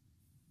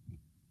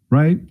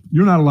 right?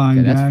 You're not a lying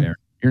Okay, guy. that's fair.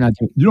 You're not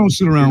You don't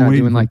sit around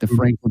waiting doing like the food.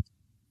 Franklin.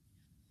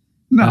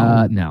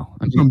 No, No.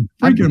 I mean, some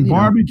freaking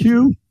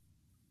barbecue.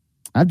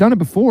 I've done it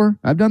before.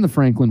 I've done the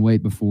Franklin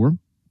wait before.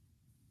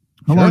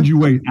 How long did you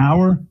wait?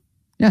 Hour?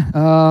 Yeah,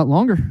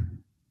 longer.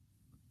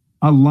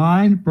 A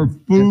line for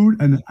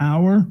food, an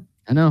hour?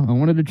 I know. I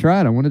wanted to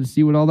try it. I wanted to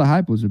see what all the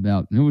hype was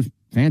about. And it was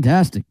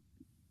fantastic.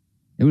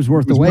 It was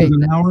worth the wait.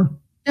 An hour?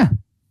 Yeah.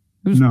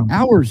 It was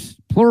hours,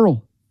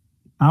 plural.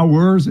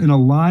 Hours in a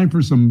line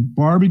for some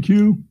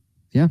barbecue?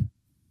 Yeah.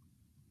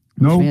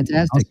 No,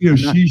 fantastic. I'll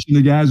see a sheesh and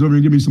the guys over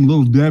and give me some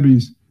little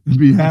Debbie's and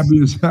be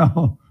happy as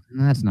hell.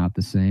 That's not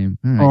the same.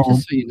 All right,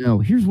 just so you know,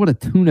 here's what a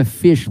tuna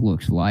fish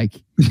looks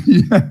like.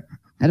 Yeah.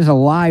 That is a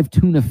live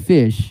tuna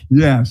fish.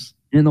 Yes.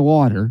 In the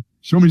water.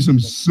 Show me some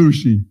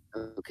sushi.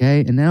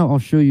 Okay, and now I'll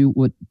show you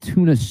what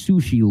tuna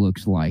sushi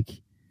looks like.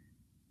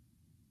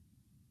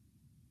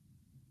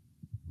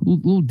 A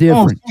little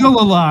different. Oh,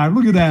 still alive.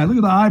 Look at that. Look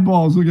at the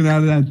eyeballs looking out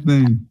of that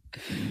thing.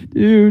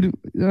 Dude,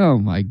 oh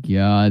my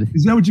God.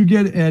 Is that what you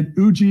get at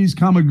Uchi's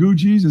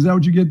Kamaguchi's? Is that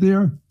what you get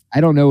there?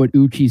 I don't know what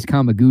Uchi's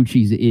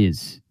Kamaguchi's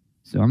is,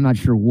 so I'm not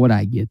sure what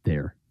I get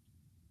there.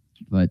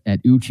 But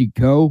at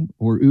Uchiko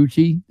or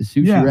Uchi, the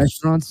sushi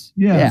restaurants,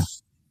 yeah,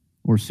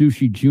 or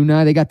Sushi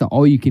Junai, they got the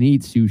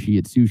all-you-can-eat sushi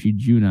at Sushi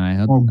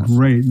Junai. Oh,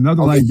 great!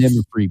 Another I'll give them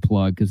a free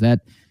plug because that,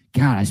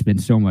 God, I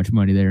spent so much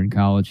money there in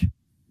college.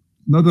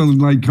 Nothing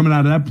like coming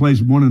out of that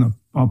place wanting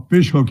a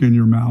fish hook in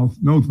your mouth.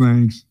 No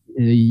thanks.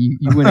 You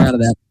went out of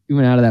that. You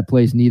went out of that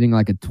place needing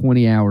like a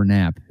 20-hour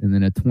nap and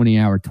then a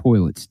 20-hour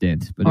toilet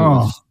stint. But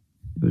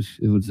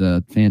it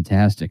was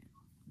fantastic,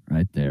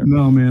 right there.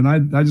 No, man, I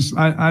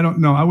don't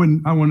know. I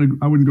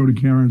wouldn't go to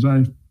Karen's.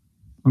 I'm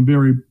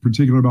very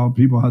particular about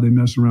people how they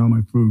mess around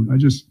my food. I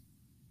just,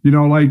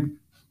 like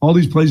all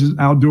these places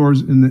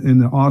outdoors in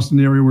the Austin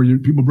area where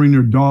people bring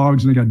their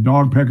dogs and they got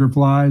dog pecker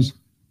flies.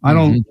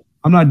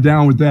 I'm not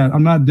down with that.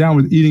 I'm not down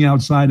with eating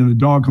outside and the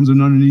dog comes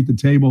in underneath the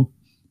table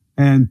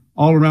and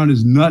all around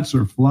his nuts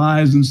are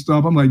flies and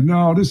stuff. I'm like,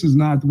 no, this is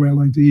not the way I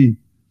like to eat.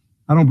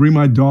 I don't bring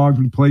my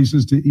dog to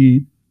places to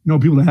eat.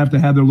 People that have to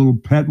have their little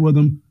pet with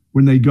them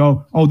when they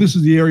go, oh, this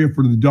is the area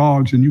for the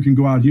dogs and you can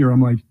go out here.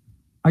 I'm like,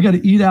 I got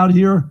to eat out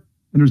here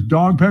and there's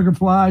dog pecker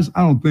flies?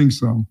 I don't think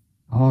so.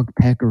 Dog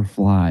pecker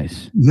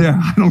flies.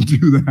 Yeah, I don't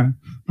do that.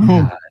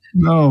 Oh,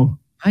 no.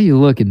 How you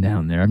looking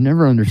down there? I've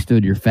never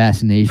understood your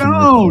fascination.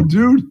 No,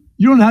 dude.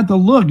 You don't have to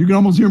look. You can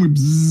almost hear me.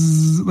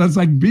 Bzzz. That's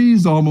like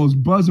bees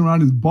almost buzzing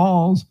around his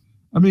balls.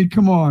 I mean,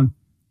 come on.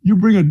 You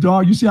bring a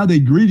dog. You see how they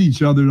greet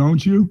each other,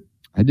 don't you?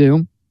 I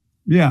do.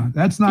 Yeah,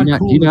 that's not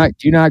cool. Do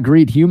you not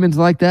greet humans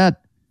like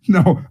that?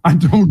 No, I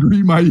don't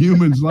greet my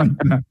humans like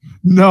that.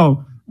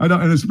 No, I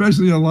don't. And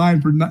especially in a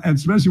line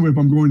especially if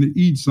I'm going to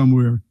eat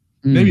somewhere.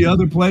 Maybe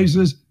other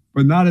places,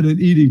 but not at an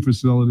eating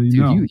facility. Dude,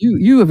 no.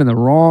 You live in the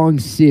wrong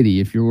city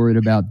if you're worried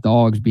about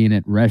dogs being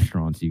at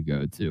restaurants you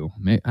go to.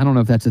 I don't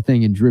know if that's a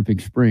thing in Dripping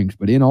Springs,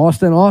 but in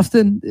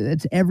Austin,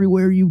 it's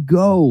everywhere you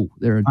go.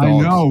 There are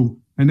dogs. I know.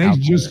 And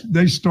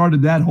they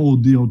started that whole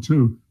deal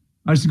too.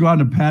 I used to go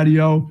out in the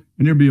patio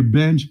and there'd be a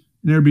bench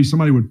and there'd be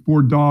somebody with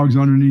 4 dogs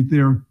underneath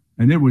there.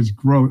 And it was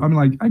gross. I'm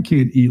like, I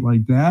can't eat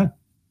like that.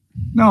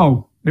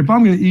 No, if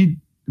I'm going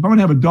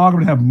to have a dog, I'm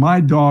going to have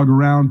my dog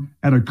around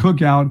at a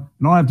cookout,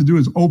 and all I have to do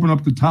is open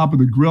up the top of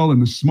the grill,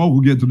 and the smoke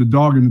will get to the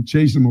dog and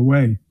chase him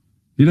away.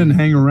 He doesn't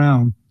hang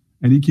around,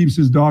 and he keeps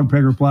his dog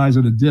pecker flies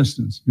at a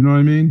distance. You know what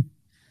I mean?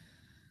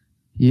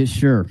 Yeah,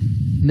 sure.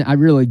 I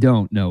really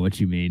don't know what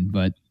you mean,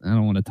 but I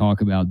don't want to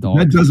talk about dogs.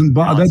 That doesn't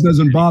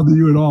bother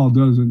you at all,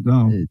 does it?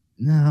 No.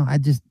 No, I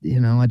just,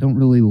 I don't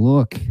really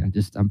look.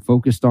 I'm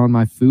focused on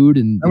my food,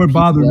 and that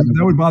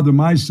would bother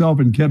myself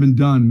and Kevin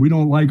Dunn. We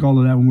don't like all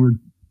of that when we're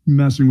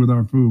messing with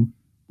our food.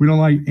 We don't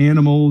like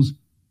animals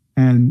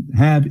and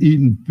have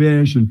eaten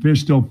fish and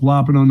fish still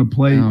flopping on the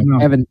plate.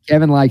 No.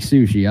 Kevin likes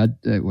sushi.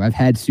 I've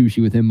had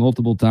sushi with him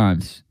multiple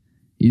times.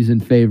 He's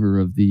in favor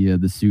of the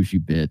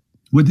sushi bit.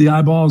 With the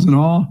eyeballs and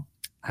all?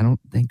 I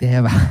don't think they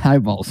have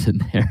eyeballs in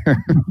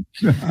there.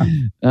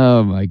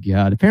 Oh my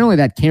God. Apparently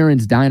that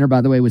Karen's Diner, by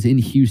the way, was in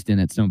Houston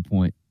at some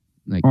point.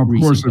 Like of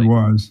course it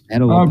was.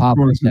 Had a little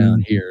pop-up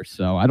down here.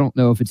 So I don't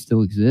know if it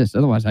still exists.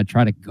 Otherwise I'd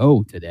try to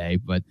go today,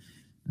 but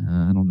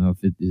I don't know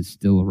if it is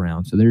still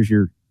around. So there's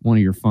one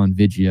of your fun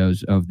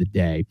videos of the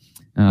day.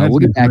 We'll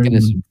get back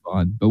into some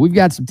fun, but we've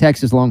got some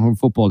Texas Longhorn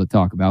football to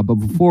talk about. But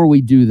before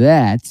we do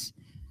that,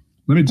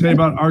 let me tell you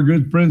about our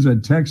good friends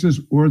at Texas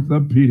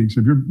Orthopedics.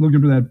 If you're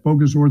looking for that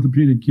focused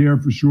orthopedic care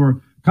for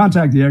sure,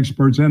 contact the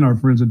experts and our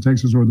friends at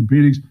Texas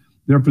Orthopedics.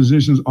 Their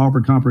physicians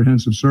offer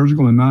comprehensive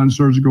surgical and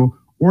non-surgical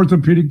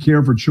orthopedic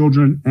care for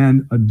children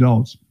and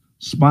adults,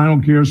 spinal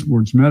care,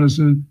 sports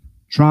medicine,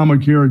 trauma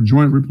care,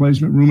 joint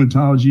replacement,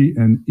 rheumatology,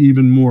 and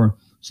even more.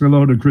 Say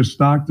hello to Chris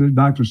Stockton,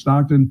 Dr.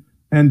 Stockton,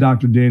 and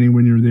Dr. Danny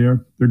when you're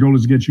there. Their goal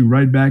is to get you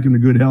right back into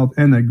good health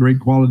and that great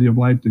quality of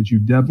life that you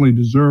definitely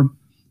deserve.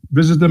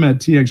 Visit them at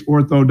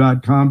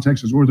txortho.com.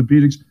 Texas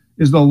Orthopedics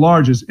is the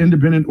largest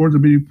independent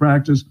orthopedic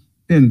practice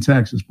in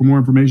Texas. For more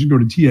information, go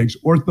to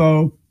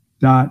txortho.com.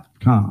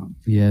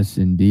 Yes,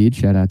 indeed.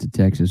 Shout out to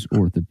Texas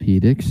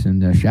Orthopedics,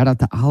 and shout out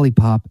to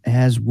Olipop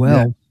as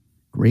well. Yeah.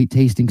 Great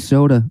tasting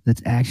soda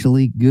that's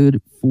actually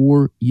good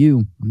for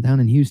you. I'm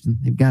down in Houston.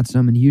 They've got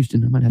some in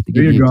Houston. I might have to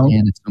give you a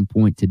can at some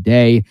point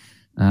today.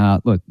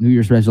 Look, New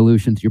Year's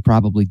resolutions, you're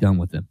probably done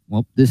with them.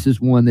 Well, this is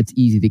one that's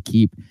easy to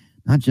keep,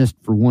 not just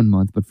for 1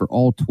 month, but for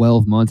all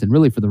 12 months and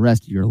really for the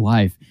rest of your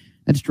life.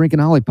 That's drinking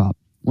Olipop.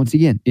 Once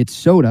again, it's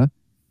soda,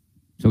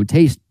 so it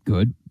tastes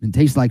good and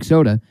tastes like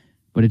soda,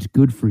 but it's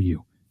good for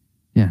you.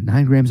 Yeah,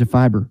 9 grams of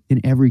fiber in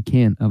every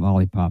can of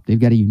Olipop. They've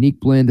got a unique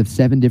blend of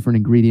 7 different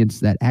ingredients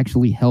that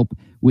actually help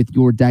with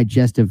your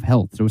digestive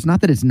health. So it's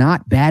not that it's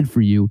not bad for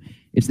you,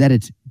 it's that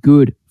it's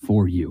good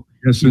for you.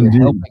 Yes, You're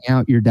indeed. helping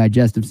out your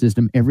digestive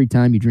system every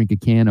time you drink a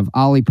can of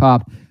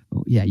Olipop.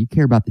 Oh, yeah, you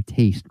care about the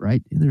taste,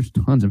 right? There's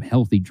tons of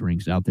healthy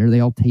drinks out there. They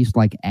all taste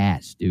like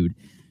ass, dude.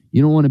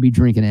 You don't want to be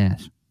drinking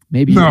ass.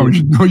 Maybe no,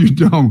 you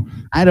don't.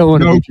 I don't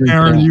want to be drinking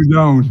Aaron, ass. you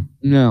don't.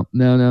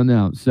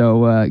 No.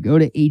 So go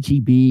to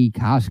H-E-B,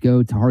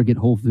 Costco, Target,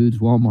 Whole Foods,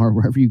 Walmart,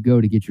 wherever you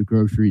go to get your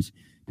groceries.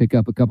 Pick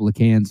up a couple of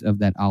cans of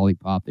that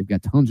Olipop. They've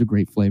got tons of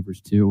great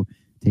flavors, too.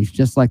 Tastes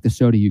just like the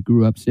soda you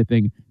grew up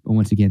sipping, but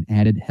once again,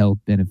 added health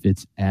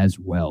benefits as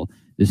well.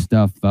 This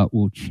stuff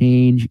will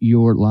change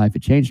your life.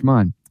 It changed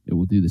mine. It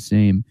will do the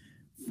same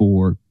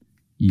for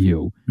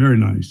you. Very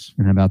nice.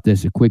 And how about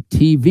this? A quick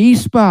TV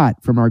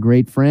spot from our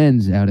great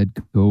friends out at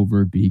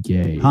Covert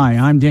BK. Hi,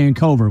 I'm Dan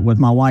Covert with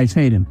my wife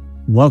Hayden.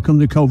 Welcome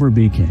to Covert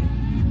BK.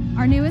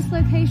 Our newest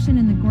location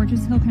in the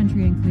gorgeous Hill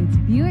Country includes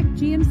Buick,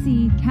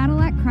 GMC,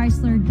 Cadillac,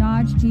 Chrysler,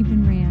 Dodge, Jeep,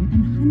 and Ram,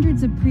 and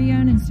hundreds of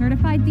pre-owned and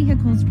certified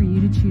vehicles for you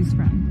to choose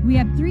from. We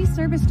have 3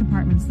 service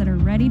departments that are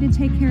ready to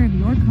take care of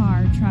your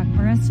car, truck,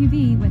 or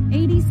SUV with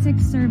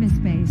 86 service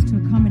bays to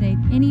accommodate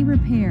any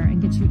repair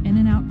and get you in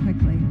and out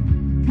quickly.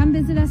 Come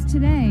visit us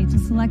today to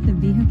select the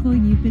vehicle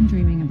you've been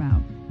dreaming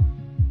about.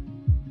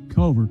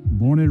 Covert,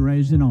 born and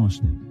raised in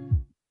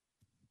Austin.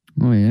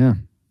 Oh, yeah.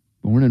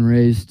 Born and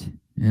raised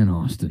in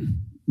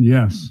Austin.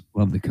 Yes.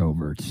 Love the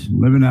Coverts.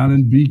 Living out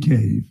in Bee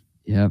Cave.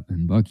 Yep,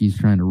 and Bucky's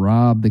trying to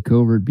rob the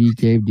Covert Bee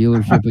Cave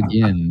dealership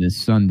again this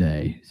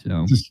Sunday.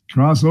 So just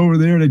cross over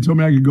there. They told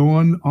me I could go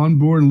on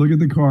board and look at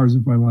the cars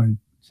if I like.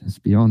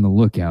 Just be on the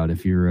lookout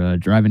if you're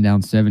driving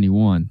down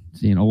 71,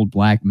 see an old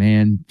black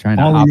man trying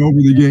to falling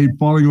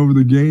over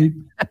the gate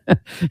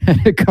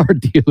at a car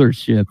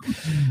dealership.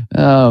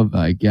 Oh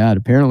my God!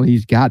 Apparently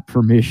he's got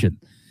permission.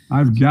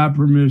 I've got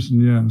permission.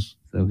 Yes.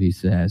 So he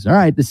says. All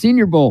right, the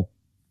Senior Bowl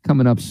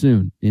coming up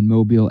soon in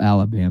Mobile,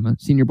 Alabama.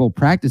 Senior Bowl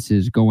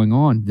practices going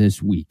on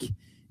this week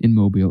in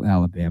Mobile,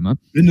 Alabama.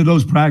 Into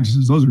those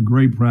practices. Those are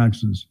great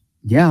practices.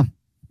 Yeah.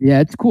 Yeah,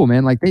 it's cool,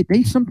 man. Like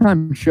they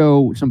sometimes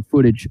show some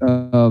footage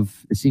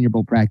of the Senior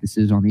Bowl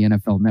practices on the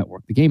NFL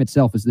Network. The game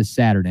itself is this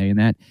Saturday, and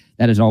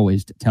that is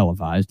always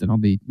televised, and I'll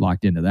be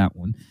locked into that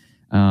one.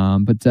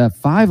 But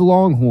 5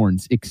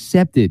 Longhorns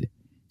accepted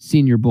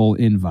Senior Bowl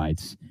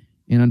invites,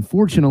 and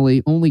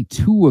unfortunately, only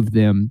 2 of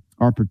them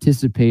are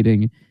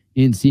participating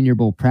in Senior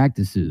Bowl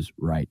practices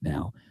right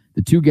now.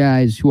 The 2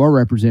 guys who are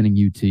representing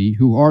UT,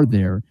 who are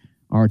there,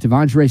 are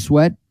Tavondre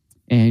Sweat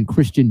and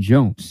Christian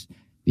Jones.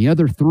 The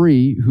other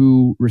 3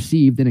 who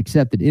received and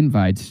accepted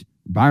invites,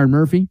 Byron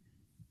Murphy,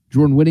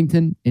 Jordan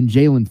Whittington, and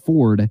Jalen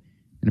Ford. And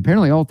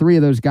apparently all 3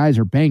 of those guys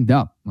are banged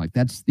up. Like,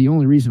 that's the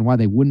only reason why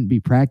they wouldn't be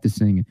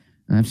practicing.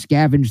 I've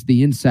scavenged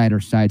the insider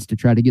sites to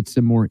try to get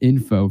some more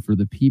info for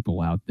the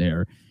people out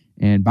there.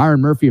 And Byron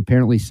Murphy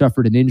apparently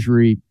suffered an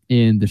injury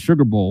in the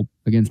Sugar Bowl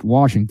against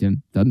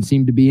Washington. Doesn't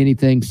seem to be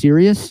anything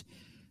serious.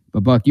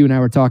 But, Buck, you and I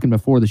were talking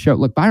before the show.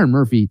 Look, Byron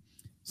Murphy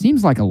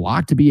seems like a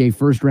lock to be a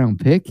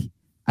first-round pick.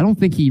 I don't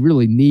think he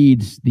really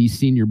needs these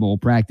Senior Bowl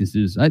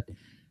practices. I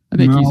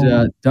think he's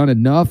done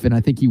enough, and I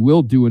think he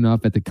will do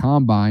enough at the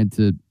Combine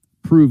to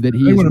prove that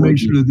he is. They want to make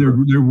sure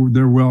that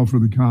they're well for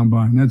the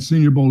Combine. That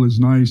Senior Bowl is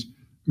nice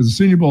because the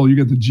Senior Bowl, you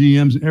get the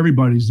GMs,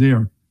 everybody's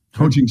there.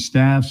 Coaching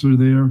staffs are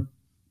there,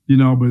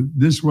 but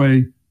this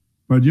way,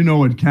 but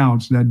what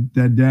counts, that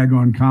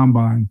daggone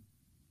Combine,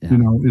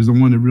 is the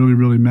one that really,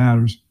 really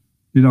matters.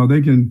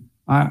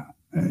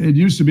 It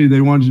used to be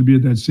they wanted you to be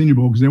at that Senior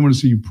Bowl because they want to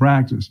see you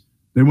practice.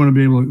 They want to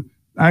be able to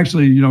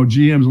actually,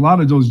 GMs, a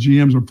lot of those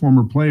GMs are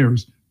former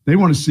players. They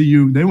want to see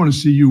you. They want to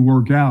see you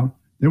work out.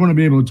 They want to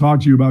be able to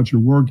talk to you about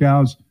your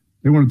workouts.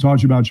 They want to talk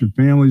to you about your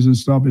families and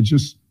stuff.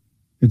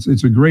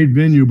 It's a great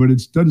venue, but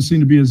it doesn't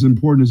seem to be as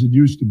important as it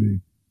used to be.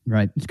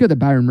 Right. It's good that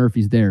Byron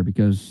Murphy's there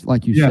because,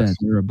 like you said,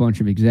 there are a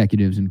bunch of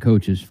executives and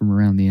coaches from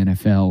around the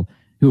NFL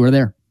who are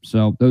there.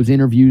 So those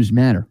interviews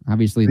matter.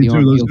 Obviously,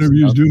 those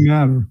interviews do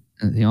matter.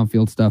 The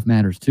on-field stuff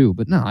matters too.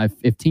 But no,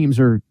 if teams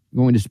are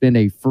going to spend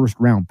a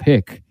first-round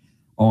pick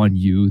on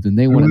you, then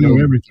they want to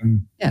know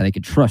everything. Yeah, they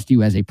could trust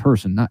you as a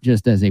person, not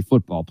just as a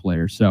football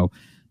player. So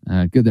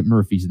good that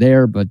Murphy's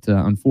there, but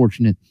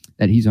unfortunate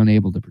that he's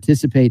unable to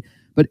participate.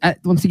 But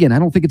once again, I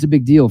don't think it's a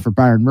big deal for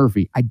Byron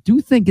Murphy. I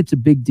do think it's a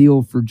big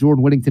deal for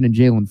Jordan Whittington and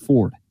Jalen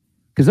Ford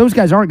because those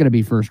guys aren't going to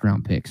be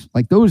first-round picks.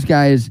 Like, those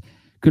guys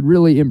could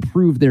really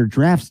improve their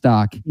draft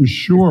stock for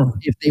sure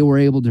if they were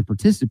able to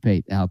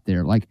participate out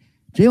there. Like,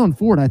 Jalen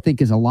Ford, I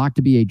think, is a lock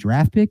to be a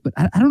draft pick, but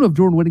I don't know if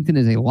Jordan Whittington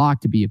is a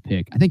lock to be a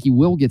pick. I think he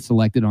will get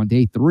selected on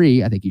day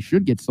 3. I think he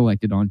should get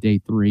selected on day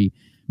 3.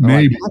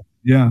 Maybe.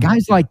 Yeah.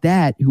 Guys like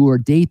that who are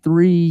day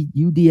 3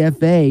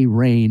 UDFA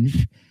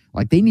range,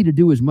 like they need to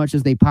do as much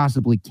as they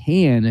possibly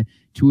can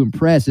to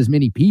impress as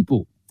many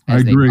people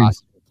as they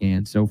possibly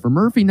can. So for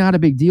Murphy, not a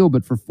big deal,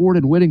 but for Ford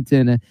and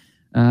Whittington,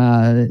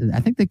 I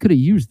think they could have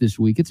used this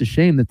week. It's a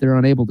shame that they're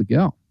unable to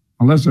go.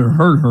 Unless they're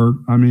hurt.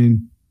 I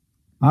mean,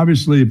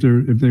 obviously, if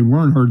they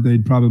weren't hurt,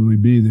 they'd probably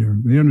be there.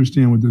 They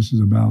understand what this is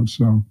about.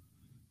 So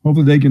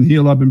hopefully they can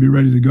heal up and be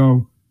ready to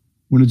go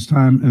when it's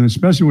time, and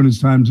especially when it's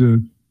time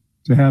to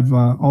have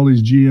all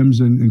these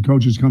GMs and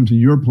coaches come to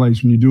your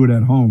place when you do it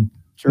at home.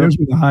 Sure. There's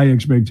where the high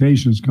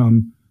expectations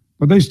come.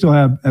 But they still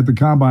have, at the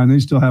combine, they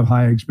still have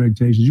high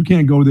expectations. You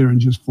can't go there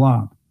and just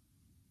flop.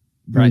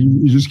 Right.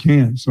 You just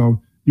can't.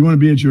 So you want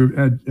to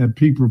be at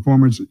peak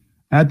performance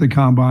at the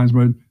combines,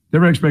 but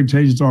their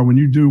expectations are when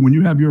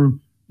you have your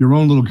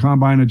own little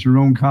combine at your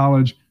own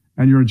college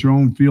and you're at your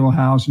own field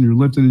house and you're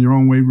lifting in your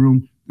own weight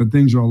room, that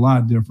things are a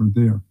lot different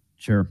there.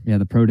 Sure. Yeah,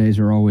 the pro days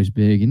are always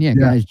big. And,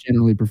 guys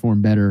generally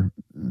perform better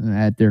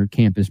at their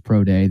campus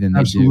pro day than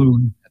they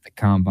do at the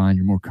combine.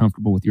 You're more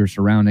comfortable with your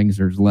surroundings.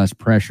 There's less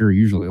pressure,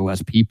 usually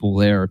less people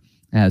there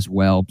as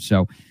well.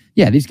 So,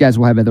 these guys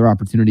will have other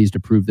opportunities to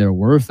prove their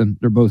worth, and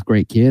they're both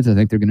great kids. I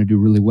think they're going to do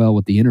really well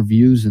with the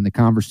interviews and the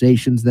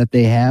conversations that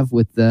they have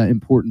with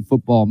important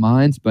football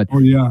minds. But,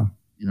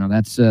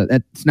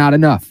 that's not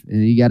enough.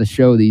 You got to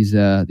show these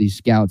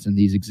scouts and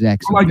these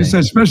execs. Well, like I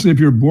said, especially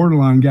if you're a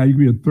borderline guy, you could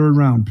be a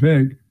 3rd-round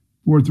pick,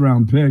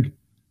 4th-round pick.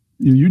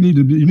 You need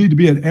to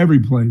be at every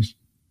place.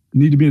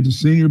 You need to be at the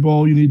Senior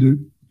Bowl. You need to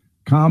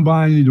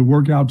combine. You need to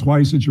work out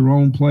twice at your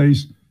own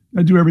place.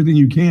 You do everything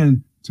you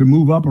can to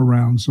move up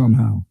around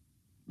somehow.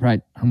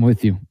 Right, I'm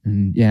with you.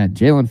 And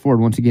Jalen Ford,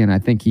 once again, I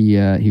think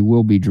he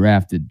will be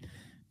drafted.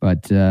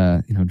 But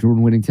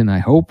Jordan Whittington, I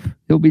hope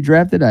he'll be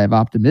drafted. I have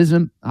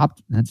optimism.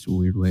 That's a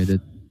weird way to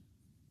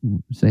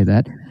say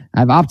that. I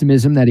have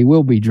optimism that he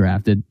will be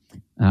drafted.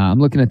 I'm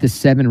looking at this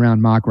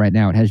 7-round mock right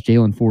now. It has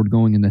Jalen Ford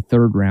going in the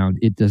 3rd round.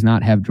 It does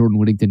not have Jordan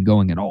Whittington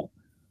going at all.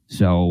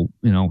 So,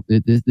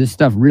 this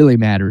stuff really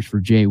matters for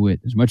Jay Witt.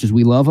 As much as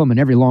we love him, and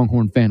every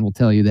Longhorn fan will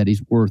tell you that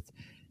he's worth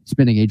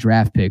spending a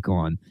draft pick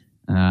on,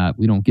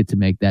 we don't get to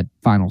make that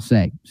final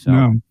say.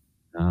 So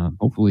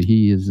hopefully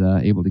he is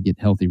able to get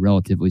healthy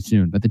relatively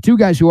soon. But the 2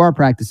 guys who are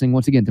practicing,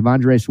 once again,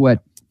 T'Vondre Sweat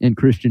and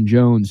Christian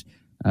Jones,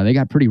 they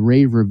got pretty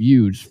rave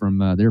reviews from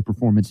their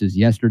performances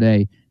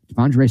yesterday.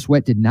 T'Vondre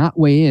Sweat did not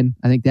weigh in.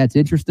 I think that's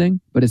interesting,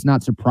 but it's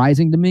not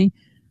surprising to me.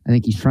 I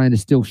think he's trying to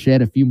still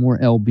shed a few more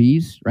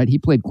LBs, right? He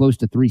played close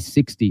to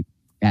 360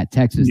 at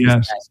Texas this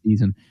past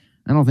season.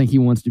 I don't think he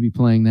wants to be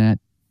playing that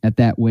at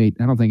that weight.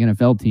 I don't think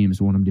NFL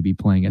teams want him to be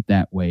playing at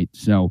that weight.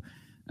 So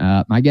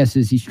my guess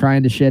is he's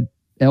trying to shed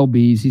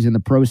LBs. He's in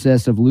the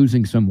process of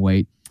losing some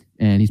weight,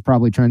 and he's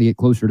probably trying to get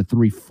closer to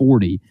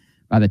 340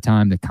 by the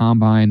time the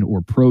combine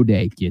or pro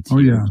day gets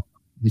here. Yeah.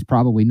 He's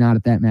probably not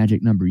at that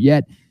magic number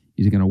yet.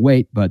 He's going to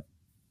wait, but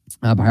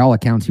by all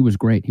accounts, he was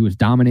great. He was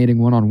dominating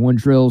one-on-one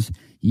drills.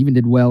 He even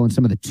did well in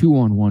some of the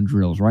 2-on-1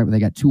 drills, right, where they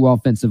got 2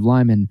 offensive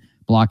linemen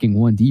blocking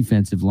 1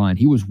 defensive line.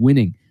 He was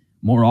winning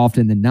more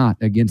often than not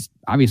against,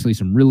 obviously,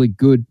 some really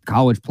good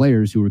college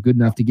players who were good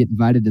enough to get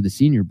invited to the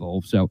Senior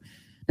Bowl. So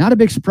not a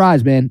big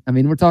surprise, man. I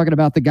mean, we're talking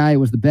about the guy who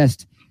was the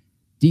best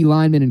D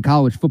lineman in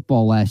college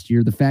football last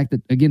year. The fact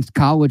that against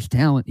college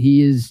talent,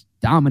 he is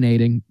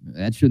dominating,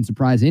 that shouldn't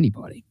surprise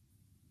anybody.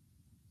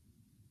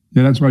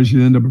 Yeah, that's why he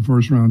should end up a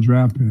 1st-round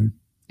draft pick.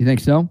 You think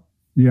so?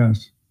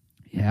 Yes.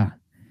 Yeah.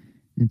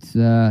 It's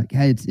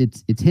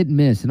hit and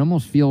miss. It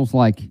almost feels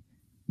like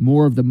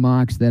more of the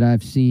mocks that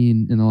I've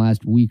seen in the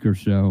last week or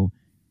so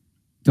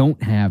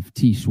don't have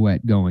T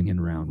Sweat going in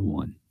round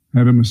 1.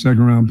 Have him a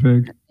 2nd-round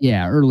pick?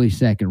 Yeah, early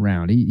 2nd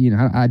round.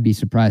 I'd be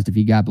surprised if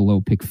he got below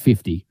pick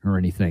 50 or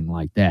anything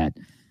like that.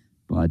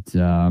 But he's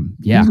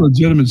a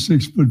legitimate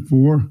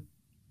 6'4".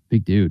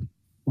 Big dude.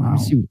 Wow.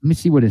 Let me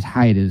see what his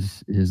height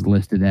is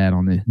listed at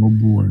on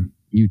the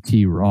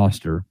UT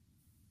roster.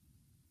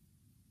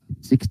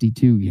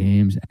 62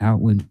 games,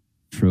 Outland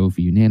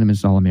Trophy,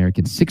 unanimous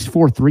All-American. 6'4",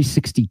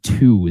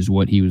 362 is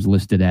what he was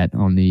listed at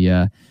on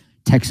the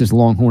Texas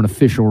Longhorn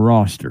official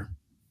roster.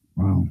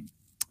 Wow.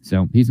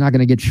 So he's not going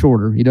to get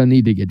shorter. He doesn't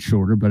need to get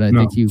shorter, but I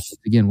think he,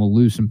 again, will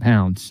lose some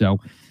pounds. So,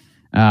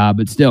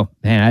 but still,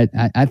 man,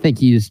 I think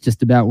he is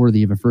just about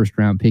worthy of a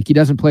 1st-round pick. He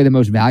doesn't play the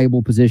most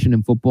valuable position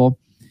in football.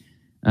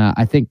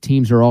 I think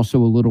teams are also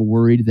a little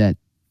worried that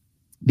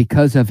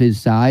because of his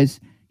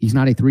size, he's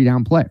not a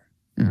 3-down player.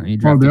 They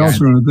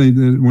also think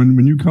that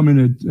when you come in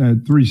at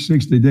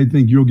 360, they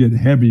think you'll get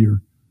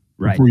heavier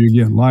before you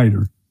get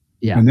lighter.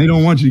 Yeah. And they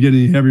don't want you to get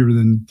any heavier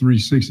than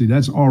 360.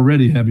 That's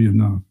already heavy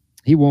enough.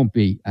 He won't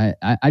be.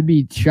 I'd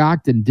be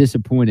shocked and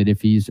disappointed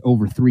if he's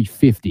over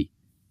 350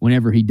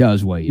 whenever he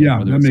does weigh in. Yeah,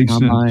 whether that it's makes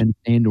combine sense.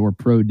 And or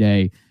pro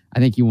day. I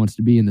think he wants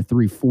to be in the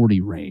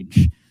 340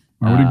 range.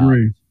 I would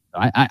agree.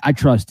 I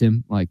trust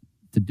him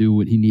to do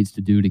what he needs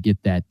to do to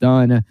get that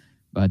done.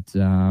 But,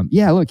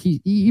 yeah, look,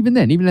 he even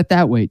then, even at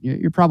that weight,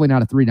 you're probably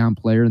not a 3-down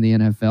player in the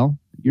NFL.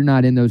 You're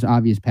not in those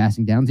obvious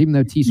passing downs, even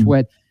though T.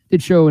 Sweat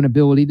did show an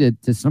ability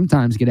to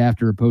sometimes get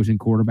after opposing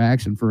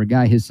quarterbacks. And for a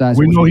guy his size,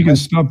 we know he can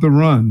stop the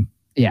run.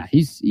 Yeah,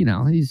 he's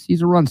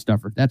a run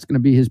stuffer. That's going to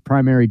be his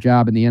primary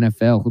job in the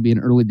NFL. He'll be an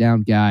early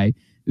down guy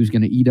who's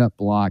going to eat up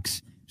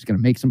blocks, who's going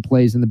to make some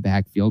plays in the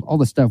backfield. All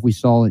the stuff we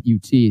saw at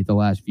UT the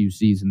last few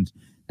seasons,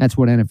 that's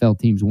what NFL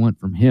teams want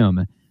from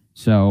him.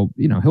 So,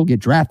 he'll get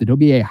drafted. He'll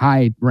be a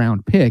high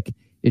round pick.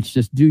 It's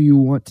just, do you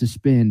want to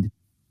spend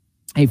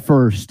a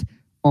first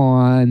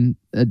on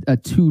a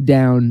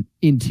 2-down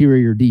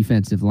interior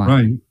defensive line?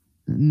 Right.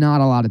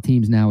 Not a lot of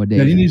teams nowadays.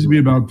 Yeah, he needs to be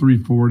about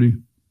 340.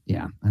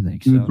 Yeah, I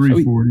think so. In the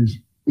 340s.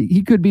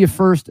 He could be a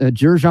first.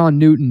 Jerjon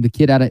Newton, the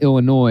kid out of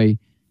Illinois,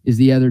 is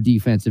the other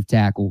defensive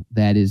tackle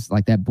that is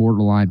like that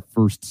borderline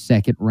first,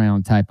 second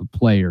round type of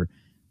player.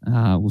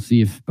 We'll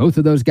see if both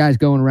of those guys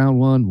go in round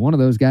one of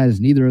those guys,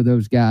 neither of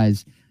those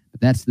guys. But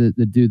that's the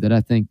dude that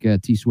I think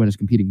T. Sweat is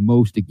competing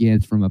most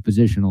against from a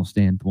positional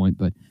standpoint.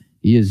 But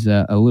he is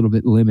a little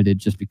bit limited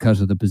just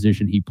because of the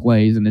position he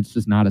plays, and it's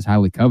just not as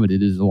highly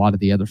coveted as a lot of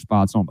the other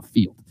spots on the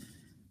field.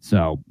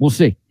 So we'll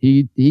see.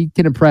 He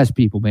can impress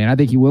people, man. I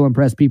think he will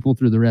impress people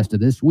through the rest of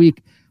this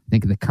week. I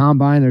think at the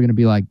combine, they're going to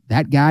be like,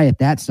 that guy at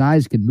that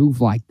size can move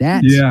like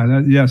that.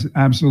 Yeah, yes,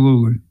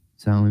 absolutely.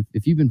 So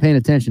if you've been paying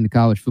attention to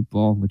college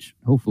football, which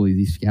hopefully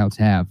these scouts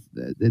have,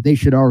 they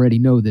should already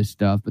know this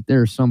stuff. But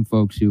there are some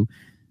folks who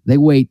they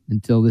wait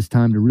until this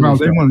time to really. Well,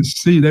 they want to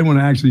see. They want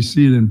to actually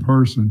see it in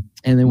person.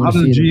 And they want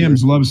to see the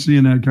GMs love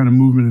seeing that kind of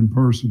movement in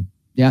person.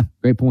 Yeah,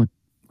 great point.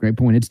 Great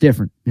point. It's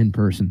different in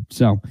person.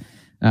 So.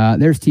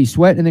 There's T.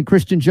 Sweat, and then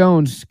Christian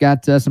Jones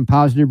got some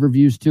positive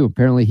reviews too.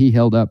 Apparently, he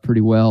held up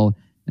pretty well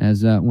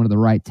as one of the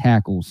right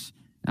tackles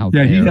out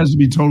there. Yeah, he has to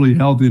be totally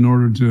healthy in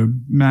order to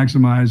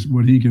maximize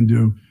what he can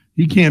do.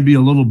 He can't be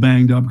a little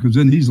banged up because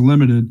then he's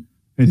limited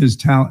in his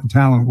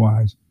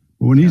talent-wise.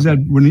 But when he's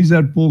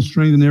at full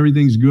strength and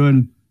everything's good,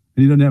 and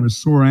he doesn't have a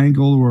sore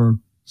ankle or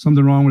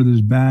something wrong with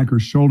his back or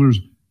shoulders,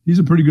 he's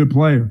a pretty good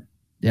player.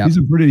 Yeah, he's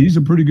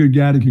a pretty good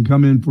guy that can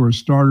come in for a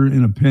starter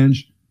in a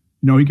pinch.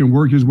 He can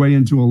work his way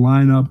into a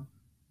lineup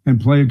and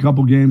play a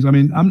couple games. I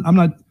mean,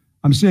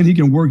 I'm saying he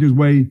can work his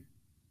way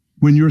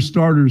when your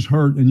starter's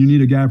hurt and you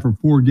need a guy for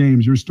 4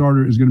 games, your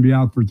starter is going to be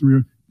out for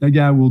 3. That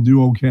guy will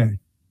do okay.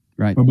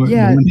 Right. But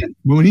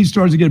when he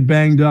starts to get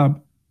banged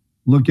up,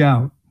 look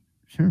out.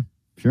 Sure.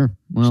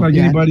 Well, just like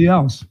anybody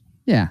else.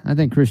 Yeah, I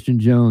think Christian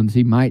Jones,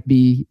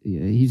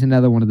 he's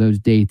another one of those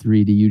day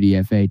 3 to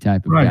UDFA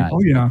type of guys. Oh,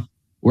 yeah.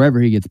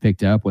 Wherever he gets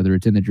picked up, whether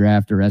it's in the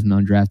draft or as an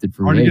undrafted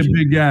free agent. Hard to get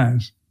big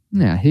guys.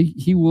 Yeah,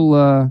 he will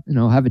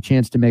have a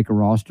chance to make a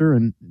roster,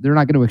 and they're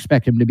not going to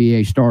expect him to be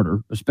a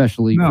starter,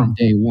 especially from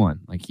day one.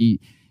 Like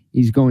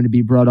he's going to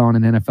be brought on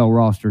an NFL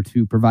roster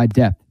to provide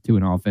depth to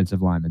an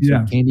offensive lineman. So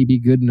can he be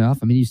good enough?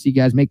 I mean, you see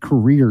guys make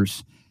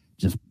careers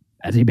just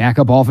as a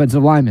backup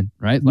offensive lineman,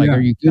 right? Like,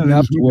 are you good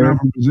enough to where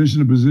from position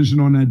to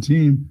position on that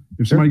team?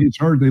 If somebody gets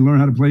hurt, they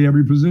learn how to play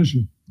every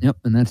position. Yep,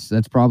 and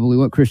that's probably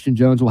what Christian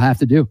Jones will have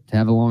to do to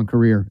have a long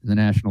career in the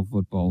National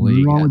Football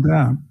League. Nothing wrong with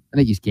that. I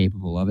think he's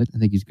capable of it. I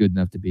think he's good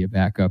enough to be a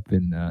backup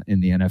in the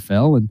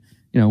NFL.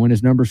 And, when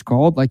his number's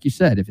called, like you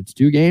said, if it's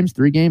 2 games,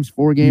 3 games,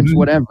 4 games,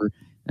 whatever,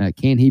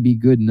 can he be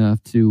good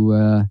enough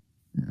to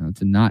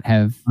not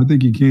have I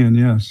think he can,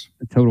 yes.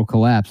 a total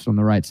collapse on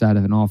the right side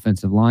of an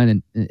offensive line?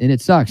 And it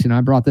sucks.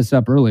 I brought this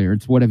up earlier.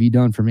 It's what have you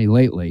done for me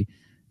lately?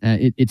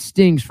 It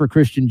stings for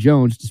Christian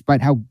Jones,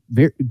 despite how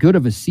very good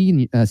of a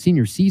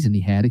senior season he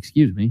had.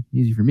 Excuse me.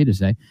 Easy for me to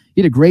say.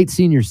 He had a great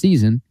senior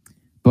season,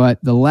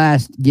 but the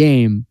last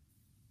game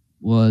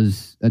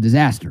was a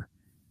disaster.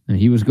 And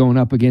he was going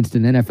up against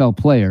an NFL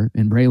player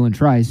in Braylon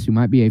Trice, who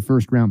might be a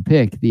first-round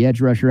pick, the edge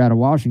rusher out of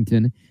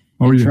Washington,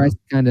 and Trice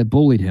kind of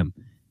bullied him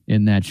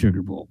in that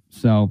Sugar Bowl.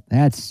 So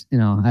that's,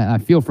 I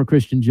feel for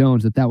Christian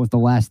Jones that was the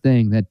last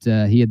thing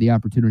that he had the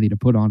opportunity to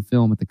put on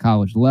film at the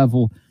college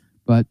level.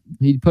 But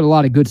he put a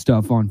lot of good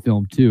stuff on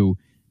film, too,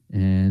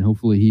 and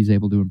hopefully he's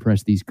able to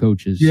impress these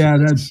coaches. Yeah,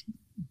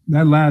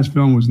 that last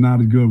film was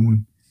not a good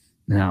one.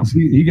 No.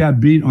 He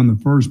got beat on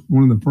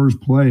one of the first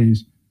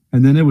plays.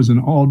 And then it was an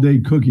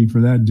all-day cookie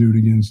for that dude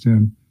against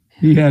him.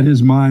 He had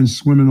his mind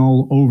swimming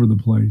all over the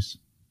place.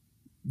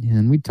 Yeah,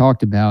 and we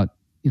talked about,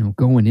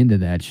 going into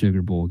that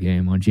Sugar Bowl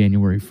game on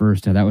January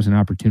 1st, how that was an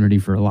opportunity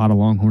for a lot of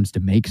Longhorns to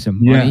make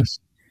some money. Yes.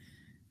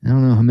 I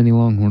don't know how many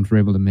Longhorns were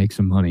able to make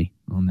some money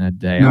on that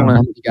day. I don't know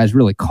how many guys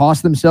really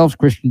cost themselves.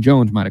 Christian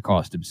Jones might have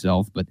cost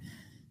himself, but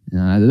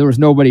there was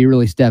nobody who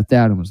really stepped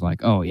out and was like,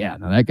 oh, yeah,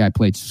 no, that guy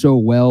played so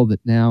well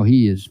that now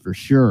he is for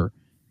sure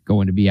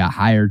going to be a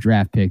higher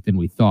draft pick than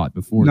we thought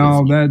before.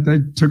 No,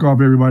 that took off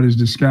everybody's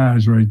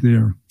disguise right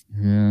there.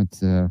 Yeah,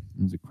 it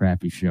was a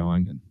crappy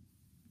showing, and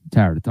I'm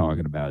tired of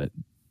talking about it.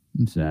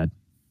 I'm sad.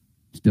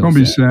 Don't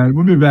be sad.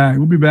 We'll be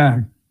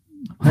back.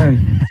 Hey,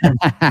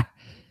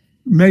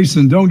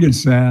 Mason, don't get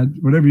sad.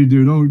 Whatever you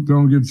do,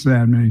 don't get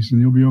sad,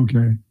 Mason. You'll be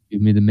okay.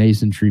 Give me the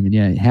Mason treatment.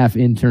 Yeah, half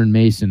intern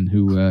Mason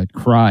who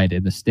cried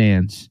in the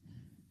stands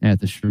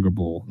at the Sugar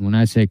Bowl. When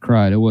I say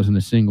cried, it wasn't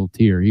a single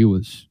tear. He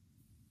was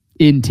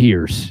in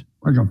tears.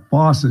 Like a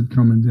faucet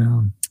coming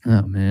down.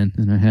 Oh, man.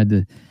 And I had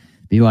to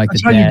be like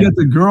That's the how dad. you get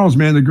the girls,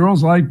 man. The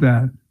girls like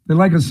that. They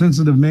like a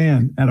sensitive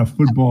man at a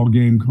football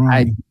game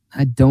crying.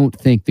 I don't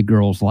think the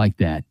girls like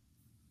that.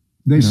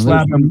 They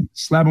slap him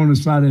on the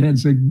side of the head and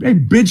say, "Hey,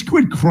 bitch,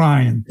 quit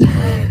crying."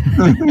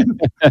 I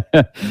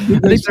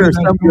think there are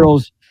some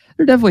girls.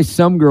 There are definitely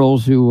some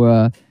girls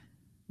who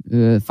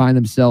find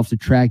themselves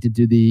attracted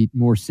to the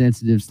more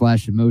sensitive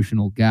 /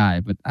 emotional guy.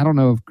 But I don't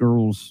know if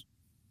girls,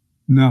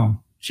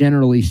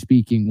 generally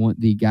speaking, want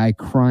the guy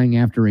crying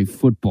after a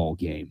football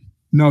game.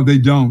 No, they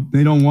don't.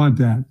 They don't want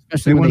that.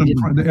 Especially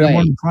they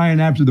want him crying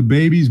after the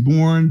baby's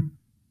born,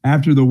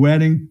 after the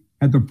wedding.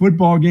 At the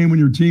football game when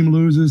your team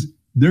loses,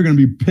 they're going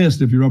to be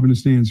pissed if you're up in the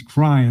stands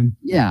crying.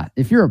 Yeah,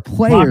 if you're a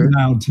player,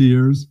 crocodile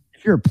tears.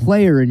 If you're a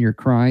player and you're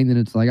crying, then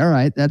it's like, all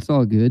right, that's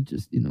all good.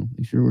 Just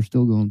make sure we're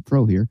still going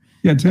pro here.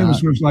 Yeah, Taylor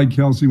Swift's like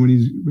Kelsey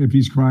if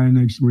he's crying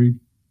next week.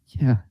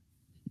 Yeah,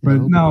 but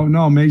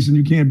no, Mason,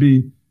 you can't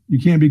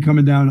be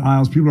coming down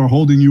aisles. People are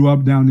holding you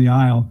up down the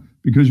aisle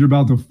because you're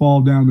about to fall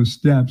down the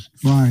steps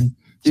crying.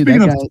 Dude,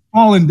 speaking of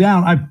falling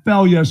down, I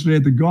fell yesterday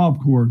at the golf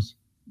course.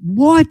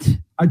 What?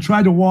 I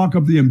tried to walk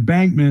up the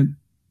embankment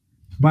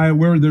by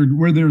where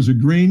there's a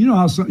green. You know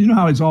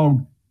how it's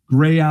all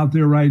gray out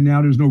there right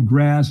now. There's no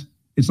grass.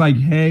 It's like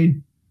hay.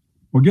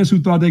 Well, guess who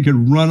thought they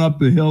could run up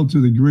the hill to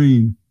the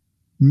green?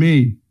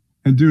 Me.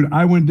 And dude,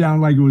 I went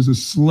down like it was a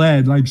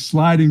sled, like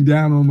sliding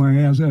down on my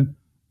ass.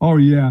 Oh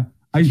yeah,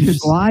 Did you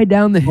slide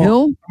down the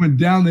hill? I went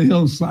down the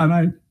hill,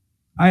 and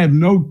I have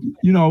no,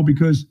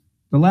 because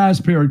the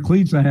last pair of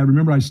cleats I had.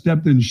 Remember, I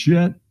stepped in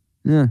shit.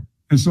 Yeah.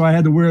 And so I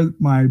had to wear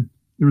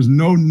there was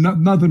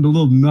nothing but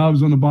little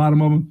nubs on the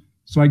bottom of them.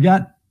 So I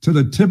got to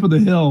the tip of the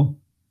hill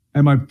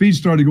and my feet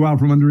started to go out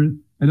from under it.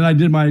 And then I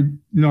did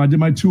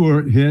my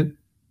tour hit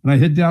and I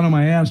hit down on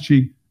my ass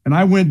cheek and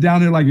I went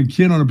down there like a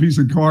kid on a piece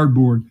of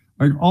cardboard,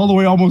 like all the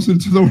way almost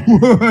into the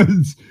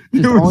woods.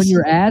 On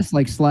your ass,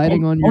 like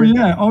sliding on your.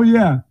 Oh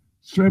yeah.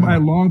 Straight. I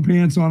had long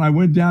pants on. I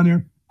went down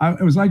there.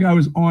 It was like I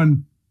was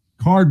on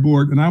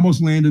cardboard and I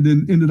almost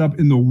ended up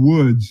in the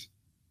woods.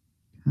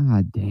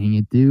 God dang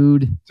it,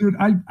 dude. Dude,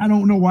 I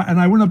don't know why. And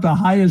I went up the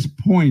highest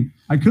point.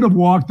 I could have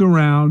walked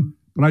around,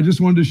 but I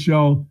just wanted to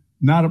show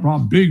not a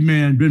problem. Big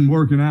man, been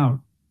working out.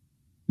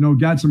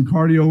 Got some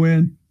cardio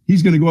in.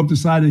 He's going to go up the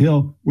side of the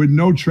hill with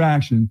no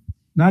traction,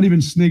 not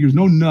even sneakers,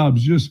 no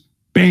nubs, just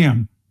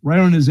bam, right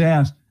on his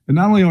ass. And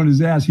not only on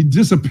his ass, he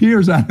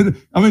disappears out of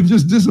it.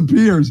 Just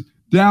disappears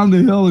down the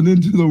hill and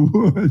into the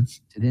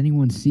woods. Did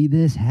anyone see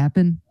this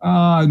happen?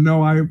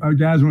 No, our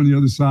guys were on the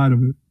other side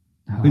of it.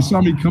 They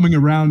saw me coming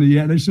around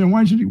they said,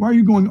 why are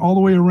you going all the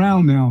way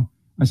around now?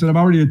 I said, I've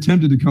already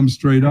attempted to come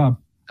straight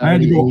up. I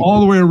had to go all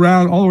the way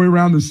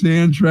around the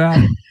sand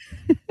trap.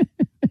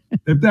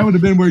 If that would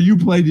have been where you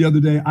played the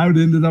other day, I would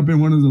have ended up in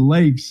one of the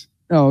lakes.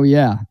 Oh,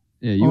 yeah.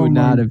 Yeah, you would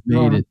not have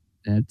made it.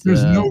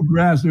 There's no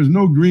grass. There's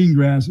no green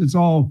grass. It's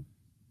all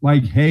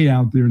like hay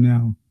out there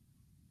now.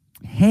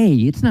 Hay?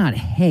 It's not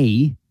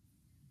hay.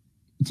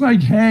 It's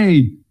like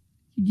hay.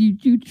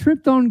 You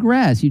tripped on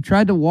grass. You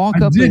tried to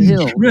walk up the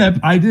hill.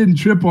 I didn't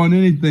trip on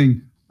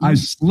anything. I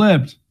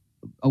slipped.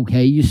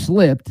 Okay, you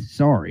slipped.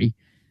 Sorry.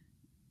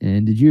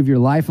 And did you have your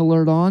life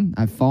alert on?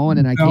 I've fallen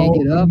and I can't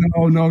get up.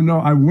 No.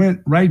 I went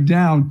right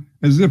down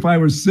as if I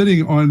was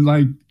sitting on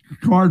like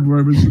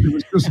cardboard. It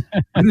was just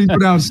I didn't go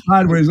down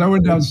sideways. I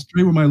went down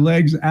straight with my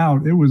legs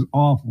out. It was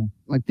awful.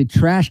 Like the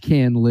trash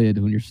can lid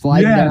when you're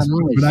sliding down.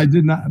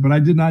 But I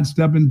did not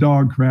step in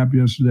dog crap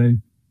yesterday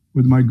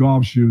with my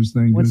golf shoes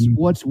thing.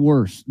 What's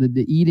worse,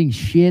 the eating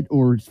shit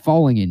or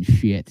falling in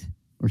shit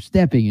or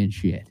stepping in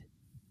shit?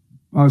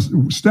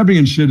 Stepping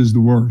in shit is the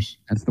worst.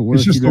 That's the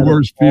worst. It's just the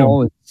worst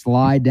feel.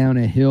 Slide down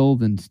a hill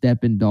than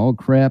step in dog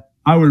crap.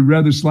 I would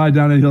rather slide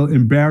down a hill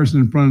embarrassed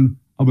in front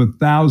of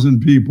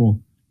 1,000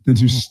 people than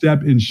to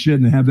step in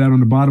shit and have that on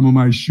the bottom of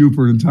my shoe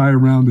for an entire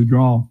round of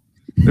golf.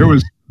 There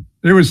was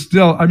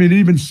still, it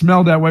even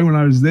smelled that way when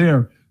I was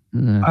there.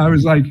 I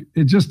was like,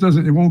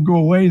 it won't go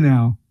away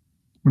now.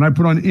 When I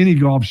put on any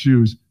golf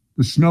shoes,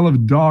 the smell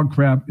of dog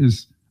crap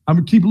I'm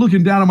going to keep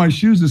looking down at my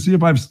shoes to see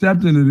if I've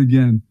stepped in it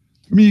again.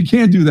 You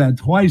can't do that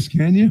twice,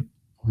 can you?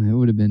 Well, it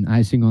would have been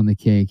icing on the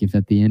cake if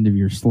at the end of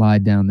your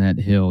slide down that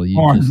hill,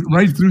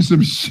 right through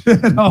some shit.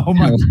 Oh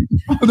my!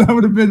 That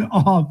would have been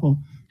awful.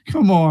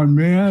 Come on,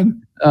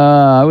 man.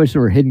 I wish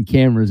there were hidden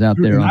cameras out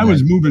there. I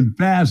was moving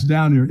fast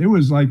down there.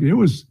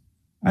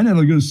 I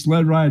never got a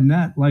sled ride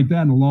like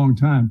that in a long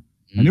time.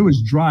 And it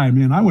was dry,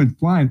 man. I went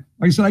flying.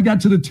 Like I said, I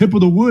got to the tip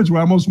of the woods where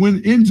I almost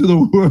went into the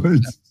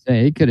woods.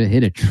 Say, it could have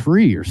hit a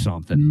tree or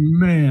something.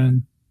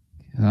 Man.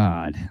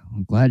 God,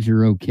 I'm glad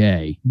you're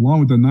okay. Along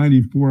with the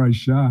 94 I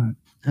shot.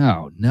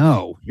 Oh,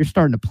 no. You're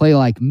starting to play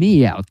like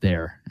me out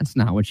there. That's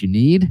not what you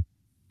need.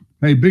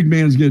 Hey, big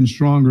man's getting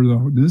stronger,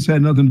 though. This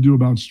had nothing to do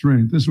about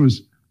strength. This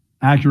was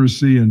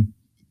accuracy, and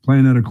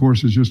playing at a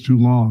course is just too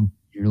long.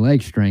 Your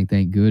leg strength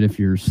ain't good if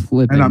you're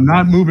slipping. And I'm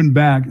not moving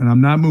back, and I'm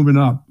not moving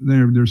up.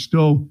 They're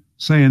still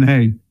saying,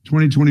 hey,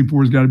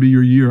 2024 has got to be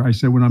your year. I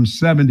said, when I'm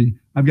 70,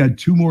 I've got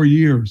 2 more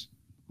years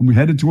I'm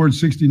headed towards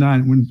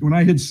 69. When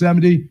I hit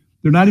 70,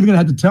 they're not even going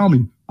to have to tell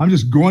me. I'm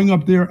just going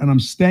up there, and I'm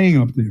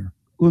staying up there.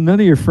 Well,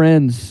 none of your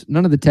friends,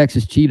 none of the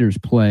Texas cheaters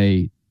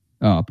play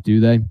up, do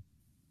they?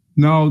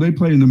 No, they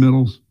play in the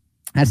middles.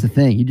 That's the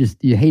thing.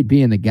 You hate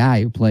being the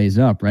guy who plays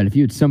up, right? If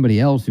you had somebody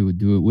else who would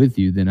do it with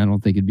you, then I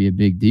don't think it'd be a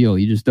big deal.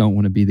 You just don't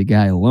want to be the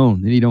guy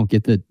alone. Then you don't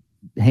get to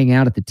hang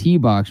out at the tee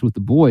box with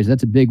the boys.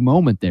 That's a big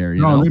moment there.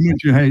 You know? They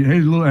make you, hey,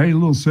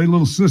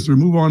 little sister,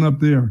 move on up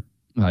there.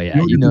 Oh yeah,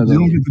 you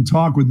don't get to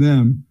talk with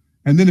them.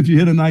 And then if you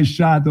hit a nice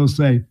shot, they'll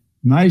say,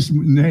 nice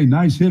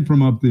hit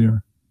from up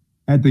there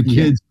at the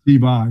kids' tee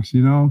box.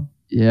 You know.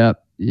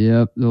 Yep.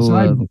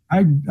 So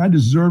I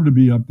deserve to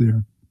be up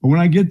there, but when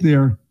I get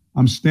there,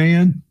 I'm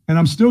staying, and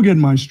I'm still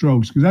getting my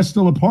strokes because that's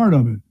still a part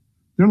of it.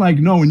 They're like,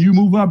 no, when you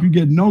move up, you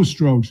get no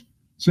strokes.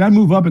 So I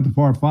move up at the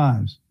par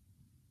fives.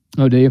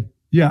 Oh, do you?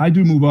 Yeah, I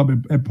do move up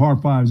at par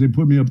fives. They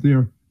put me up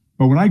there.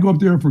 But when I go up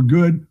there for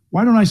good,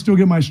 why don't I still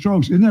get my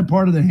strokes? Isn't that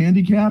part of the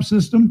handicap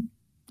system?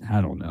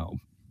 I don't know.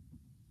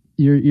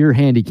 You're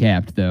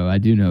handicapped, though. I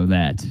do know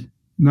that.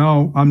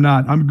 No, I'm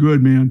not. I'm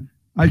good, man.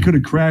 I could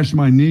have crashed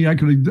my knee. I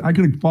could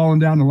have fallen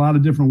down a lot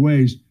of different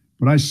ways,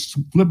 but I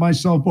flipped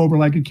myself over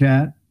like a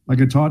cat,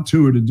 like I taught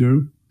Tua to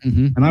do.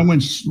 Mm-hmm. And I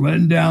went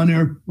sledding down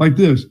there like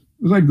this. It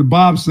was like the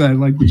bobsled,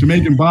 like the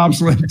Jamaican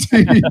bobsled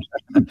team.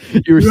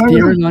 You were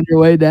steering on your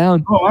way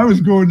down? Oh, I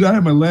was going down,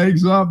 had my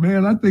legs up,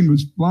 man. That thing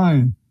was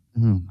flying.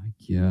 Oh, my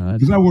God.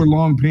 Because I wore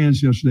long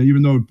pants yesterday,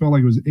 even though it felt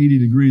like it was 80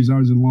 degrees. I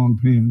was in long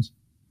pants.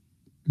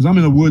 Because I'm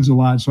in the woods a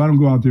lot, so I don't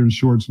go out there in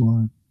shorts a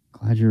lot.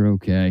 Glad you're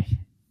okay.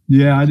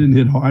 Yeah, I didn't.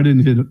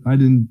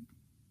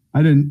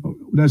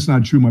 That's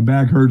not true. My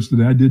back hurts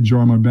today. I did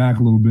jar my back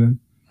a little bit.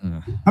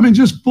 I mean,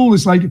 just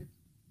foolish. Like,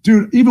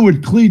 dude, even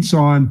with cleats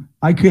on,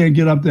 I can't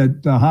get up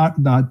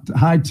the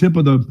high tip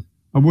of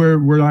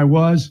where I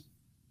was.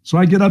 So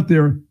I get up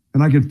there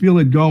and I can feel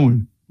it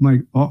going. I'm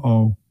like,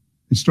 uh-oh,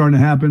 it's starting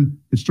to happen.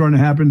 It's starting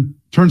to happen.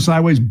 Turn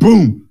sideways,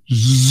 boom,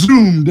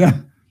 zoom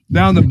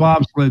down the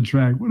bobsled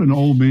track. What an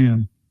old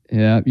man.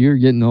 Yeah, you're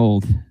getting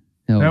old.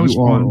 Hell, that was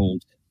fun.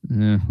 Old.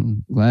 Yeah,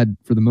 I'm glad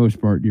for the most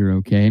part you're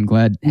okay, and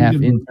glad half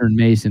intern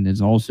Mason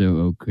is also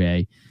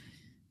okay.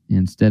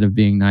 Instead of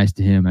being nice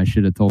to him, I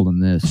should have told him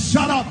this.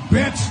 Shut up,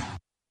 bitch!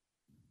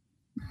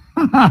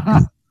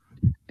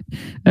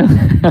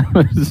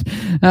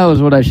 that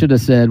was what I should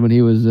have said when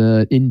he was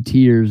in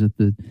tears at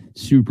the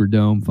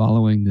Superdome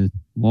following the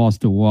loss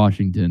to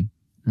Washington.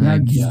 My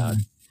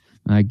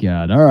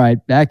God. All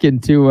right, back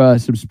into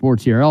some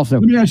sports here. Also,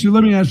 let me ask you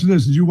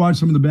this. Did you watch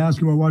some of the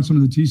basketball, watch some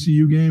of the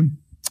TCU game?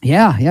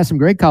 Yeah, some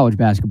great college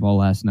basketball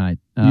last night.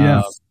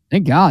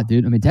 Thank God,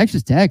 dude. I mean,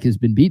 Texas Tech has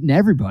been beating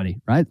everybody,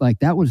 right? Like,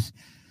 that was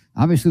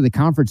obviously the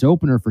conference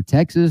opener for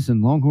Texas,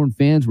 and Longhorn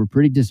fans were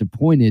pretty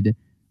disappointed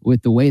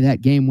with the way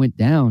that game went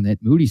down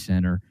at Moody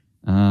Center.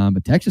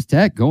 But Texas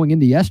Tech, going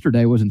into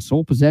yesterday, was in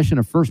sole possession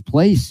of first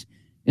place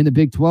in the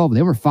Big 12.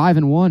 They were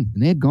 5-1,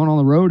 and they had gone on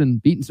the road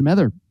and beaten some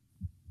other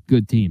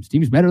good teams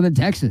better than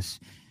Texas.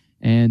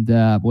 And,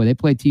 they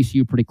played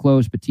TCU pretty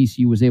close, but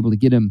TCU was able to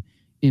get them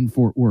in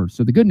Fort Worth.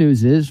 So the good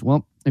news is,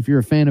 well, if you're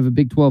a fan of a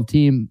Big 12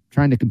 team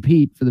trying to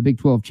compete for the Big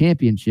 12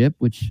 championship,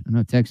 which I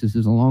know Texas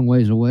is a long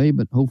ways away,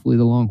 but hopefully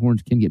the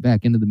Longhorns can get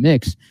back into the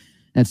mix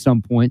at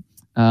some point.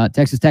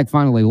 Texas Tech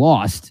finally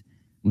lost,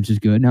 which is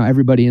good. Now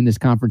everybody in this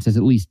conference has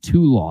at least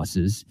 2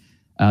 losses.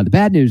 The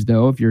bad news,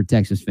 though, if you're a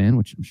Texas fan,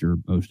 which I'm sure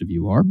most of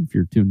you are, if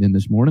you're tuned in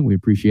this morning, we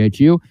appreciate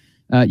you.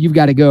 You've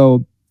got to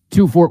go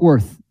to Fort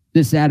Worth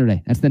this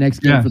Saturday. That's the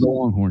next game for the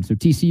Longhorns. So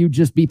TCU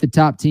just beat the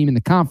top team in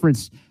the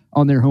conference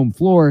on their home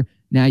floor.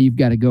 Now you've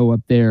got to go up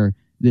there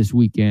this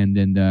weekend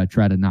and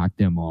try to knock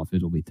them off.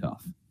 It'll be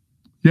tough.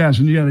 Yes,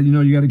 and you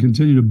got to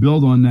continue to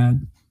build on that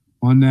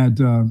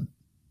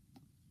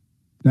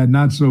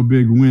not so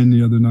big win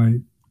the other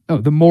night. Oh,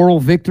 the moral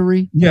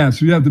victory? Yeah,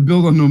 so you have to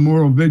build on the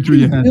moral victory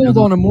you had. Build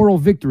on a moral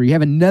victory. You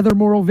have another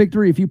moral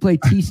victory. If you play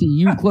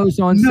TCU close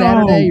on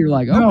Saturday, you're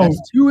like,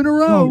 that's 2 in a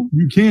row. No,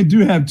 you can't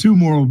have 2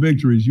 moral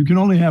victories. You can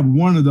only have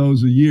 1 of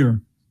those a year.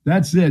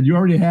 That's it. You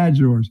already had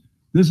yours.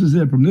 This is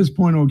it. From this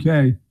point,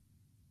 okay,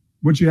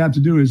 what you have to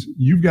do is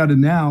you've got to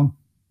now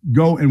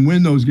go and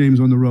win those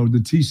games on the road. The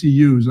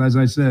TCUs, as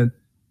I said,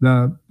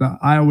 the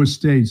Iowa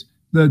States,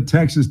 the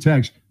Texas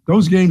Techs.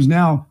 Those games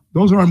now,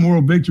 those aren't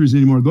moral victories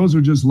anymore. Those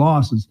are just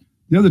losses.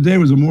 The other day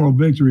was a moral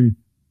victory,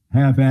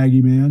 half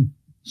Aggie, man.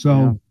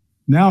 So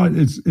now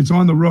it's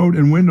on the road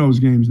and win those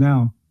games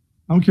now.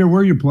 I don't care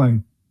where you play.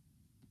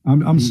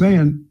 I'm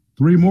saying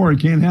 3 more. It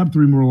can't have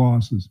 3 more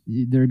losses.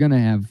 They're going to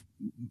have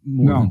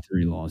more than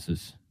 3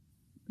 losses.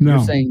 No.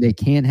 You're saying they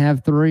can't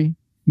have 3?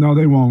 No,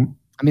 they won't.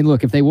 I mean,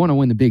 look, if they want to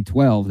win the Big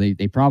 12,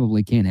 they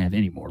probably can't have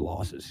any more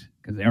losses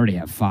because they already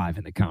have 5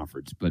 in the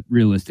conference. But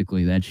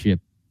realistically, that ship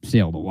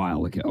sailed a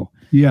while ago.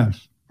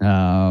 Yes.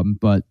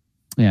 But,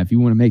 yeah, if you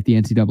want to make the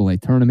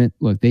NCAA tournament,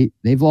 look,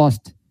 they've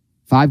lost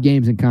 5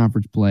 games in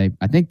conference play.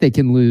 I think they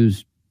can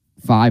lose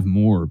 5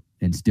 more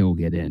and still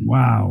get in.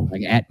 Wow.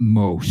 Like at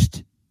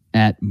most.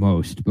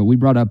 But we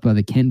brought up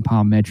the Ken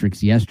Palm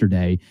metrics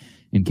yesterday,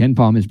 and Ken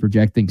Palm is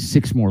projecting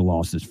 6 more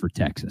losses for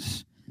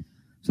Texas.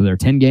 So there are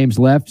 10 games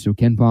left. So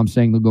Ken Palm's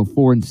saying they'll go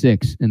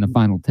 4-6 in the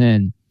final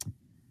 10.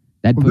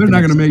 They're not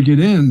going to make it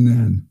in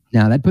then.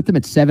 Now, that put them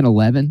at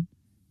 7-11,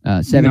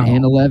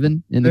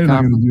 7-11 in the they're conference.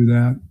 Not going to do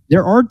that.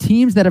 There are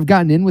teams that have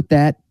gotten in with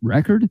that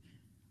record,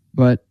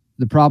 but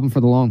the problem for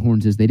the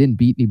Longhorns is they didn't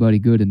beat anybody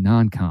good in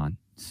non-con.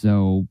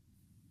 So,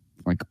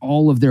 like,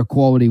 all of their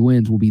quality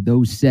wins will be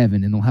those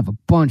 7, and they'll have a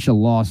bunch of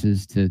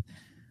losses to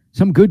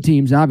some good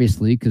teams,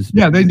 obviously.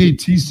 They need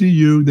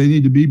TCU. They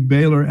need to beat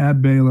Baylor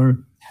at Baylor.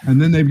 And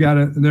then they've got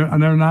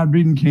they're not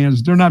beating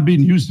Kansas. They're not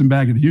beating Houston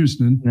back at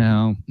Houston.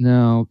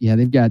 No. Yeah,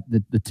 they've got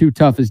the 2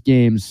 toughest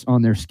games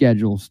on their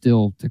schedule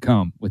still to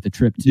come, with a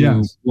trip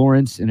to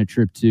Lawrence and a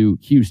trip to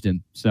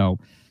Houston. So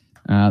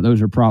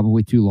those are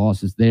probably 2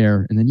 losses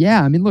there. And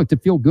then, look, to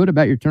feel good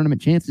about your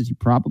tournament chances,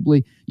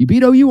 you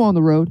beat OU on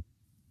the road.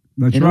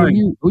 That's right.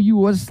 OU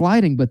was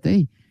sliding, but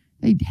they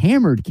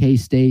hammered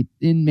K-State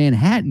in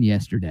Manhattan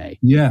yesterday.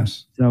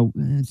 Yes. So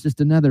it's just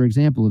another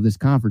example of this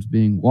conference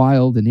being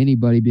wild and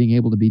anybody being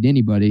able to beat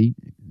anybody,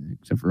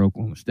 except for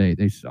Oklahoma State.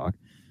 They suck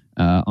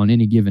on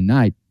any given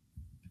night.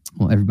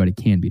 Well, everybody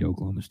can beat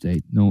Oklahoma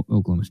State. No,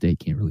 Oklahoma State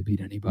can't really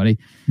beat anybody.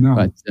 No.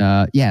 But,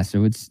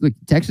 so it's like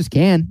Texas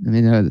can. I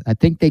mean, I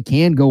think they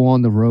can go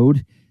on the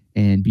road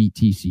and beat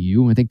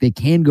TCU. I think they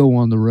can go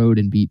on the road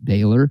and beat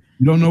Baylor.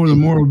 You don't know what a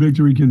moral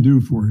victory can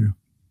do for you.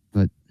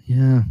 But,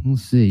 yeah, we'll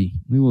see.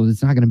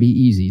 It's not going to be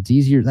easy. It's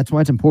easier. That's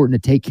why it's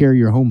important to take care of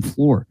your home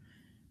floor.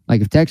 Like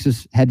if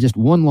Texas had just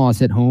 1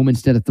 loss at home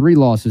instead of 3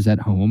 losses at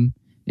home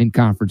in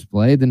conference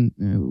play, then,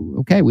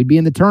 okay, we'd be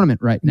in the tournament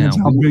right now. That's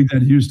how big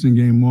that Houston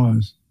game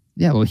was.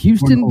 Yeah, well,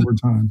 Houston.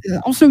 Overtime.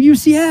 Also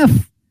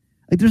UCF.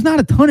 Like, there's not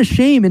a ton of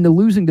shame into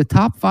losing to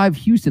top 5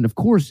 Houston. Of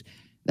course,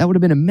 that would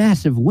have been a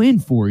massive win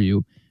for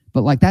you.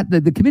 But like that,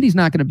 the committee's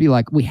not going to be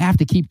like, we have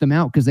to keep them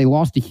out because they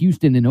lost to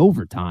Houston in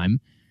overtime.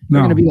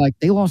 They're going to be like,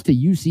 they lost to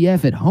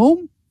UCF at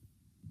home?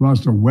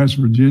 Lost to West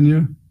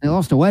Virginia? They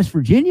lost to West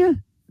Virginia?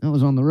 That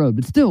was on the road.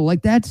 But still,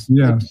 like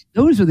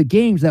those are the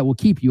games that will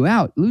keep you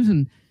out.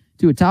 Losing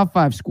to a top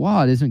 5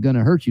 squad isn't going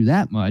to hurt you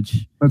that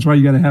much. That's why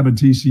you got to have a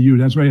TCU.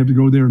 That's why you have to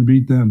go there and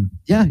beat them.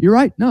 Yeah, you're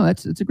right. No,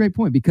 that's a great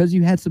point. Because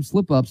you had some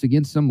slip-ups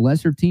against some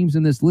lesser teams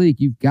in this league,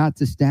 you've got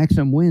to stack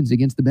some wins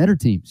against the better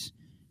teams.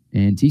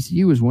 And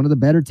TCU is one of the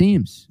better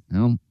teams.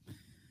 It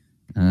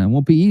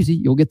won't be easy.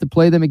 You'll get to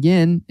play them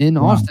again in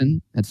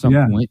Austin at some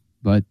point.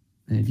 But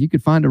if you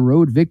could find a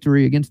road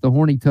victory against the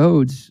Horny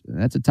Toads,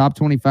 that's a top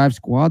 25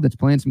 squad that's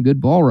playing some good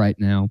ball right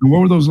now. And what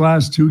were those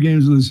last 2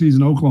 games of the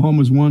season?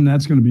 Oklahoma's won.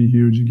 That's going to be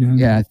huge again.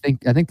 Yeah,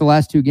 I think the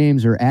last 2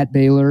 games are at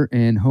Baylor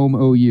and home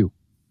OU.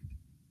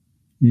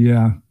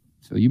 Yeah.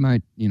 So you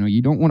might,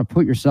 you don't want to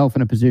put yourself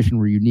in a position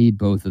where you need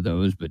both of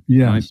those, but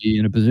you might be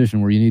in a position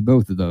where you need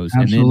both of those.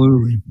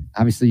 Absolutely. And then,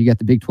 obviously, you got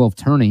the Big 12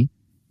 tourney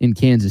in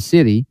Kansas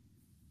City,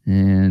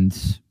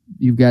 and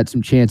you've got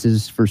some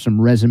chances for some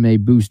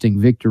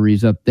resume-boosting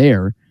victories up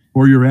there.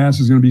 Or your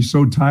ass is going to be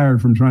so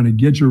tired from trying to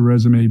get your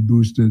resume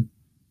boosted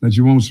that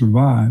you won't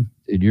survive.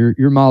 Dude,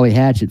 you're Molly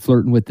Hatchet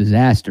flirting with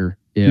disaster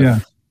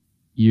if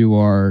you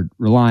are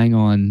relying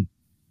on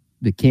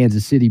the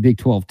Kansas City Big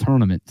 12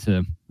 tournament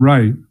to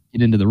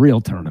get into the real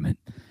tournament.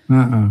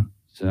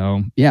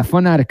 So,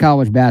 fun night of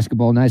college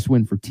basketball. Nice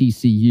win for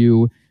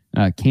TCU.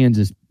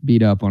 Kansas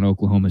beat up on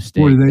Oklahoma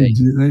State. Boy,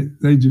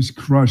 they just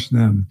crushed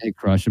them. They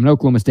crushed them. And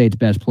Oklahoma State's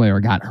best player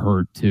got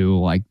hurt, too,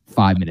 like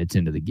 5 minutes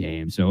into the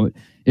game. So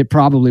it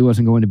probably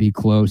wasn't going to be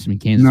close. I mean,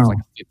 Kansas was like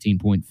a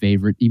 15-point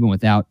favorite, even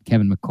without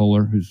Kevin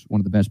McCullough, who's one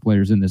of the best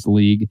players in this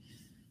league.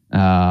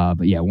 But,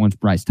 once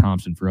Bryce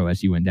Thompson for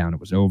OSU went down, it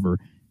was over.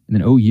 And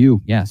then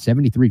OU,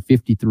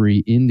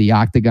 73-53 in the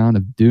Octagon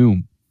of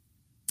Doom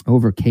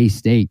over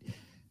K-State.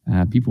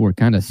 People were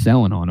kind of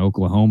selling on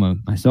Oklahoma,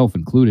 myself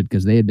included,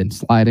 because they had been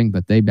sliding,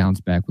 but they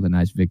bounced back with a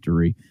nice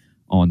victory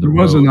on the road.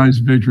 It was a nice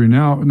victory.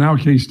 Now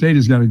K-State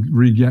has got to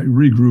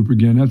regroup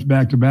again. That's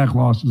back-to-back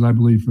losses, I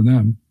believe, for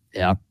them.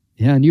 Yeah,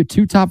 and you had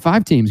 2 top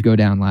 5 teams go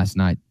down last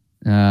night.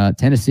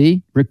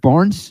 Tennessee, Rick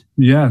Barnes.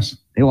 Yes.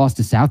 They lost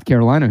to South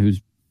Carolina,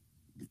 who's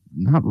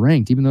not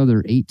ranked, even though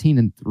they're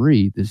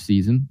 18-3 this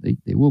season.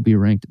 They will be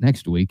ranked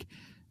next week.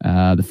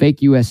 The fake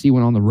USC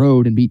went on the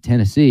road and beat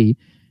Tennessee.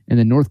 And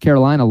then North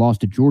Carolina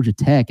lost to Georgia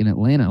Tech in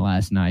Atlanta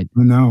last night.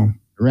 I know.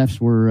 The refs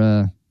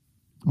were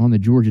on the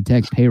Georgia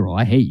Tech payroll.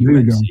 I hate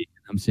UNC.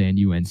 I'm saying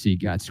UNC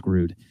got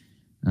screwed.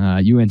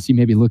 UNC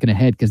may be looking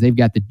ahead because they've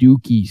got the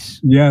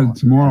Dukies. Yeah,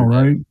 tomorrow,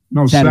 right?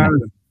 No, Saturday.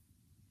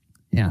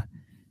 Yeah.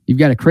 You've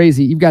got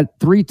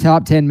 3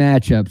 top 10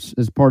 matchups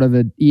as part of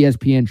an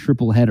ESPN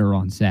triple header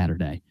on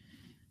Saturday.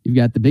 You've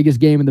got the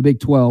biggest game in the Big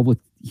 12 with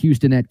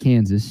Houston at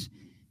Kansas.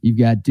 You've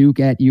got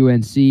Duke at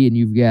UNC, and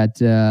you've got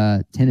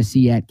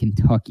Tennessee at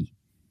Kentucky.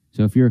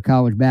 So if you're a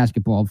college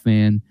basketball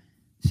fan,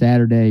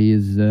 Saturday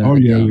is the day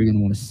you're going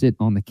to want to sit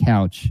on the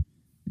couch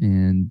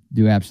and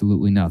do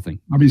absolutely nothing.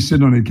 I'll be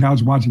sitting on the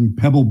couch watching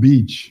Pebble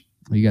Beach.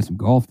 Well, you got some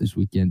golf this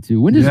weekend, too.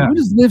 When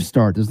does Live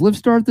start? Does Live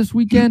start this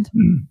weekend?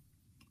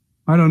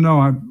 I don't know.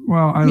 I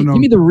don't know.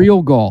 Give me the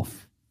real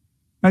golf.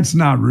 That's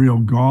not real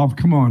golf.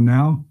 Come on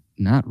now.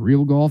 Not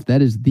real golf.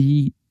 That is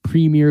the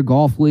premier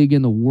golf league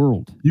in the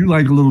world. You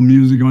like a little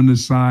music on the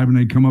side when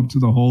they come up to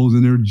the holes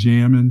and they're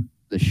jamming.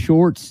 The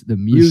shorts, the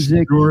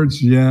music. The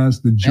shorts, yes.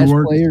 The best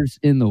jorts. Players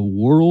in the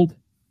world.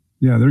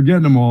 Yeah, they're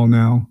getting them all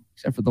now.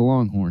 Except for the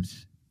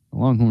Longhorns. The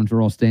Longhorns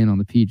are all staying on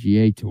the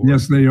PGA Tour.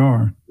 Yes, they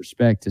are.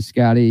 Respect to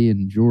Scotty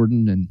and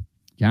Jordan and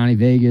Johnny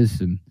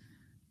Vegas and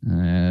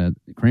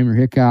Kramer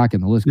Hickok,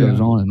 and the list goes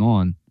on and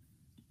on.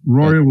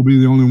 Rory will be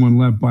the only one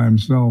left by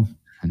himself.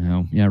 I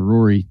know. Yeah,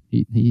 Rory,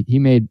 he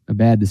made a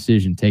bad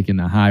decision taking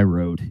the high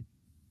road.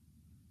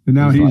 And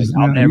now he's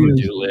like, I'll never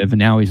do live. And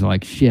now he's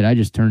like, shit, I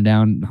just turned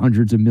down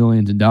hundreds of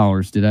millions of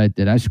dollars. Did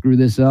I screw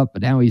this up?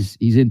 But now he's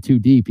in too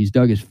deep. He's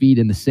dug his feet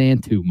in the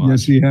sand too much.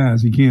 Yes, he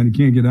has. He can't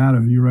get out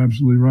of it. You're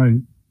absolutely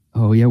right.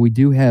 Oh, yeah, we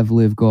do have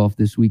live golf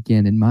this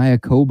weekend in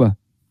Mayacoba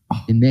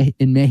in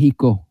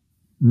Mexico.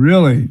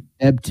 Really?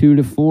 Ebb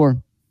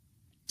 2-4.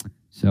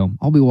 So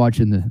I'll be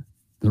watching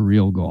the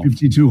real golf.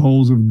 52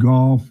 holes of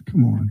golf.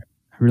 Come on.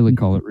 I really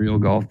call it real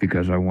golf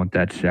because I want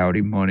that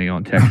Saudi money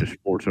on Texas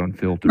Sports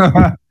Unfiltered.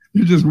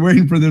 You're just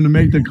waiting for them to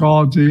make the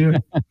call to you.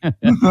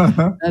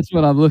 That's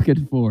what I'm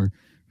looking for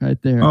right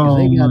there. Oh,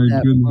 they got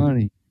that goodness.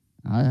 money.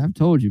 I've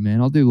told you,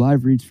 man. I'll do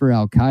live reads for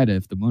Al Qaeda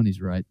if the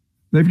money's right.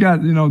 They've got,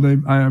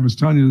 I was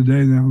telling you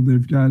today now,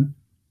 they've got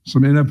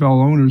some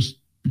NFL owners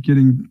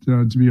getting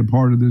to be a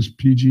part of this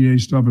PGA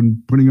stuff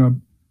and putting up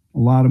a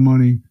lot of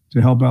money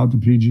to help out the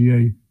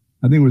PGA.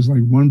 I think it was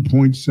like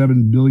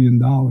 $1.7 billion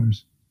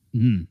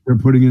they're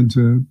putting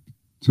into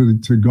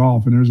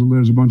golf. And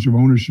there's a bunch of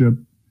ownership.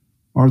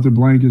 Arthur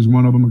Blank is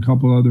one of them. A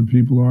couple other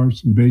people are.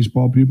 Some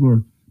baseball people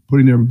are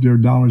putting their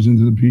dollars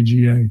into the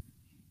PGA.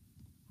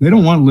 They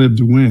don't want LIV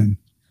to win.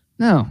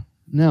 No.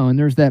 And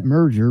there's that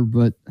merger,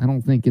 but I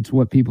don't think it's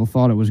what people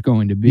thought it was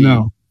going to be.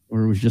 No.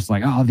 Or it was just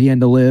like, the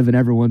end of LIV and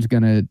everyone's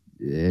going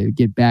to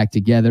get back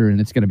together and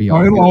it's going to be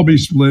all it'll all be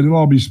split. It'll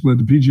all be split.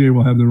 The PGA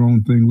will have their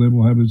own thing. LIV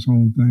will have its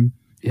own thing.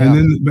 Yeah.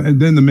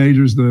 And then the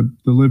majors, the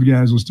LIV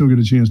guys will still get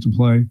a chance to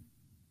play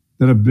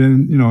that have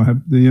been,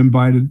 have the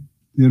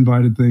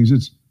invited things.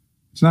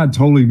 It's not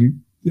totally,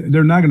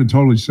 they're not going to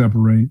totally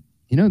separate.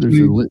 There's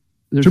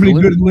too many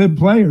good LIV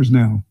players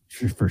now.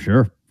 For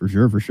sure.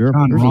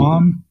 John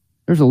Rahm.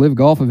 There's a LIV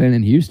golf event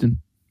in Houston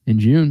in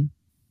June.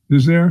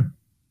 Is there?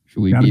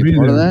 Should we be a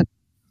part of that?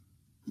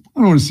 I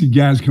don't want to see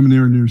guys coming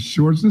there in their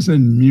shorts. This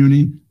ain't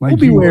Muni. Like we'll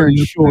be wearing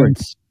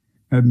shorts.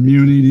 At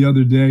Muni the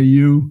other day,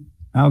 you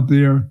out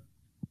there.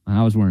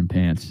 I was wearing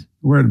pants.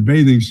 Wearing a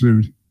bathing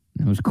suit.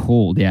 It was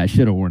cold. Yeah, I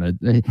should have worn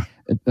it.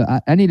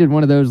 I needed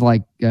one of those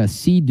like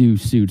Sea-Doo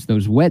suits,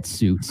 those wet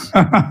suits.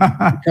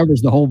 It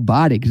covers the whole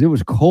body because it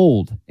was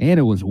cold and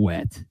it was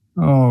wet.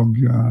 Oh,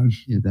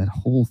 gosh. Yeah, that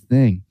whole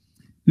thing.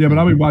 Yeah, but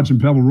I'll be watching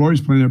Pebble.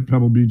 Roy's playing at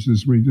Pebble Beach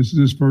this week. This is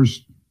his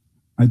first,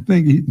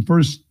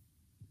 first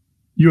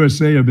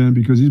USA event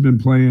because he's been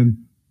playing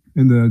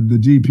in the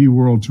DP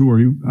World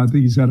Tour. I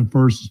think he's had a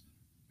first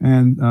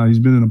and he's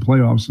been in a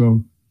playoff.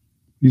 So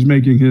he's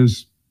making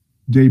his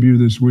debut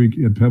this week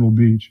at Pebble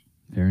Beach.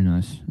 Very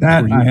nice.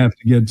 That I have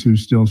to get to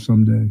still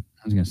someday.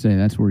 I was going to say,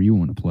 that's where you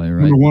want to play,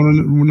 right?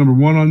 Number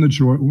one on the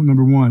choice.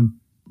 Number one,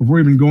 before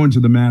even going to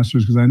the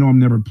Masters, because I know I'm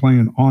never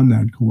playing on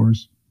that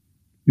course.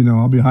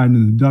 I'll be hiding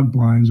in the duck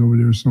blinds over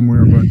there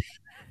somewhere, but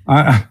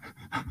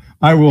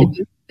I will.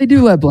 They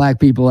do let black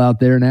people out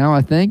there now,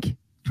 I think.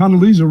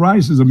 Condoleezza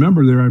Rice is a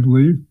member there, I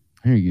believe.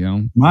 There you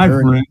go. My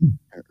friend.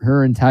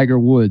 Her and Tiger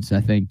Woods,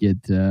 I think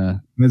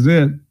that's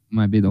it.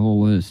 Might be the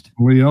whole list.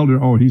 Lee Elder,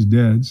 he's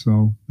dead,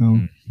 so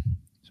no.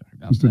 Sorry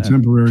about just that.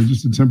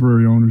 a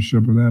temporary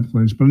ownership of that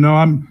place. But no,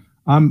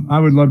 I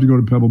would love to go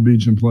to Pebble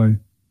Beach and play.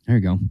 There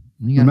you go.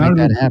 You gotta make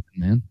that happen,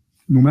 man.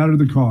 No matter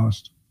the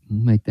cost. We'll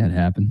make that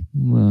happen.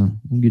 We'll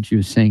get you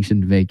a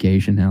sanctioned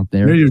vacation out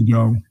there. There you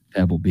go.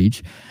 Pebble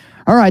Beach.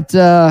 All right,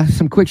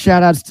 some quick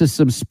shout-outs to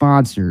some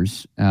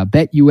sponsors.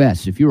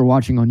 BetUS, if you are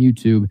watching on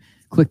YouTube,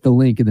 click the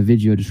link in the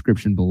video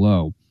description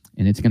below,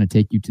 and it's going to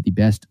take you to the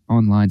best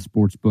online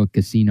sportsbook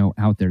casino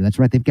out there. That's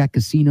right, they've got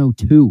Casino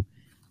 2.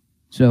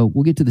 So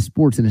we'll get to the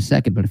sports in a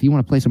second, but if you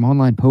want to play some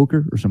online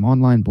poker or some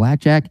online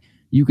blackjack,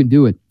 you can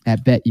do it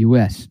at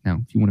BetUS. Now,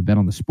 if you want to bet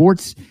on the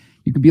sports,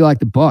 you can be like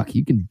the Buck.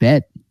 You can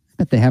bet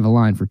they have a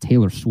line for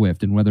Taylor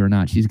Swift and whether or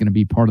not she's going to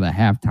be part of the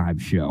halftime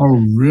show.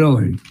 Oh,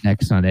 really?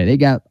 Next Sunday. They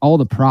got all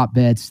the prop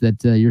bets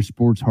that your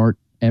sports heart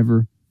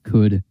ever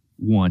could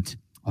want.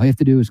 All you have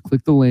to do is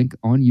click the link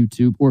on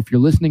YouTube, or if you're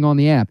listening on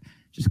the app,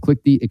 just click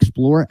the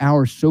Explore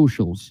Our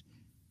Socials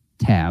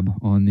tab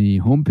on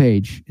the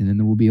homepage, and then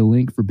there will be a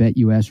link for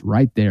BetUS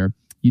right there.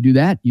 You do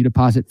that, you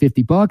deposit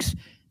 $50.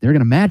 They're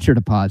going to match your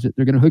deposit.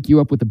 They're going to hook you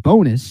up with a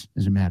bonus,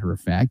 as a matter of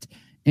fact,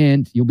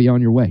 and you'll be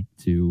on your way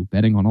to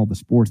betting on all the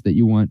sports that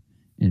you want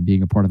and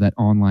being a part of that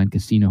online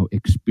casino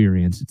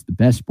experience. It's the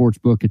best sports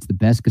book. It's the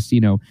best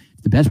casino.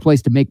 It's the best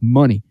place to make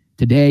money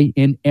today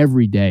and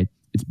every day.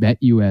 It's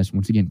BetUS.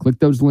 Once again, click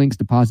those links,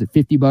 deposit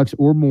 $50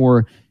 or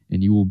more,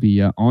 and you will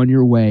be on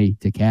your way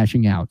to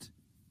cashing out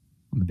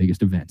on the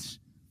biggest events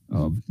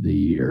of the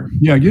year.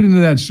 Yeah, get into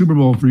that Super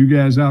Bowl for you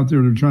guys out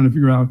there that are trying to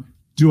figure out,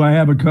 do I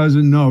have a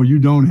cousin? No, you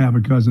don't have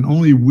a cousin.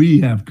 Only we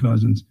have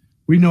cousins.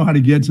 We know how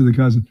to get to the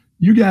cousin.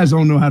 you guys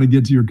don't know how to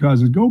get to your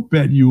cousins. Go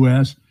Bet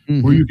US,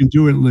 or you can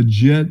do it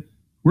legit.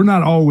 We're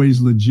not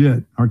always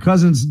legit. Our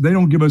cousins, they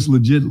don't give us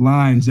legit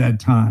lines at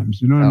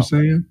times. You know what I'm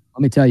saying?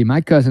 Let me tell you,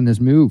 my cousin has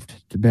moved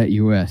to Bet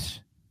US.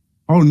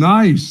 Oh,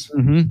 nice.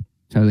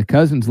 So the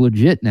cousin's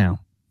legit now.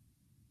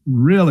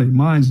 Really?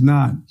 Mine's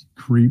not,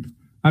 creep.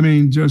 I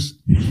mean, just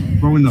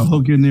throwing the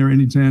hook in there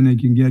anytime they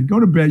can get. Go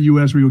to Bet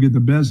US where you'll get the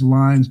best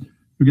lines.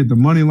 You'll get the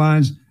money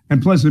lines.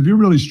 And plus, if you're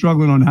really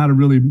struggling on how to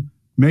really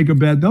make a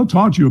bet, they'll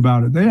talk to you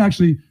about it. They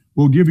actually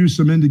will give you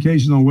some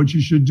indication on what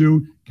you should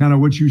do, kind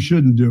of what you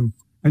shouldn't do.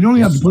 And you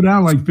only have to put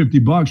down like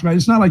 $50, right?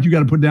 It's not like you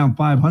got to put down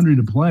 $500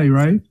 to play,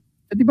 right?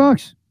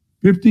 $50.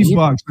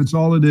 $50. That's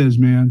all it is,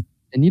 man.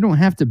 And you don't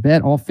have to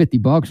bet all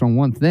 $50 on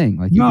one thing.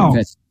 Like you can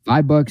bet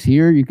 $5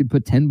 here. You could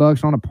put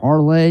 $10 on a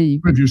parlay.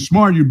 If you're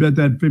smart, you bet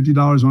that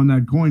 $50 on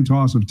that coin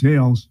toss of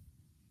tails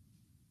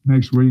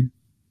next week.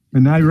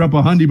 And now you're up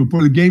 $100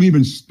 before the game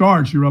even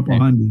starts. You're up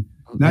 $100.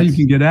 Now you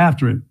can get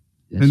after it,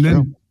 and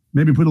then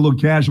maybe put a little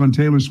cash on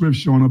Taylor Swift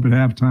showing up at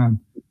halftime.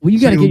 Well, you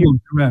got to get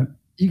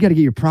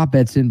your prop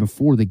bets in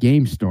before the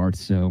game starts.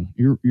 So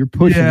you're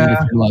pushing it if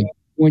you're like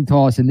coin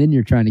toss, and then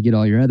you're trying to get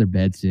all your other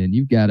bets in.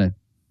 You've got to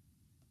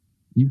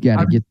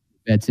get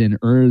bets in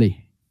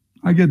early.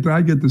 I get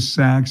the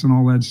sacks and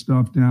all that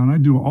stuff down. I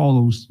do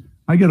all those.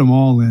 I get them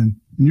all in,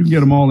 and you can get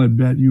them all at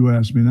Bet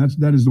US. I mean,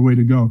 that is the way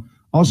to go.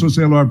 Also,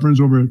 say hello to our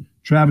friends over at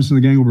Travis and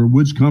the gang over at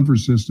Woods Comfort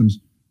Systems.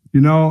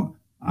 You know,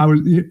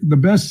 the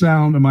best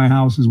sound in my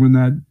house is when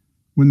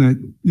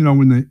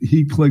the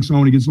heat clicks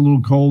on, it gets a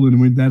little cold,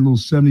 and when that little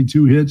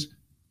 72 hits,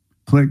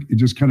 click, it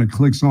just kind of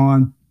clicks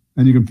on,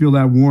 and you can feel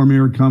that warm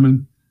air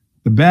coming.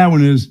 The bad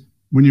one is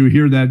when you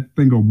hear that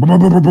thing go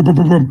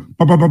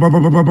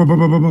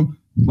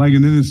like,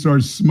 and then it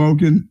starts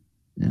smoking.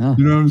 Yeah.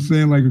 You know what I'm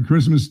saying? Like A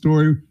Christmas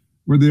Story,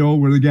 where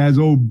the guy's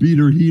old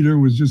beater heater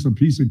was just a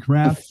piece of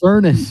crap. The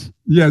furnace.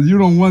 Yeah, you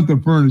don't want the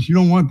furnace. You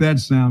don't want that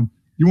sound.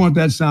 You want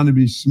that sound to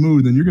be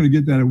smooth, and you're going to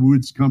get that at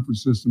Woods Comfort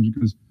Systems,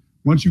 because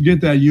once you get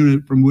that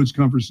unit from Woods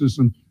Comfort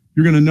System,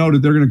 you're going to know that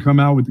they're going to come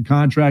out with the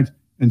contract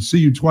and see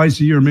you twice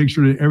a year and make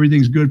sure that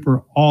everything's good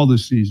for all the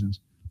seasons.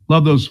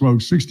 Love those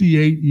folks.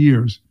 68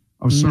 years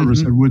of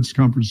service at Woods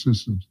Comfort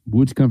Systems.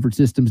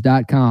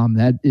 WoodsComfortSystems.com.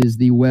 That is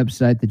the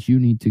website that you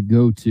need to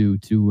go to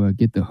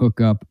get the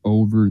hookup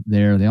over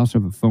there. They also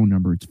have a phone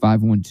number. It's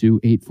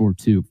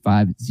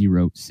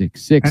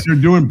 512-842-5066. And they're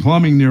doing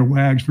plumbing there,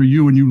 Wags, for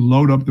you when you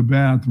load up the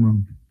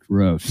bathroom.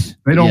 Gross.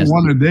 They don't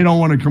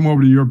want to come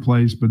over to your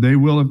place, but they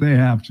will if they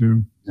have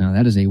to. No,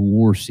 that is a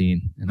war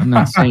scene. And I'm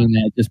not saying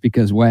that just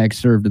because Wag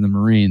served in the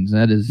Marines.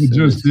 That is it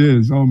just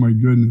is. Oh my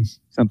goodness.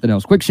 Something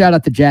else. Quick shout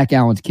out to Jack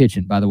Allen's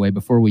Kitchen, by the way,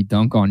 before we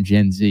dunk on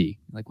Gen Z,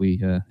 like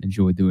we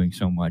enjoy doing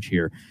so much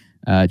here.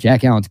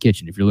 Jack Allen's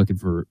Kitchen, if you're looking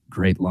for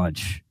great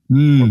lunch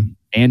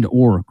and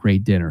or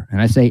great dinner. And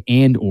I say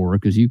and or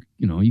because you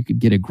could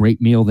get a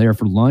great meal there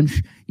for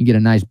lunch. You get a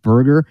nice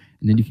burger,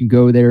 and then you can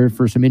go there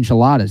for some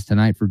enchiladas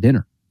tonight for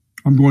dinner.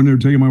 I'm going there,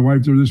 taking my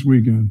wife there this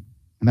weekend.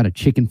 I'm at a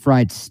chicken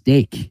fried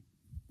steak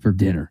for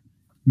dinner.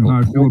 You know how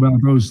I feel about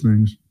those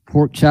things.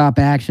 Pork chop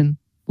action,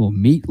 little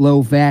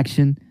meatloaf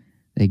action.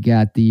 They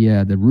got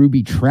the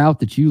ruby trout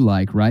that you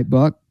like, right,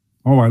 Buck?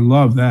 Oh, I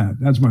love that.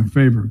 That's my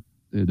favorite.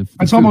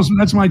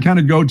 That's my kind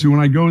of go-to.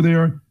 When I go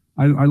there,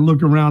 I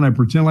look around, I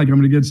pretend like I'm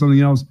going to get something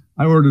else.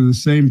 I order the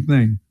same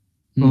thing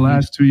for the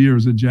last 2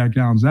 years at Jack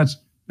Allen's. That's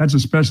a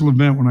special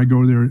event when I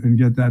go there and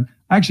get that.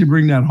 I actually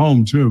bring that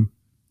home too.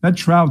 That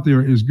trout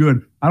there is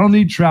good. I don't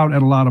eat trout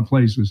at a lot of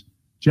places.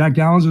 Jack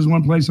Allen's is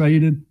one place I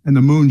eat it, and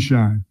the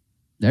Moonshine.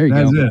 There you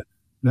go.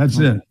 That's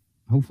it.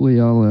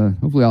 Hopefully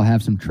I'll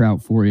have some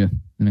trout for you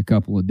in a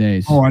couple of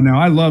days. Oh, I know.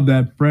 I love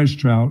that fresh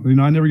trout.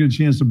 I never get a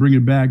chance to bring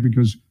it back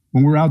because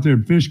when we're out there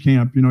at fish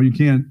camp, you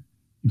can't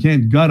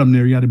gut them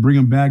there. You got to bring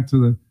them back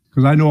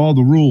because I know all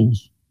the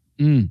rules.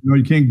 You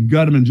can't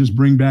gut them and just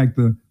bring back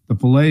the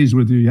fillets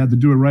with you. You have to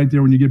do it right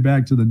there when you get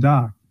back to the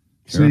dock.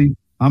 Sure. See,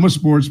 I'm a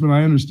sportsman.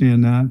 I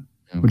understand that.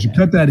 Okay. But you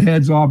cut that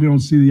heads off, you don't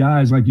see the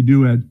eyes like you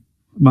do at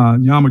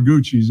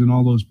Yamaguchi's and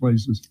all those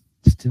places.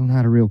 Still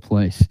not a real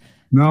place.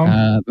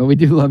 No. But we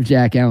do love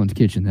Jack Allen's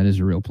Kitchen. That is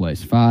a real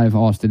place. 5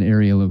 Austin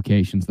area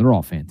locations. They're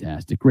all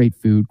fantastic. Great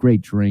food,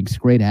 great drinks,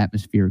 great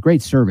atmosphere,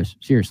 great service.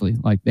 Seriously,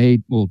 like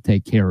they will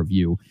take care of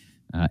you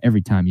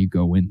every time you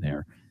go in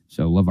there.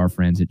 So love our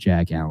friends at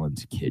Jack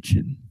Allen's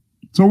Kitchen.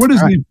 So what is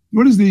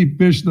the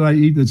fish that I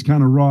eat that's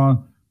kind of raw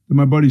that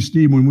my buddy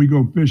Steve, when we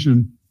go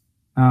fishing,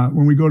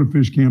 when we go to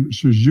fish camp,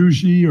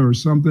 shizushi or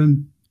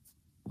something?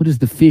 What is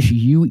the fish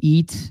you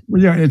eat? Well,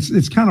 yeah,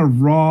 it's kind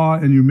of raw,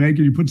 and you make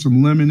it. You put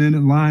some lemon in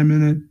it, lime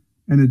in it,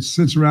 and it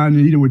sits around.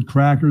 You eat it with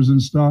crackers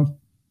and stuff.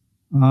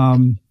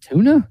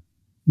 Tuna?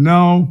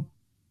 No.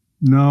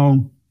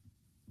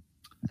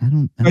 I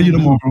don't Tell you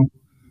tomorrow.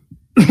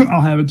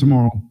 I'll have it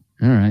tomorrow.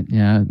 All right.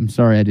 Yeah, I'm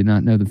sorry, I did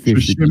not know the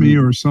fish.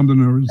 Sashimi or something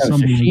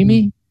something.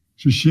 Sashimi?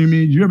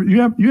 Sashimi.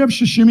 You have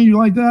sashimi? You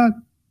like that?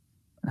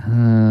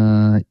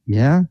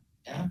 Yeah.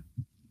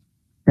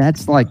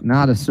 That's like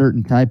not a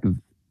certain type of.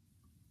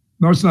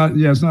 No, it's not.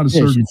 Yeah, it's not a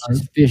certain type.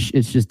 Fish.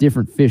 It's just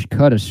different fish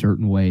cut a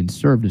certain way and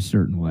served a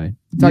certain way.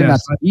 You talking about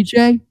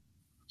ceviche?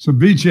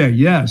 Ceviche,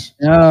 yes.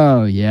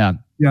 Oh, yeah.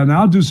 Yeah,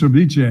 now I'll do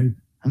ceviche.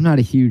 I'm not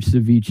a huge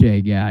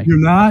ceviche guy. You're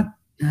not?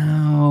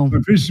 No.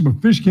 But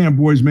fish camp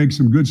boys make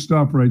some good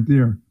stuff right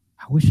there.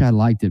 I wish I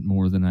liked it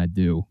more than I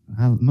do.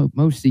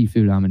 Most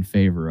seafood I'm in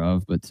favor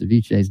of, but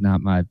ceviche is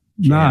not my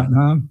jam. Not,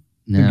 huh?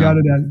 No.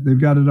 They've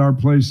got it at our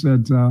place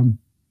at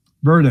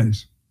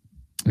Verde's.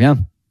 Yeah.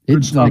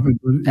 Good stuff.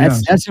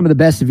 That's some of the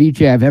best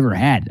ceviche I've ever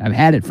had. I've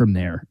had it from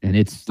there, and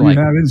it's like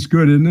it's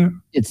good, isn't it?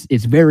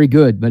 It's very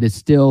good, but it's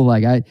still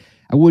like I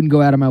wouldn't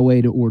go out of my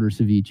way to order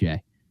ceviche.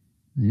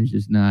 It's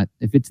just not.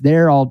 If it's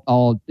there,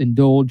 I'll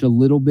indulge a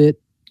little bit.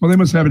 Well, they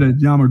must have it at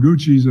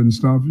Yamaguchi's and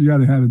stuff. You got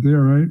to have it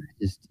there, right?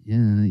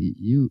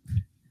 You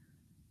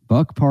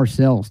Buck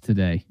Parcells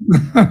today.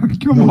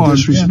 Come on,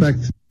 disrespect.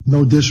 Man.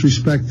 No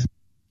disrespect.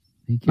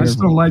 I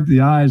still like the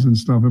eyes and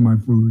stuff in my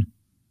food.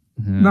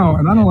 No,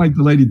 and I don't like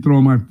the lady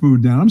throwing my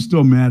food down. I'm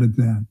still mad at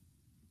that.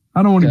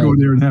 I don't want to go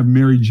there and have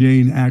Mary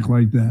Jane act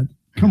like that.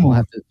 Come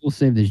on. We'll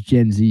save this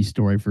Gen Z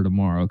story for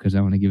tomorrow because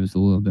I want to give us a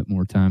little bit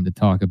more time to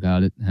talk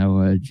about it.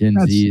 How Gen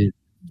Z is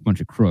a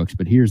bunch of crooks.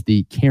 But here's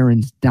the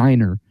Karen's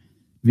Diner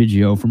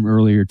video from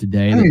earlier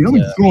today. Hey, don't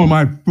be throwing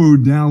my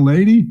food down,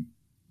 lady.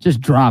 Just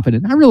dropping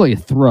it. Not really a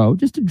throw,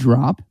 just a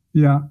drop.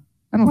 Yeah.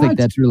 I don't think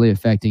that's really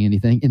affecting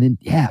anything. And then,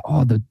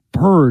 the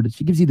bird.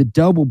 She gives you the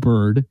double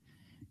bird.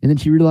 And then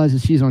she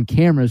realizes she's on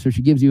camera, so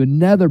she gives you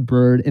another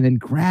bird and then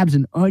grabs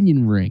an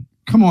onion ring.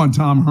 Come on,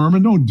 Tom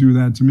Herman. Don't do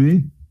that to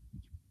me.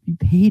 You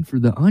paid for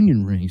the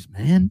onion rings,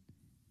 man.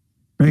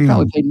 Bam. You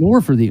probably paid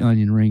more for the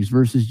onion rings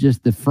versus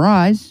just the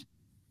fries.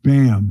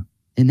 Bam.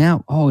 And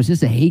now, is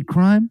this a hate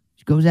crime?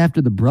 She goes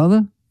after the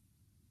brother?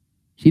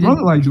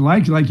 Brother like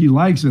he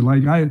likes it.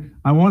 Like,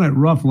 I want it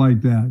rough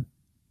like that.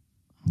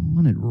 I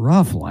want it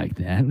rough like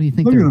that? What do you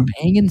think, they're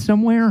banging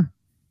somewhere?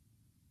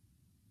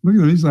 Look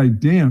at him. He's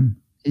like, damn.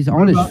 He's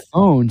on his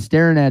phone,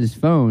 staring at his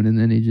phone, and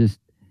then he just...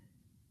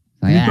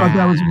 Like, you thought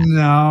that was...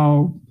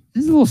 No.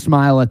 There's a little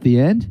smile at the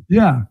end.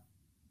 Yeah.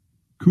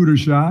 Cooter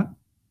shot.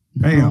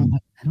 Bam. No,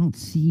 I don't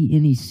see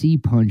any C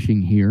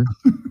punching here,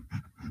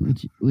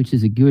 which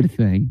is a good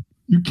thing.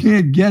 You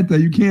can't get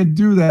that. You can't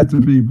do that to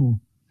people.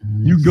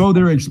 You go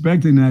there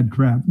expecting that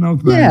crap. No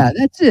thanks. Yeah,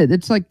 that's it.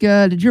 It's like,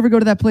 did you ever go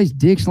to that place,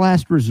 Dick's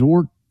Last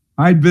Resort?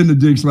 I've been to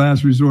Dick's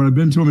Last Resort. I've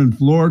been to them in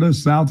Florida,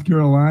 South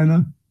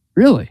Carolina.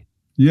 Really?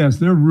 Yes,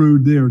 they're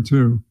rude there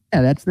too.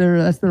 Yeah, that's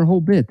their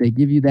whole bit. They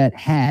give you that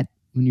hat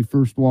when you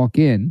first walk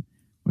in,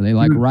 where they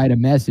write a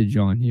message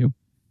on you.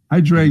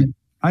 I drank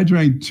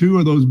 2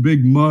 of those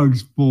big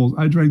mugs full.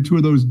 I drank 2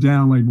 of those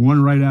down, like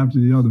one right after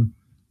the other.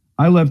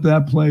 I left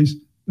that place.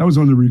 That was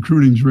on the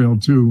recruiting trail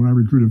too when I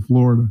recruited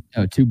Florida.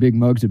 Oh, 2 big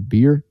mugs of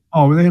beer?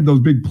 Oh, they have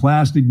those big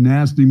plastic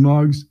nasty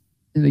mugs.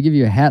 And they give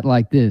you a hat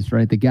like this,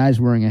 right? The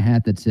guy's wearing a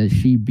hat that says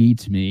 "She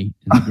beats me,"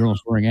 and the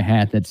girl's wearing a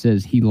hat that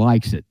says "He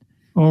likes it."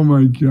 Oh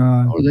my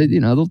God! Or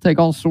they'll take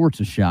all sorts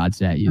of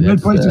shots at you. And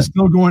that place is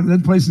still going.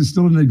 That place is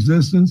still in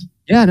existence.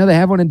 Yeah, no, they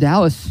have one in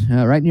Dallas,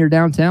 right near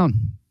downtown.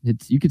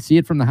 You could see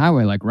it from the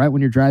highway, like right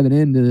when you're driving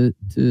into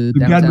They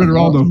got rid of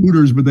all the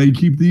Hooters, but they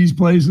keep these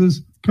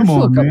places. Come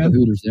on, man. There's still a couple of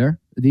Hooters there.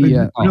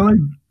 Really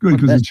good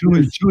because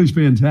the chili's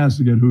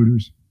fantastic at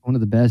Hooters. One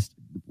of the best.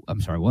 I'm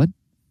sorry, what?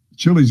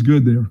 Chili's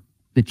good there.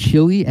 The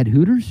chili at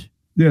Hooters?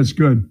 Yeah, it's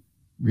good.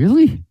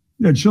 Really?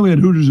 Yeah, chili at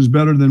Hooters is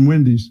better than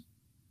Wendy's.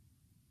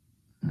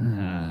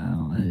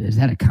 Is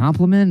that a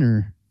compliment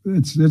or?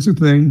 It's a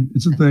thing.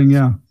 It's a thing.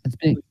 Yeah.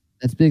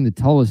 That's being the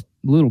tallest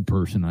little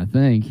person, I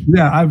think.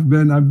 Yeah, I've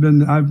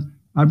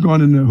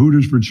gone into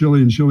Hooters for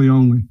chili and chili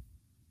only.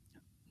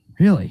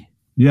 Really?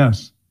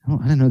 Yes. Oh,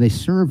 I didn't know they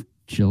serve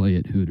chili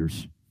at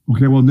Hooters.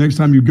 Okay, well, next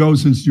time you go,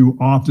 since you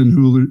often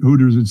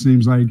Hooters, it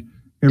seems like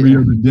every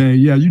other day.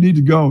 Yeah, you need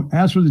to go.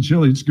 Ask for the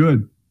chili. It's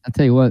good. I'll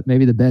tell you what,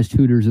 maybe the best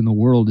Hooters in the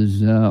world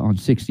is on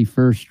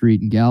 61st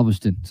Street in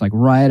Galveston. It's like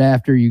right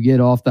after you get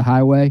off the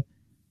highway.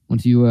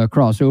 Once you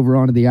cross over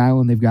onto the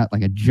island, they've got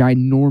like a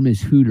ginormous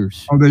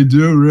Hooters. Oh, they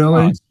do?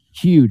 Really? It's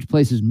huge.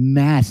 Place is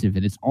massive,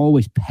 and it's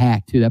always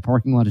packed, too. That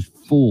parking lot is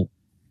full.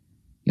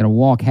 You got to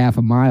walk half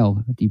a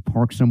mile after you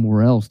park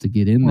somewhere else to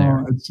get in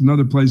there. It's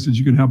another place that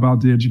you can help out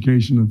the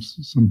education of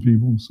some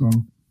people. So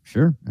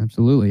sure,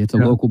 absolutely. It's a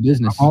local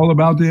business. All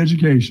about the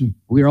education.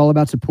 We are all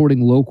about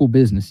supporting local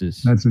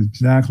businesses. That's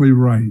exactly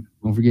right.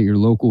 Don't forget your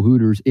local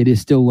Hooters. It is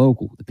still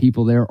local. The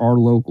people there are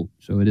local,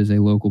 so it is a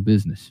local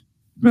business.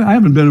 Man, I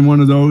haven't been in one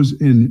of those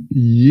in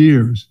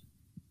years.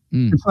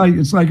 It's like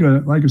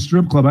a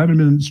strip club. I haven't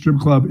been in a strip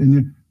club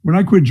when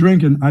I quit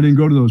drinking. I didn't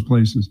go to those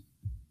places.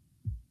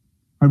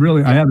 I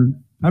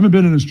haven't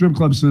been in a strip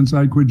club since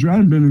I quit drinking. I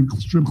haven't been in a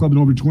strip club in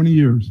over 20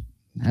 years.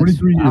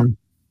 23 years.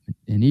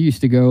 And you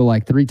used to go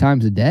like 3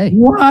 times a day.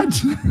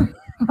 What?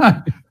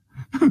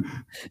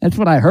 That's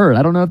what I heard.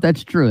 I don't know if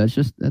that's true. That's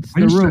the rumor.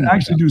 I used to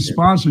actually do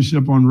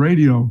sponsorship on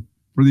radio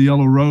for the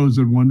Yellow Rose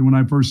when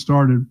I first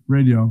started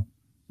radio.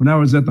 When I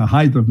was at the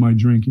height of my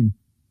drinking,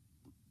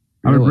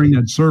 I would bring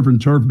that surf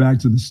and turf back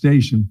to the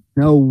station.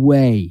 No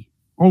way.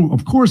 Oh,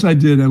 of course I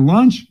did. At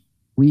lunch.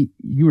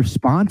 You were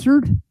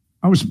sponsored?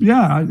 I was,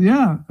 yeah.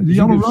 The Did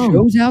Yellow you do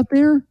Rose. shows out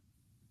there?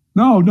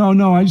 No.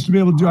 I used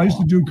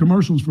to do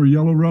commercials for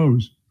Yellow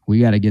Rose. We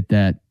got to get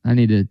that. We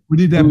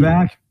need that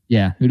back.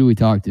 Yeah. Who do we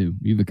talk to?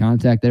 You have a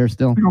contact there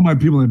still? I think all my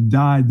people have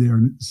died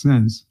there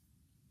since.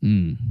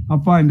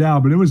 I'll find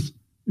out. But it was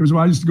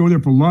I used to go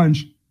there for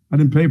lunch. I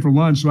didn't pay for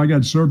lunch, so I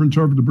got surf and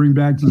turf to bring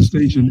back to the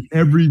station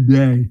every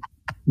day,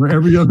 or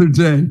every other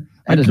day.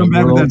 I'd come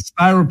back with that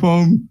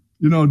styrofoam,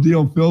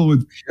 deal filled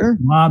with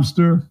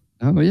lobster.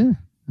 Oh yeah,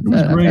 it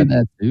was great. I've had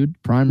that,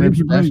 dude. Prime rib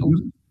special.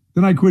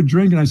 Then I quit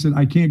drinking. I said,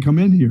 I can't come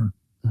in here.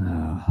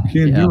 I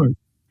can't do it.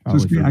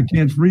 I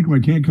can't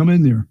frequent. I can't come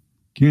in there.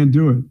 Can't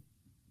do it.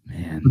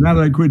 Man. But now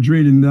that I quit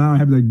drinking, now I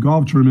have that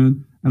golf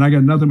tournament, and I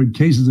got nothing but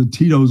cases of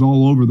Tito's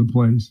all over the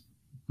place.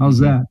 How's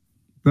that?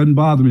 Doesn't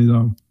bother me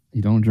though.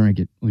 You don't drink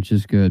it, which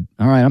is good.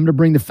 All right, I'm going to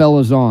bring the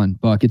fellas on,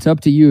 Buck. It's up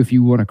to you if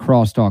you want to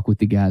crosstalk with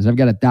the guys. I've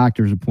got a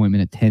doctor's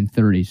appointment at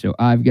 10:30, so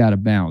I've got to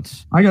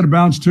bounce. I got to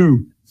bounce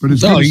too. But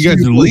it's you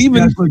guys are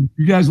leaving?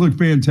 You guys look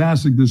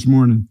fantastic this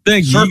morning.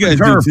 Thanks. You guys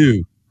do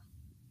too.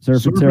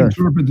 Surf and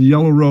turf at the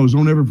Yellow Rose.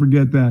 Don't ever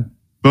forget that.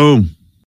 Boom.